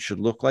nonprofit should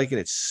look like, and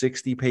it's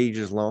 60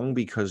 pages long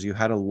because you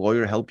had a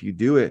lawyer help you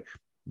do it.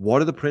 What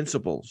are the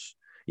principles?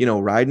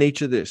 Ride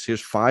Nature this.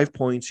 Here's 5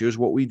 points. Here's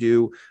what we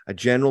do. A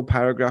general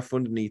paragraph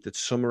underneath that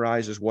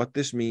summarizes what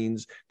this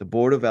means. The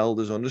board of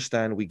elders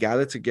understand. We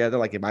gather together.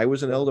 Like if I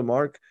was an elder,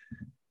 Mark,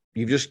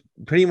 you just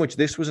pretty much,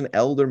 this was an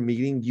elder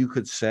meeting. You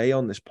could say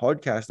on this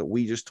podcast that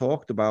we just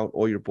talked about,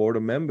 or your board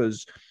of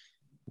members,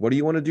 what do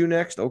you want to do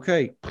next?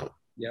 Okay.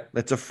 Yeah.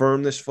 Let's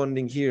affirm this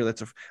funding here.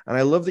 And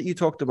I love that you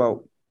talked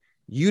about,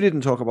 you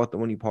didn't talk about the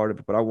money part of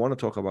it, but I want to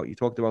talk about, you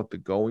talked about the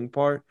going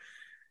part.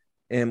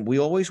 And we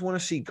always want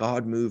to see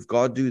God move,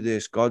 God do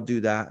this, God do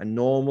that. And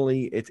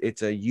normally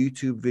it's a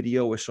YouTube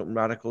video where something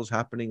radical is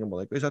happening. And we're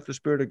like, is that the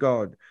Spirit of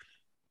God?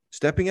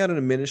 Stepping out in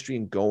a ministry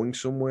and going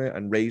somewhere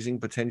and raising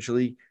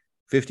potentially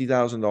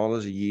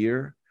 $50,000 a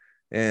year.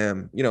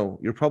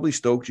 You're probably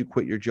stoked you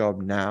quit your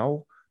job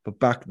now, but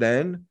back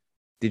then,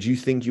 did you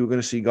think you were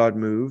going to see God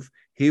move?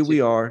 Here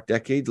we are,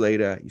 decades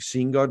later, you've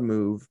seen God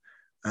move,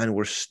 and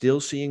we're still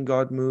seeing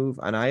God move.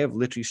 And I have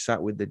literally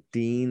sat with the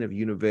dean of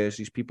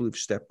universities, people who've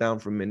stepped down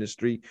from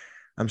ministry.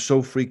 I'm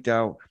so freaked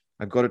out.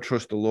 I've got to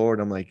trust the Lord.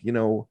 I'm like,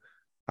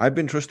 I've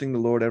been trusting the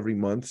Lord every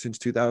month since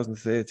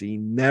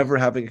 2013, never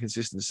having a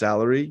consistent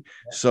salary.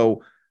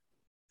 So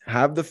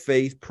have the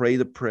faith, pray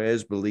the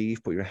prayers,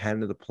 believe, put your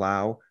hand to the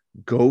plow,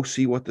 go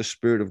see what the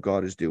Spirit of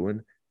God is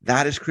doing.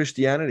 That is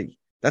Christianity.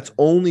 That's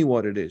only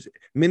what it is.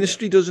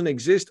 Ministry doesn't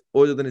exist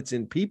other than it's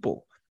in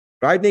people.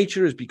 Ride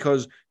Nature is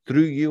because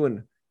through you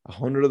and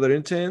 100 other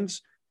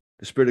interns,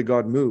 the Spirit of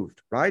God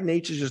moved. Ride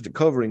Nature is just a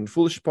covering.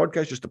 Foolish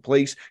Podcast, just a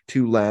place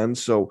to land.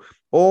 So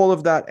all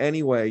of that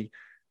anyway.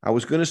 I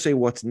was going to say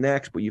what's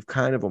next, but you've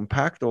kind of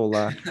unpacked all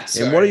that.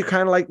 And what are you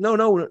kind of like?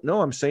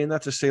 No, I'm saying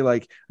that to say,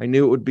 like, I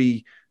knew it would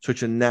be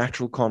such a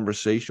natural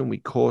conversation. We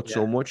caught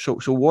so much.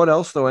 So what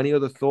else though? Any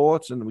other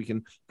thoughts? And we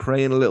can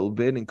pray in a little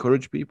bit,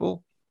 encourage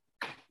people.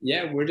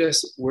 Yeah, we're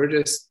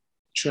just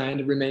trying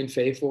to remain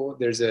faithful.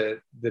 There's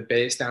the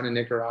base down in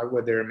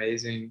Nicaragua. They're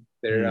amazing.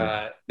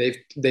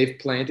 They've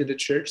planted a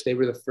church. They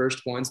were the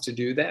first ones to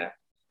do that.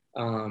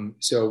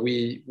 So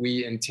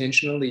we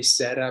intentionally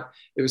set up,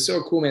 it was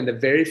so cool, man. The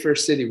very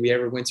first city we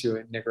ever went to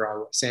in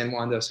Nicaragua, San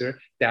Juan del Sur,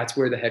 that's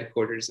where the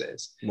headquarters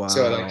is. Wow.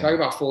 So like talk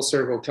about full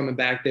circle, coming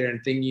back there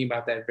and thinking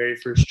about that very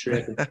first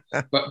trip.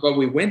 but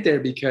we went there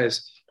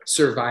because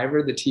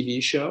Survivor, the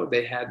TV show,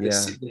 they had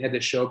the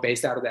show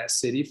based out of that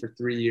city for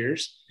 3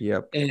 years.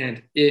 Yep.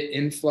 And it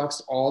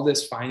influxed all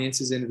this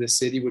finances into the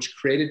city, which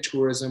created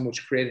tourism,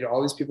 which created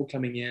all these people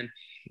coming in.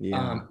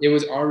 Yeah. It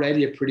was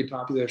already a pretty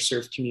popular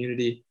surf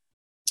community,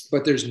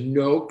 but there's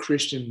no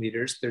Christian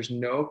leaders. There's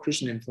no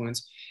Christian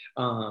influence.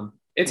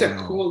 It's a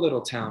cool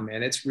little town,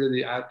 man. It's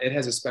really, it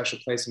has a special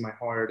place in my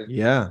heart.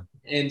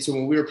 And so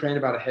when we were praying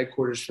about a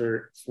headquarters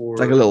for it's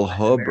like a little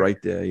hub right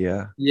there.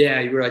 Yeah. Yeah.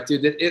 You were like,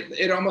 dude,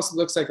 it almost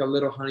looks like a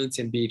little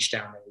Huntington Beach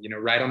down there,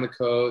 right on the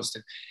coast.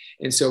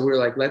 And so we were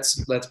like,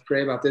 let's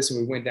pray about this.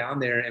 And we went down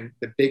there, and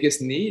the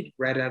biggest need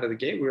right out of the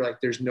gate, we were like,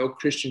 there's no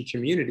Christian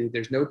community.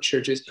 There's no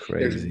churches.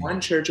 Crazy. There's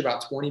one church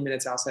about 20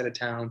 minutes outside of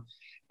town,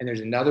 and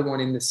there's another one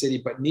in the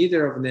city, but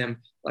neither of them,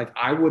 like,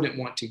 I wouldn't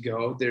want to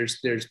go. There's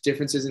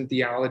differences in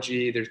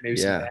theology. There's maybe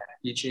some bad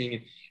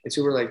teaching. And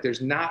so we're like,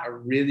 there's not a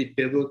really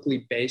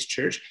biblically based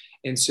church.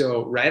 And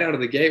so right out of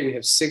the gate, we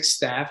have 6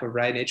 staff of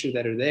Ride Nature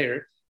that are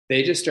there.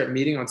 They just start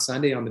meeting on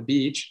Sunday on the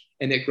beach,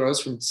 and it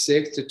grows from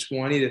 6 to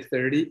 20 to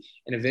 30.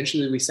 And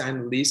eventually we sign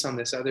a lease on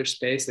this other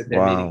space that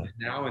they're meeting in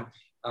now.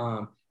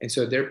 And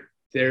so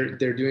they're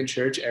doing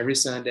church every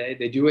Sunday.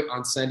 They do it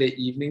on Sunday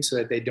evening so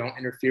that they don't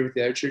interfere with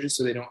the other churches,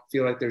 so they don't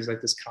feel like there's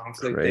like this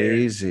conflict.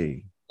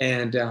 Crazy.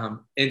 There.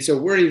 And so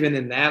we're even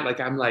in that.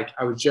 Like,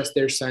 I was just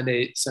there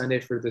Sunday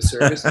for the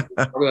service.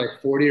 Probably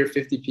like 40 or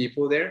 50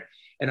 people there.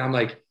 And I'm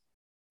like,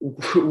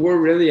 we're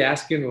really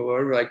asking the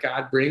Lord, we're like,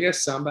 God, bring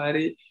us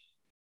somebody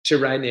to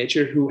Ride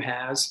Nature who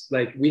has,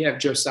 like, we have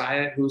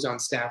Josiah, who's on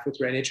staff with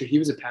Ride Nature. He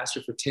was a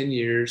pastor for 10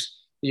 years.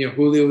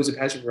 Julio was a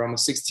pastor for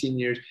almost 16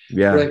 years.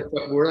 Yeah.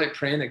 We're like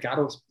praying that God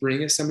will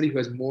bring us somebody who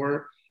has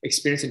more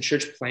experience in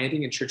church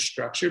planting and church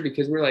structure,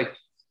 because we're like,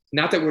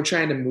 not that we're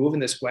trying to move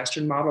in this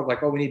Western model of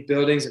like, oh, we need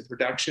buildings and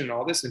production and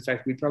all this. In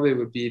fact, we probably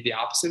would be the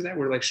opposite of that.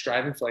 We're like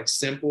striving for like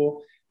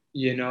simple,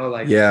 no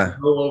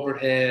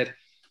overhead.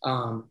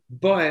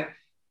 But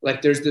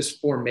like, there's this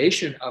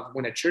formation of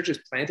when a church is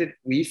planted,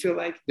 we feel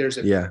like there's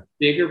a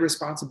bigger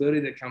responsibility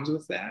that comes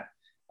with that,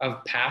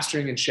 of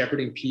pastoring and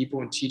shepherding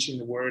people and teaching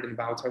the word. And the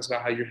Bible talks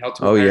about how you're held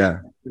to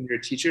when you're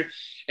a teacher.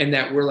 And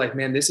that we're like,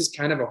 man, this is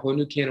kind of a whole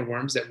new can of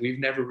worms that we've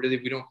never really,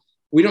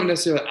 we don't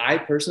necessarily, I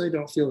personally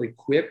don't feel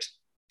equipped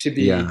to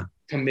be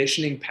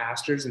commissioning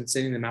pastors and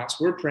sending them out.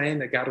 So we're praying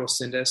that God will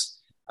send us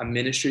a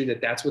ministry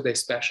that's what they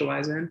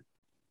specialize in.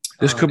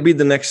 This could be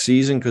the next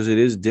season, because it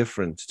is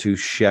different to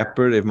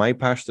shepherd. If my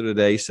pastor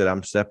today said,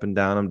 I'm stepping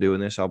down, I'm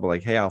doing this, I'll be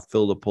like, hey, I'll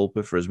fill the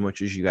pulpit for as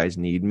much as you guys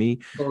need me.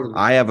 Totally.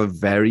 I have a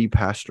very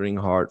pastoring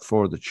heart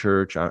for the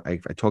church. I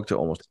talk to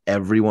almost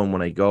everyone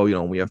when I go.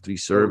 We have 3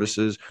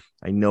 services.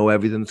 I know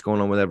everything that's going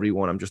on with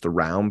everyone. I'm just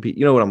around people.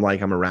 You know what I'm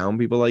like? I'm around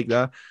people like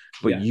that.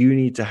 But you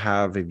need to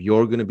have, if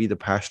you're going to be the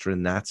pastor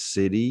in that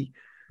city,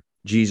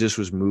 Jesus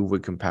was moved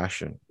with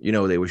compassion.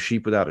 They were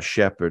sheep without a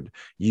shepherd.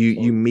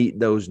 You meet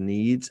those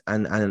needs,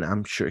 and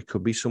I'm sure it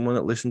could be someone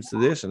that listens to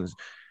this and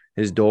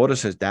his daughter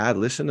says, Dad,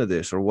 listen to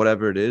this, or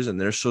whatever it is, and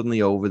they're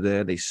suddenly over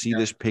there. They see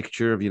this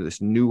picture of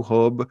this new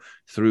hub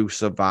through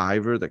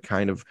Survivor that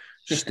kind of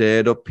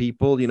stirred up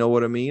people, you know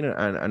what I mean,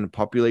 and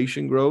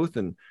population growth,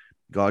 and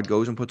God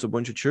goes and puts a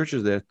bunch of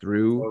churches there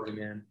through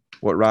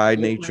what Ride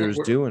Nature is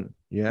doing.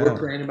 Yeah, we're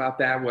praying about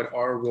that, what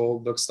our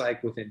role looks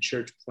like within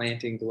church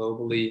planting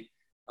globally.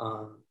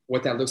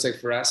 What that looks like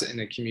for us in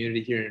a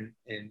community here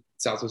in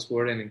Southwest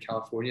Florida and in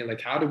California.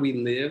 Like, how do we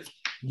live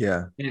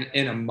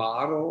in a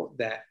model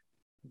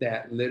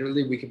that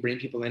literally we can bring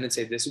people in and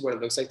say, this is what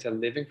it looks like to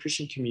live in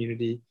Christian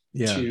community,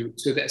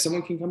 so that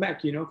someone can come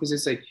back, because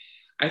it's like,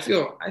 I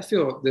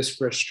feel this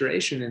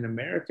frustration in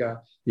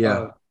America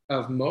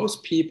of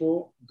most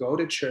people go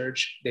to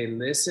church, they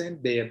listen,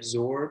 they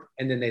absorb,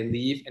 and then they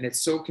leave. And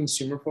it's so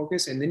consumer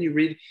focused. And then you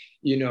read,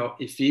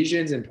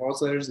 Ephesians and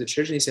Paul's letters to the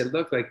church, and he said,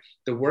 look, like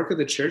the work of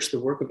the church, the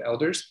work of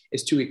elders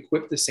is to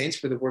equip the saints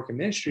for the work of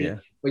ministry. Yeah.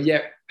 But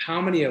yet,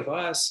 how many of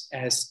us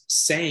as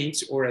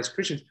saints or as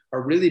Christians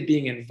are really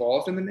being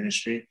involved in the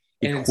ministry?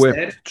 And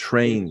Equipped,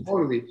 trained.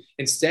 Totally.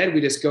 Instead, we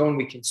just go and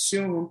we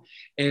consume.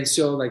 And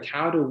so, like,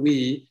 how do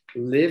we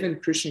live in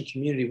Christian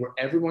community where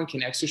everyone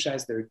can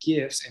exercise their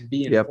gifts and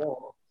be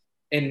involved,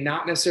 and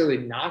not necessarily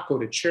not go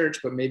to church,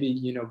 but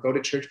maybe, go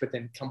to church, but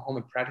then come home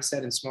and practice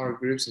that in smaller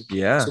groups. And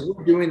so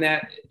we're doing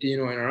that,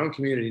 in our own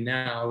community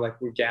now. Like,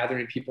 we're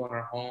gathering people in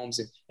our homes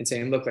and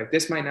saying, look, like,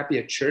 this might not be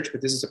a church,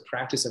 but this is a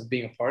practice of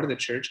being a part of the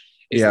church.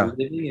 Is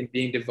living and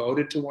being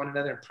devoted to one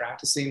another and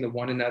practicing the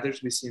one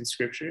another's we see in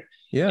scripture.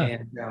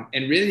 And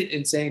really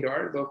in saying to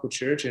our local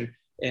church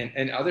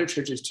and other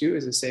churches too,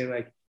 is to say,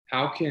 like,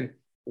 how can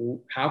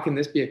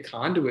this be a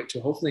conduit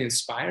to hopefully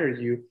inspire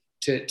you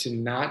to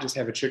not just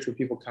have a church where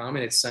people come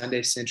and it's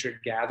Sunday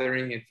centric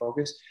gathering and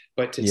focus,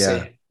 but to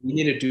say we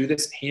need to do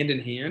this hand in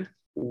hand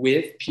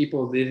with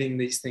people living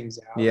these things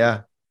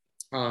out.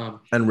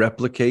 And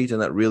replicate.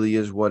 And that really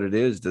is what it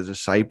is. The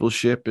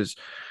discipleship is,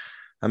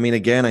 I mean,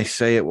 again, I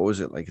say it, what was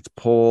it? Like, it's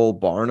Paul,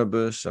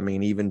 Barnabas. I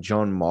mean, even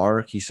John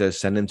Mark, he says,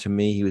 send him to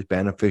me. He was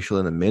beneficial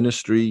in the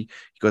ministry. You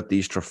got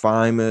these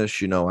Trophimus,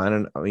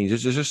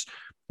 there's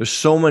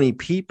so many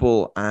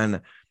people.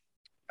 And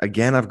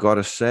again, I've got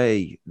to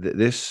say that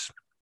this,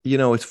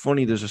 it's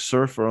funny. There's a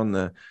surfer on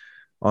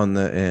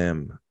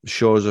the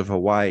shores of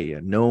Hawaii,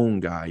 a known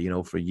guy,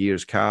 for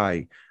years,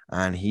 Kai,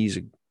 and he's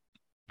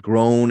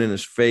grown in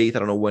his faith. I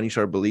don't know when he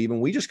started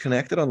believing. We just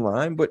connected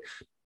online, but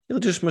he'll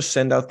just must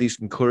send out these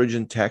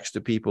encouraging texts to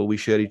people. We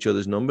shared each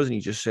other's numbers, and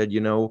he just said,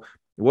 it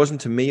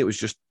wasn't to me. It was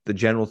just the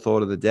general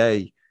thought of the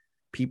day.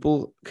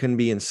 People can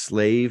be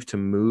enslaved to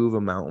move a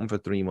mountain for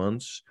 3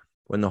 months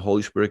when the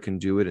Holy Spirit can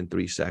do it in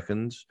 3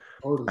 seconds.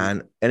 Totally.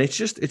 And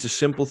it's a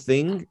simple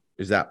thing.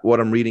 Is that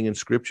what I'm reading in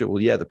scripture?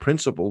 Well, yeah, the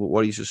principle, but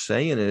what he's just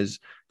saying is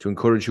to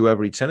encourage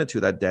whoever he sent it to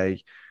that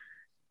day.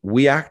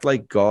 We act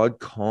like God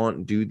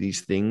can't do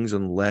these things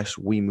unless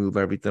we move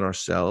everything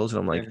ourselves.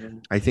 And I'm like,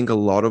 I think a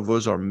lot of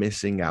us are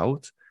missing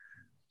out.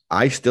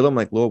 I still am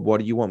like, Lord, what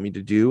do you want me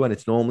to do? And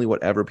it's normally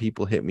whatever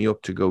people hit me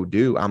up to go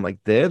do. I'm like,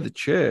 they're the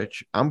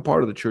church. I'm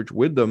part of the church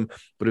with them.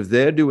 But if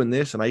they're doing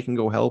this and I can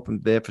go help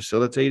and they're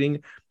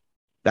facilitating,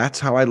 that's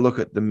how I look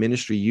at the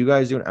ministry you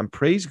guys do. And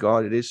praise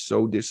God, it is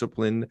so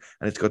disciplined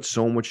and it's got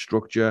so much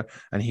structure.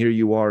 And here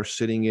you are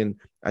sitting in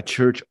a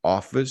church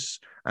office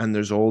and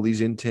there's all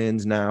these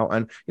interns now.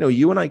 And,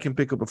 you and I can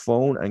pick up a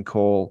phone and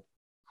call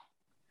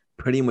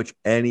pretty much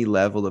any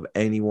level of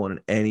anyone in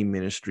any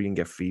ministry and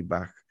get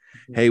feedback.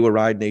 Mm-hmm. Hey, we're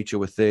Ride Nature.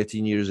 We're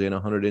 13 years in,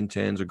 100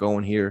 interns are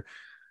going here.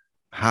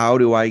 How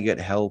do I get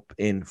help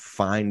in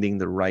finding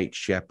the right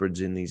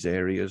shepherds in these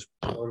areas?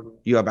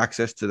 You have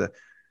access to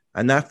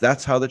and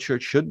that's how the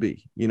church should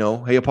be.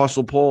 Hey,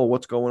 Apostle Paul,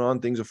 what's going on?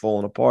 Things are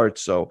falling apart.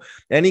 So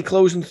any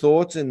closing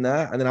thoughts in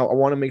that? And then I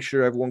want to make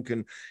sure everyone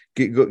can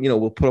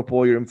we'll put up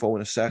all your info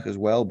in a sec as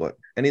well, but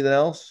anything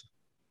else?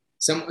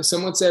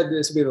 Someone said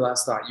this would be the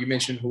last thought. You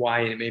mentioned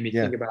Hawaii, and it made me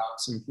think about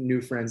some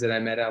new friends that I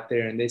met out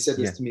there. And they said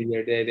this to me the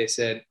other day. They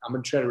said, I'm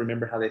going to try to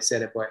remember how they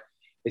said it, but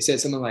they said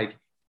something like,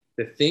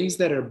 the things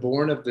that are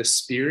born of the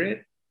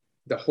Spirit,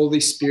 the Holy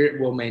Spirit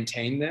will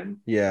maintain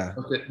them. Yeah.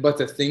 But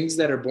the things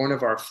that are born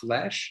of our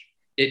flesh,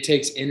 it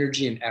takes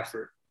energy and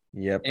effort.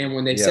 Yep. And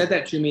when they said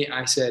that to me,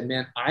 I said,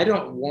 man, I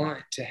don't want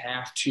to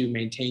have to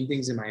maintain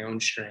things in my own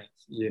strength,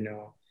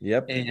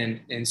 Yep.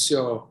 And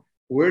so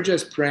we're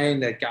just praying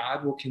that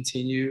God will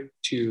continue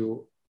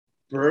to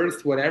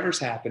birth whatever's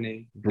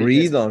happening.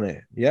 Breathe on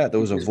it. Yeah. There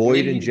was a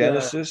void in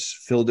Genesis,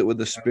 filled it with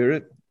the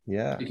Spirit.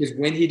 Yeah. Because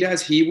when he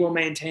does, he will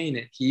maintain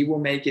it. He will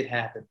make it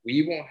happen.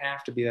 We won't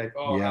have to be like,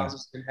 how's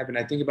this going to happen?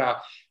 I think about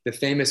the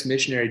famous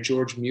missionary,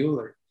 George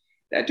Mueller.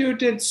 That dude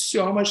did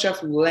so much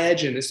stuff.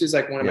 Legend. This is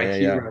like one of my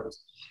heroes.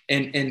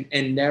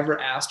 And never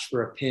asked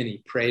for a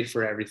penny, prayed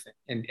for everything.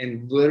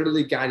 And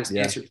literally God just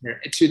answered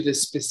prayer to the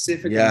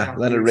specific.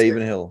 Leonard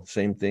Ravenhill,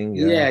 same thing.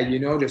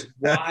 Just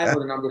wild.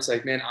 And I'm just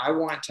like, man, I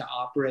want to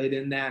operate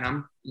in that.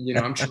 And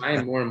I'm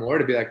trying more and more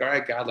to be like, all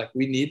right, God, like,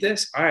 we need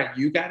this. All right,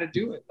 you got to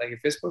do it. Like, if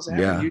it's supposed to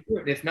happen, you do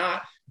it. And if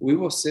not, we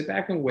will sit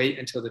back and wait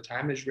until the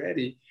time is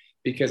ready.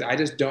 Because I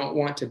just don't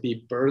want to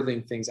be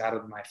birthing things out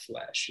of my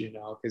flesh,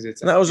 because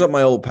it's. And that was what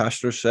my old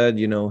pastor said.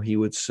 He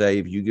would say,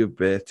 if you give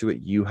birth to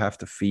it, you have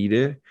to feed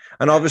it.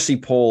 And obviously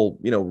Paul,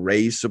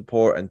 raised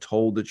support and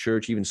told the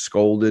church, even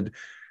scolded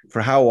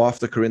for how off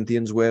the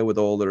Corinthians were with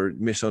all their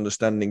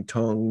misunderstanding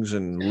tongues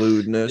and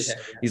lewdness.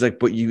 He's like,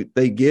 but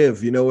they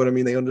give, you know what I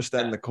mean? They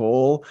understand the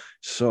call.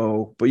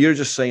 So, but you're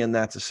just saying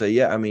that to say,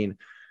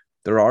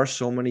 there are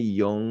so many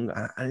young,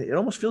 it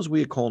almost feels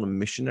weird calling them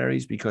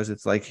missionaries, because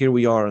it's like, here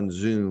we are on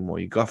Zoom, or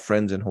you got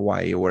friends in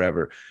Hawaii or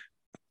wherever.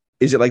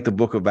 Is it like the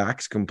Book of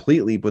Acts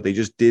completely, but they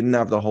just didn't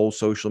have the whole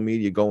social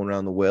media going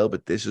around the world,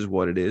 but this is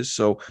what it is.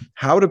 So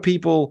how do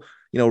people,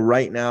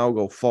 right now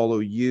go follow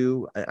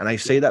you? And I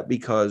say that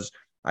because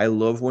I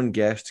love when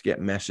guests get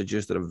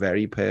messages that are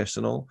very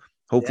personal.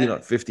 Hopefully Yeah,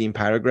 not 15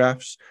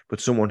 paragraphs,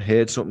 but someone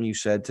heard something you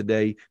said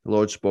today. The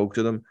Lord spoke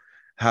to them.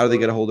 How do they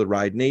get a totally. hold of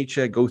Ride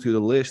Nature? Go through the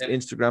list, Yeah,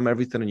 Instagram,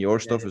 everything, and your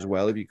yeah, stuff as yeah.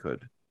 well, if you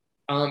could.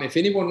 If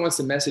anyone wants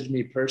to message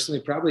me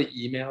personally, probably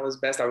email is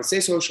best. I would say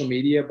social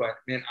media, but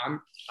man,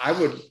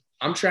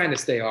 I'm trying to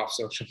stay off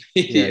social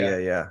Yeah, media. yeah,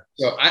 yeah.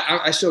 So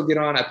I still get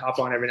on, I pop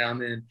on every now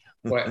and then.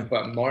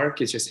 But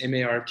Mark is just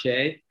MARK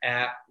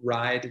at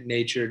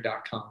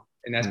ridenature.com.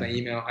 And that's my Mhm.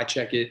 email. I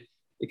check it.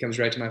 It comes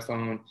right to my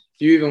phone.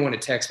 If you even want to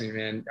text me,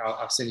 man,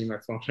 I'll send you my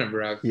phone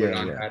number. I'll put it Yeah,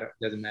 on. yeah. It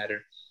doesn't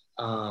matter.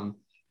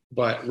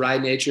 But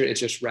Ride Nature, it's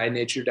just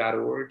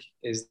ridenature.org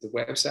is the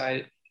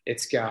website.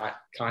 It's got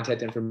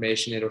contact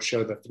information. It'll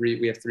show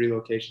we have 3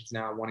 locations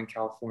now, one in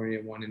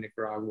California, one in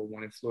Nicaragua,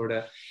 one in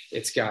Florida.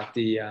 It's got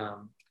the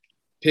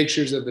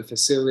pictures of the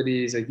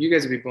facilities. Like, you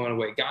guys will be blown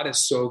away. God is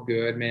so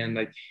good, man.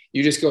 Like,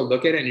 you just go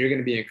look at it and you're going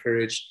to be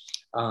encouraged.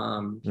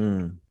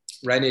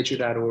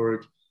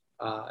 Ridenature.org.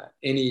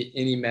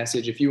 Any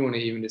message, if you want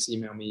to even just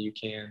email me, you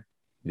can.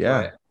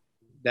 Yeah. But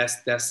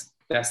that's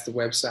the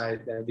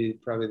website. That'd be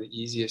probably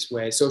the easiest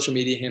way. Social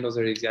media handles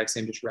are the exact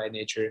same, just Ride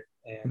Nature,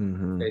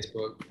 and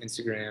Facebook,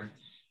 Instagram.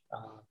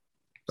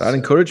 I'd So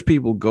encourage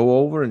people, go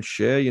over and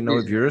share. If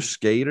please, you're a man.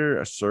 skater,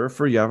 a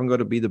surfer, you haven't got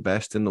to be the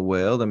best in the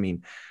world. I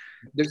mean,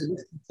 There's a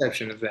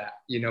misconception of that.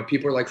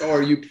 People are like, "Oh,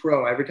 are you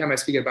pro?" Every time I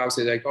speak at Bible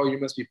study, like, "Oh, you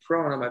must be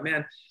pro," and I'm like,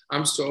 "Man,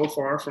 I'm so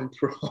far from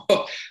pro."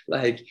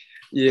 Like,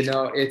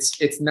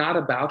 it's not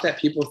about that.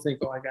 People think,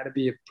 "Oh, I got to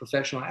be a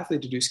professional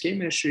athlete to do skate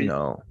ministry,"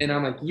 no. and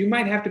I'm like, "You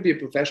might have to be a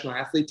professional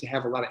athlete to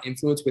have a lot of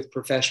influence with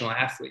professional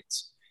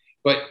athletes,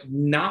 but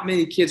not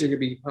many kids are going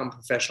to become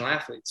professional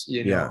athletes."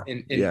 Yeah.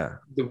 And Yeah.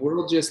 the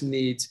world just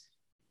needs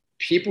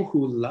people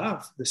who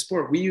love the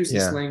sport. We use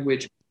this Yeah.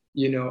 language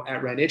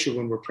at Ride Nature,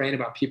 when we're praying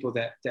about people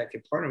that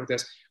could partner with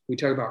us, we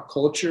talk about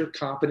culture,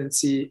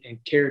 competency,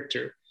 and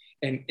character.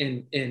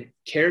 And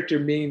character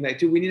meaning like,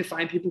 dude, we need to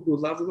find people who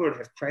love the Lord,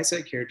 have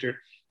Christ-like character.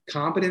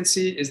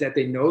 Competency is that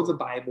they know the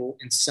Bible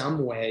in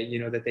some way,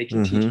 that they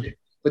can teach it.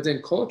 But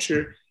then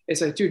culture,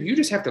 it's like, dude, you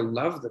just have to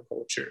love the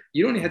culture.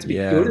 You don't have to be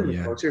Yeah. good in the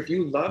Yeah. culture. If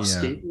you love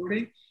Yeah.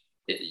 skateboarding,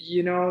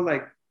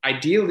 like,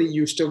 ideally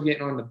you're still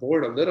getting on the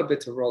board a little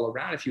bit to roll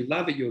around. If you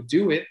love it, you'll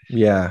do it.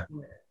 Yeah.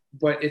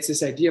 But it's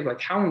this idea of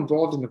like, how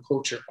involved in the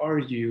culture are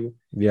you?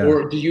 Yeah.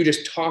 Or do you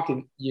just talk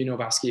about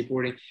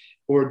skateboarding,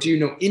 or do you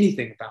know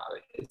anything about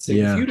it? It's like,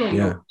 if Yeah. you don't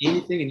Yeah. know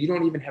anything and you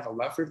don't even have a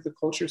love for the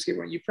culture of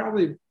skateboarding, you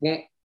probably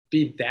won't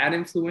be that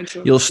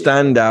influential. You'll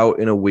stand out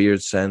in a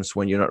weird sense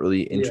when you're not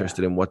really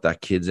interested Yeah. in what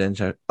that kid's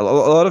into. A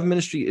lot of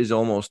ministry is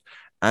almost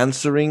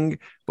answering,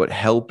 but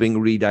helping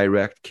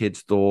redirect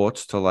kids'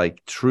 thoughts to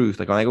like truth.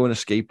 Like when I go in a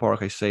skate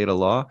park, I say it a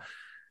lot.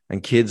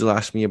 And kids will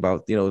ask me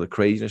about, the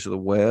craziness of the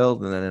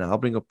world. And then I'll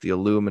bring up the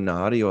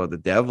Illuminati or the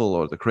devil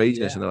or the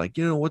craziness. Yeah. And they're like,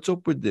 what's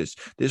up with this?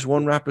 This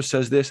one rapper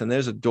says this, and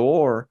there's a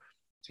door.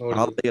 I'll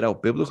Totally. lay it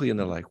out biblically. And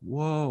they're like,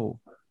 whoa.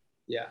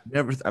 Yeah.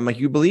 Never. I'm like,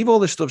 you believe all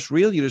this stuff's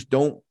real. You just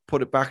don't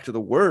put it back to the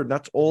word. And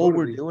that's all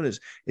Totally. we're doing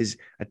is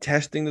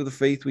attesting to the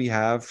faith we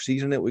have,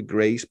 seasoning it with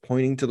grace,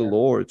 pointing to the Yeah.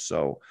 Lord.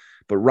 So,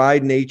 but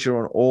Ride Nature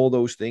on all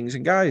those things.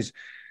 And guys,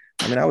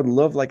 I mean, I would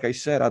love, like I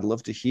said, I'd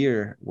love to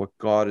hear what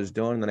God has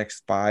done in the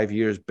next 5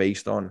 years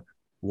based on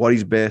what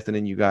he's birthing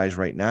in you guys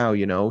right now,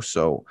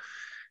 So,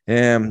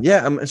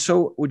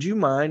 so would you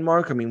mind,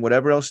 Mark? I mean,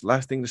 whatever else,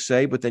 last thing to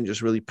say, but then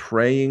just really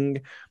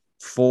praying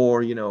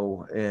for,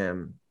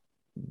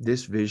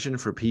 this vision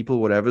for people,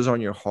 whatever's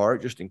on your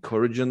heart, just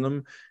encouraging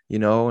them,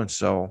 and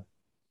so,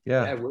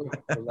 yeah. Yeah,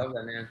 I love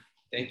that, man.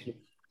 Thank you.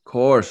 Of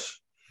course.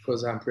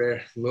 Close on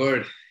prayer.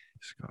 Lord,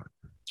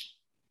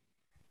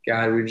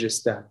 God, we're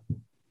just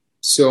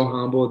so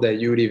humbled that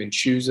you would even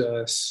choose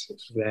us,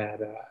 that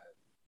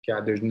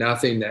God, there's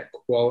nothing that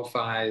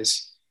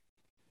qualifies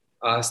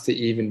us to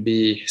even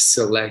be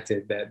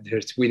selected,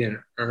 that we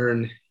didn't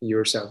earn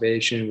your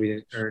salvation. We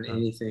didn't earn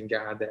anything,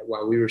 God, that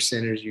while we were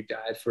sinners, you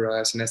died for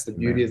us. And that's the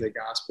beauty of the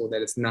gospel,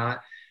 that it's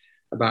not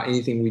about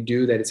anything we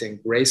do, that it's in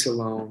grace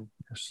alone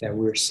that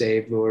we're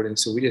saved, Lord. And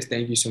so we just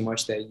thank you so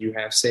much that you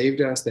have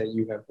saved us, that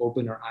you have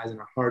opened our eyes and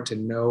our heart to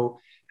know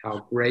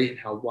how great and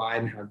how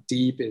wide and how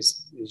deep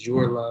is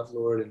your love,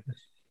 Lord.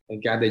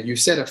 And God, that you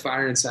set a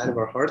fire inside of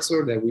our hearts,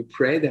 Lord, that we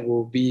pray that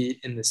we'll be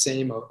in the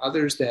same of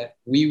others, that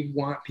we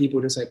want people,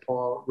 just like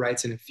Paul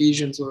writes in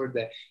Ephesians, Lord,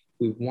 that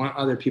we want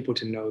other people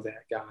to know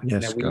that, God. Yes,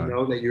 and that we God.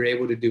 know that you're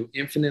able to do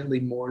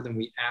infinitely more than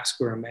we ask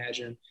or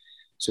imagine.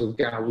 So,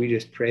 God, we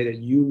just pray that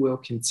you will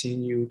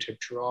continue to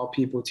draw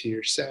people to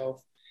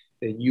yourself,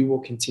 that you will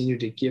continue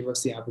to give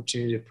us the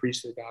opportunity to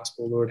preach the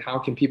gospel, Lord. How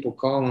can people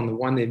call on the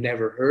one they've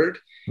never heard?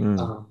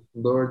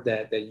 Lord,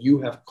 that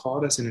you have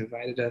called us and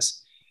invited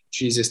us,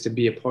 Jesus, to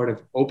be a part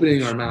of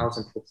opening our mouths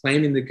and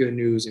proclaiming the good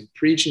news and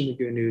preaching the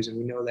good news. And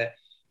we know that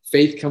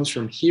faith comes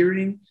from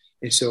hearing.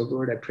 And so,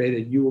 Lord, I pray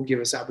that you will give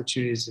us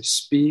opportunities to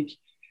speak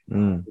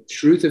the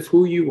truth of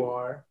who you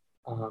are,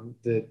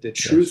 the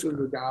truth of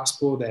the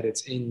gospel, that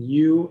it's in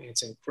you,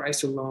 it's in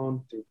Christ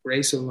alone, through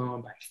grace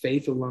alone, by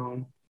faith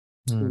alone.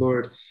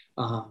 Lord,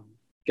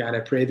 God, I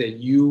pray that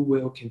you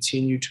will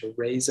continue to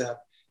raise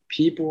up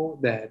people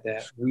that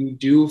we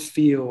do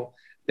feel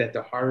that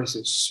the harvest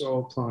is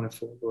so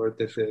plentiful, Lord,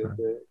 that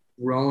the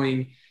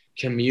growing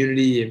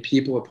community and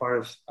people a part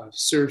of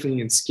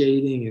surfing and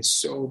skating is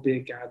so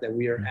big, God, that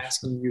we are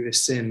asking you to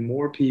send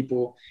more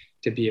people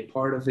to be a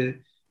part of it.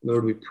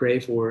 Lord, we pray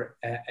for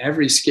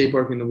every skate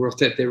park in the world,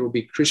 that there will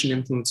be Christian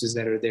influences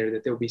that are there,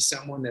 that there will be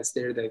someone that's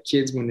there, that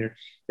kids, when they're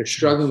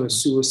struggling with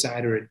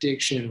suicide or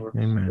addiction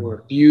or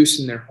abuse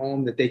in their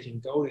home, that they can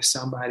go to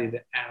somebody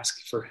to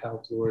ask for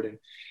help, Lord. And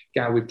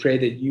God, we pray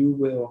that you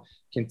will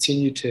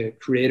continue to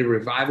create a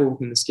revival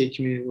within the skate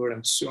community, Lord.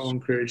 I'm so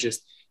encouraged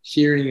just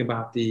hearing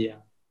about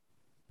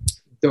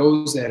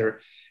those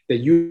that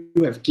you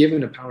have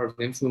given a power of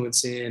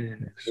influence in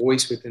and a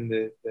voice within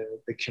the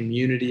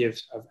community of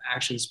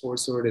action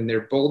sports, Lord, and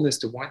their boldness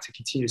to want to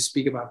continue to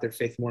speak about their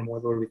faith more and more,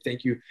 Lord. We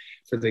thank you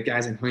for the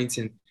guys in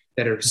Huntington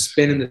that are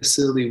spinning the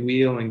silly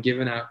wheel and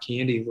giving out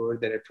candy,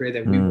 Lord, that I pray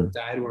that we will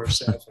die to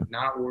ourselves and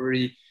not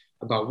worry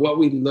about what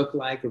we look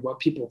like or what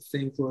people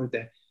think, Lord,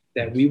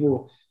 that we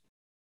will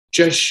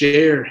just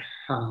share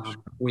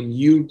when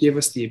you give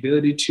us the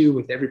ability to,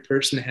 with every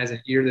person that has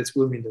an ear that's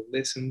willing to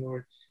listen,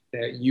 Lord,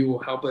 that you will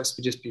help us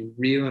to just be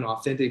real and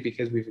authentic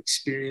because we've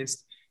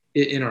experienced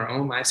it in our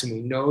own lives. And we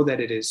know that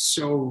it is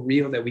so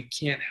real that we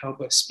can't help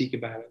but speak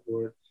about it,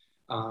 Lord.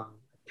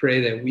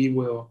 Pray that we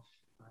will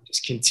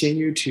just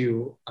continue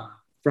to,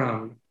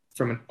 from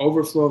an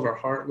overflow of our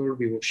heart, Lord,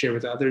 we will share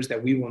with others,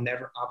 that we will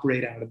never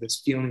operate out of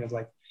this feeling of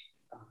like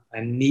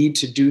a need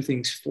to do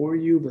things for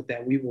you, but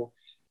that we will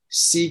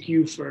seek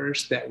you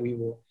first, that we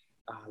will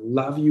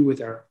love you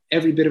with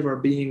every bit of our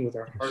being, with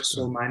our heart,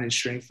 soul, mind, and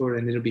strength, Lord.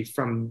 And it'll be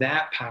from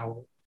that power,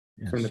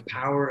 from the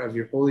power of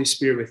your Holy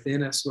Spirit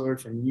within us,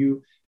 Lord, from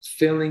you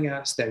filling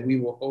us, that we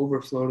will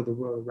overflow to the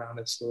world around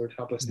us, Lord.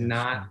 Help us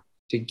not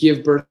to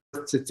give birth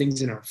to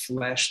things in our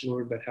flesh,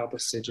 Lord, but help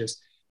us to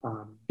just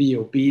be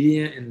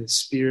obedient in the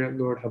Spirit,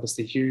 Lord. Help us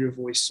to hear your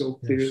voice so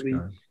clearly.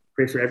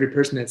 Pray for every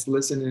person that's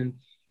listening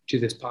to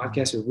this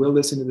podcast or will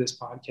listen to this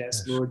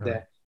podcast, Lord,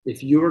 that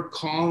if you're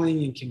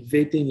calling and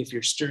convicting, if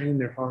you're stirring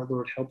their heart,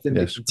 Lord, help them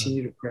to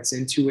continue to press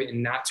into it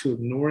and not to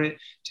ignore it,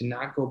 to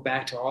not go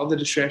back to all the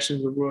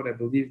distractions of the world. I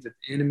believe that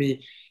the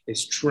enemy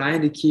is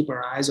trying to keep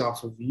our eyes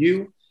off of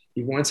you.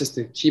 He wants us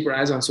to keep our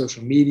eyes on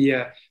social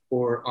media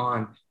or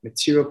on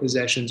material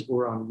possessions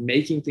or on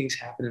making things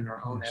happen in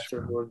our own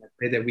effort, Lord. I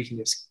pray that we can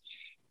just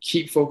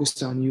keep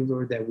focused on you,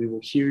 Lord, that we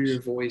will hear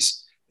your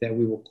voice, that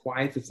we will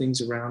quiet the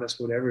things around us,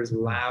 whatever is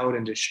loud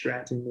and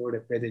distracting, Lord. I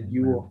pray that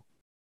you will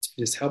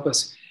just help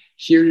us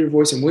hear your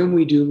voice. And when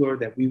we do,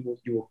 Lord, that you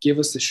will give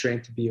us the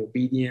strength to be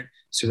obedient,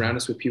 surround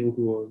us with people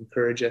who will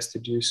encourage us to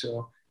do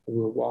so. And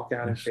we'll walk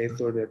out in faith,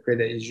 Lord. I pray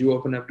that as you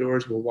open up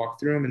doors, we'll walk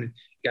through them. And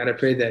God, I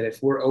pray that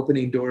if we're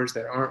opening doors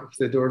that aren't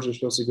the doors we're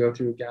supposed to go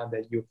through, God,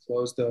 that you'll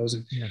close those.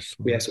 And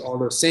we ask all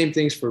those same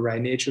things for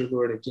Right Nature,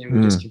 Lord. Again,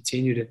 we just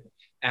continue to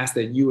ask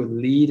that you would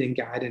lead and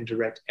guide and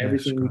direct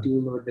everything we do,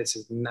 Lord. This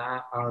is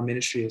not our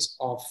ministry. It's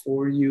all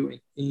for you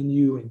and in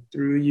you and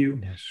through you.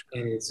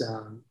 And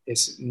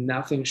it's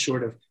nothing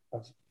short of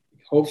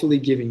hopefully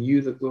giving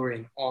you the glory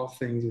in all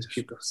things as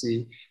people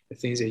see the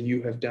things that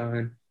you have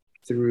done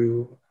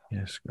through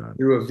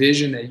a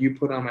vision that you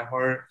put on my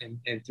heart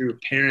and through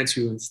parents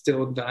who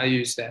instilled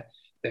values that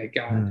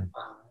God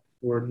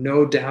were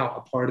no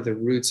doubt a part of the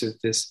roots of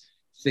this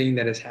thing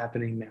that is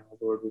happening now,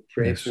 Lord. We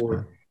pray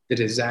for the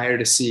desire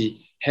to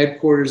see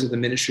headquarters of the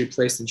ministry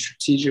placed in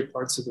strategic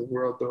parts of the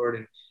world,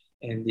 Lord,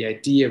 and the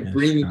idea of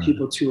bringing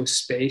people to a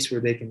space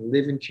where they can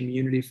live in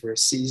community for a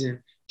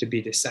season, to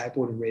be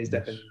discipled and raised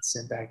up and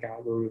sent back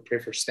out, Lord. We pray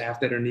for staff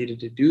that are needed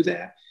to do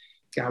that.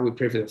 God, we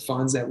pray for the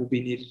funds that will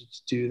be needed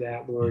to do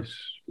that, Lord.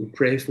 We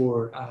pray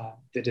for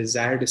the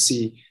desire to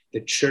see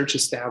the church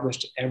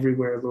established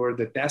everywhere,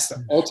 Lord, that's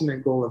the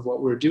ultimate goal of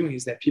what we're doing,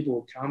 is that people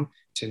will come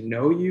to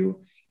know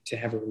you, to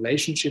have a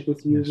relationship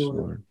with you,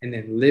 Lord, and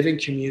then live in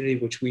community,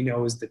 which we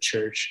know is the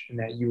church, and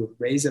that you would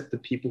raise up the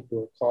people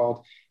who are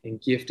called and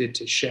gifted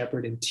to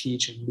shepherd and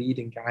teach and lead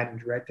and guide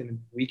and direct them. And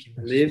we can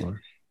live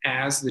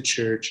as the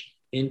church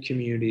in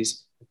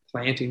communities,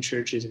 planting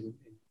churches and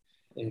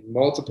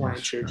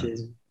multiplying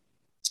churches.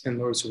 And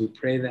Lord, so we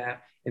pray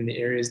that in the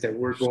areas that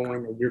we're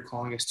going, that you're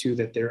calling us to,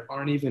 that there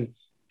aren't even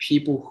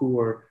people who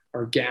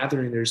are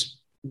gathering. There's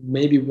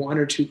maybe one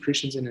or two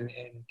Christians in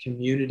a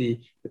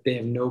community, but they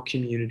have no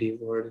community,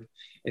 Lord.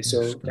 And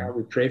so, God,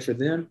 we pray for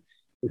them.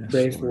 We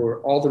pray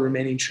for all the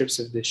remaining trips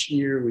of this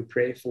year. We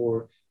pray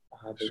for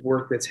the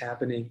work that's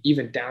happening,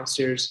 even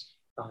downstairs,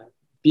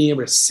 being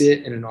able to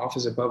sit in an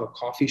office above a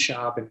coffee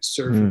shop and a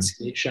surf and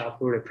skate shop,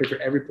 Lord. I pray for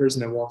every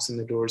person that walks in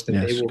the doors,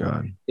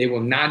 that they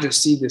will not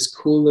just see this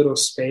cool little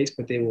space,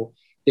 but they will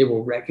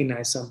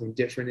recognize something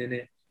different in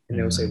it. And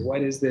they'll say,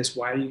 what is this?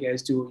 Why do you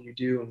guys do what you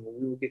do? And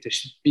we will get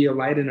to be a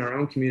light in our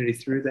own community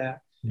through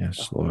that.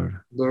 Yes, Lord.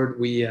 Lord,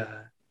 we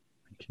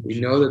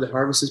know that the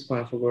harvest is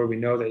plentiful, Lord. We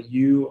know that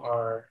you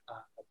are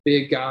a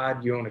big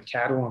God. You own a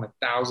cattle on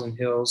 1,000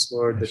 hills,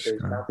 Lord, that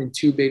there's nothing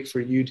too big for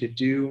you to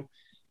do.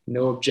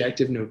 No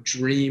objective, no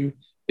dream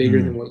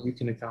bigger than what you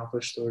can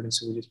accomplish, Lord. And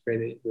so we just pray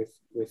that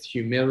with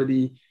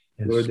humility,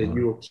 Yes, Lord, that Lord.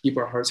 you will keep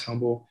our hearts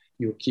humble.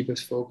 You will keep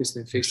us focused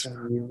and fixed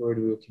on you, Lord.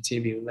 We will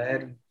continue to be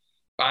led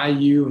by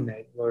you. And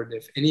that, Lord,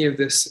 if any of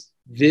this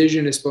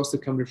vision is supposed to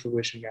come to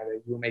fruition, God,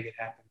 that you will make it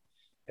happen.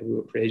 And we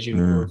will praise you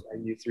and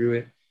glorify you through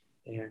it.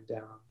 And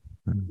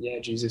yeah,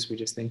 Jesus, we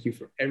just thank you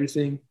for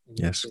everything. And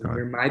yes, in God.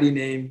 your mighty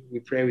name, we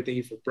pray. We thank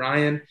you for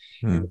Brian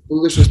and the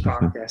Foolishness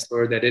Podcast,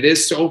 Lord, that it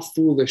is so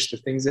foolish, the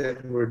things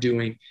that we're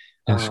doing,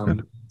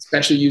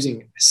 especially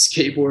using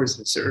skateboards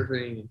and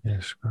surfing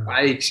and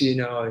bikes, you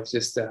know, it's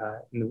just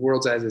in the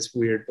world's eyes, it's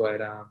weird, but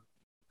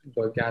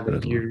God,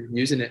 that you're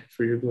using it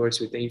for your glory.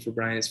 So we thank you for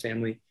Brian and his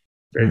family,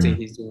 for everything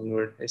he's doing,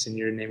 Lord. It's in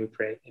your name we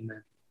pray.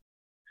 Amen.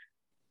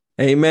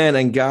 Amen.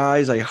 And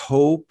guys, I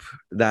hope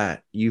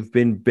that you've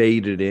been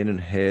baited in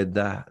and heard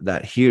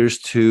that here's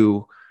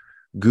to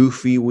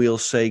goofy, we'll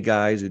say,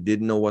 guys who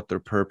didn't know what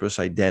their purpose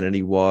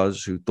identity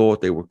was, who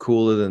thought they were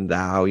cooler than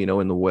thou, you know,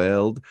 in the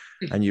world.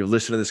 And you've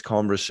listened to this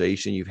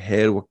conversation, you've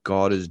heard what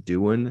God is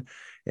doing,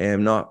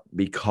 and not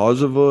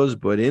because of us,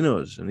 but in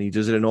us. And he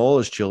does it in all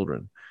his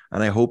children.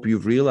 And I hope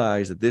you've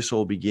realized that this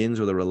all begins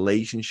with a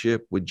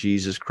relationship with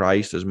Jesus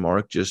Christ, as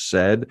Mark just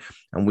said.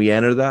 And we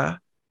enter that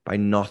by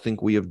nothing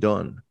we have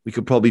done. We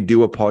could probably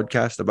do a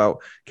podcast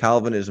about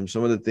Calvinism,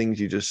 some of the things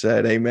you just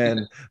said.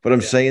 Amen. But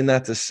I'm saying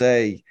that to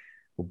say,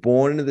 we're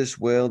born into this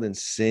world in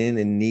sin,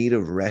 in need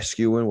of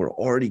rescuing. We're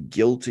already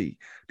guilty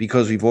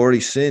because we've already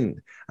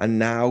sinned. And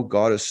now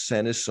God has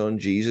sent his son,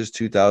 Jesus,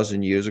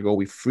 2,000 years ago.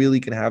 We freely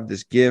can have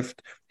this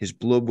gift. His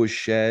blood was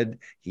shed.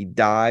 He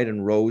died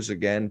and rose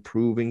again,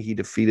 proving he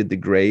defeated the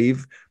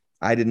grave.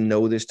 I didn't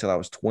know this till I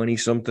was 20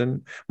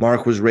 something.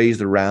 Mark was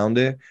raised around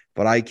it,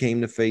 but I came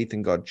to faith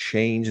and God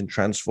changed and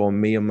transformed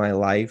me in my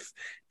life.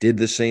 Did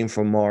the same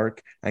for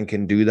Mark and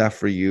can do that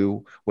for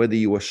you. Whether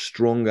you are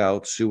strung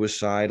out,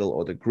 suicidal,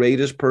 or the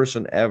greatest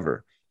person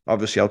ever,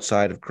 obviously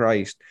outside of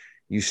Christ,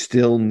 you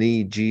still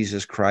need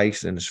Jesus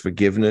Christ and his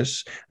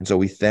forgiveness. And so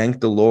we thank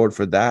the Lord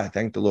for that.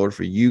 Thank the Lord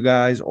for you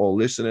guys all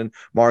listening.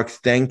 Mark,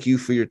 thank you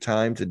for your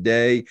time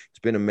today. It's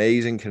been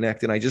amazing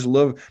connecting. I just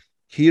love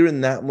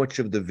hearing that much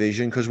of the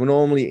vision, because we're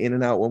normally in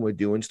and out when we're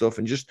doing stuff,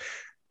 and just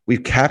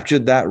we've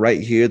captured that right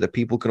here that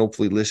people can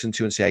hopefully listen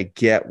to and say, I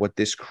get what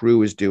this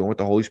crew is doing, what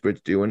the Holy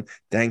Spirit's doing.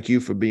 Thank you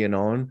for being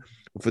on.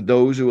 For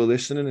those who are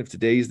listening, if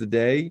today's the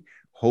day,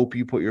 hope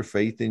you put your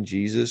faith in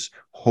Jesus.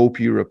 Hope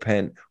you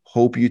repent.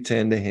 Hope you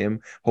turn to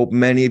him. Hope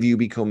many of you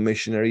become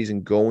missionaries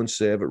and go and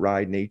serve at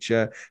Ride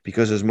Nature.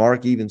 Because as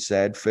Mark even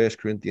said, 1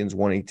 Corinthians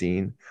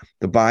 1:18,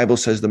 the Bible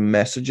says the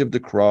message of the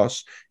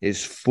cross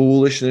is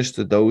foolishness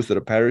to those that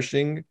are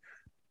perishing,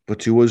 but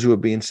to us who are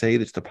being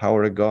saved, it's the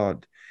power of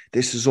God.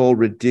 This is all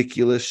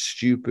ridiculous,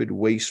 stupid,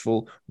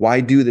 wasteful.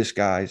 Why do this,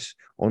 guys?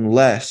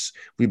 Unless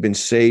we've been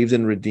saved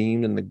and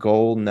redeemed, and the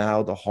goal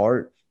now, the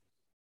heart,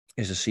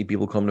 is to see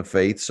people come to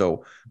faith.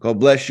 So God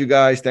bless you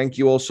guys. Thank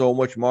you all so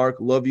much, Mark.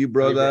 Love you,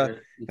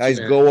 brother. Guys,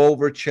 go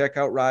over, check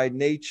out Ride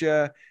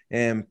Nature,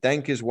 and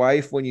thank his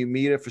wife when you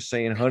meet her for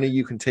saying, honey,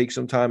 you can take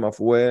some time off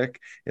work.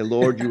 And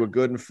Lord, you were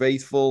good and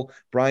faithful.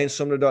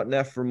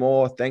 BrianSumner.net for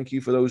more. Thank you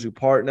for those who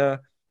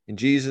partner. In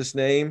Jesus'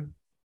 name,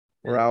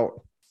 we're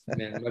out.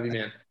 Man, love you,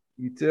 man.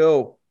 You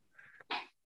too.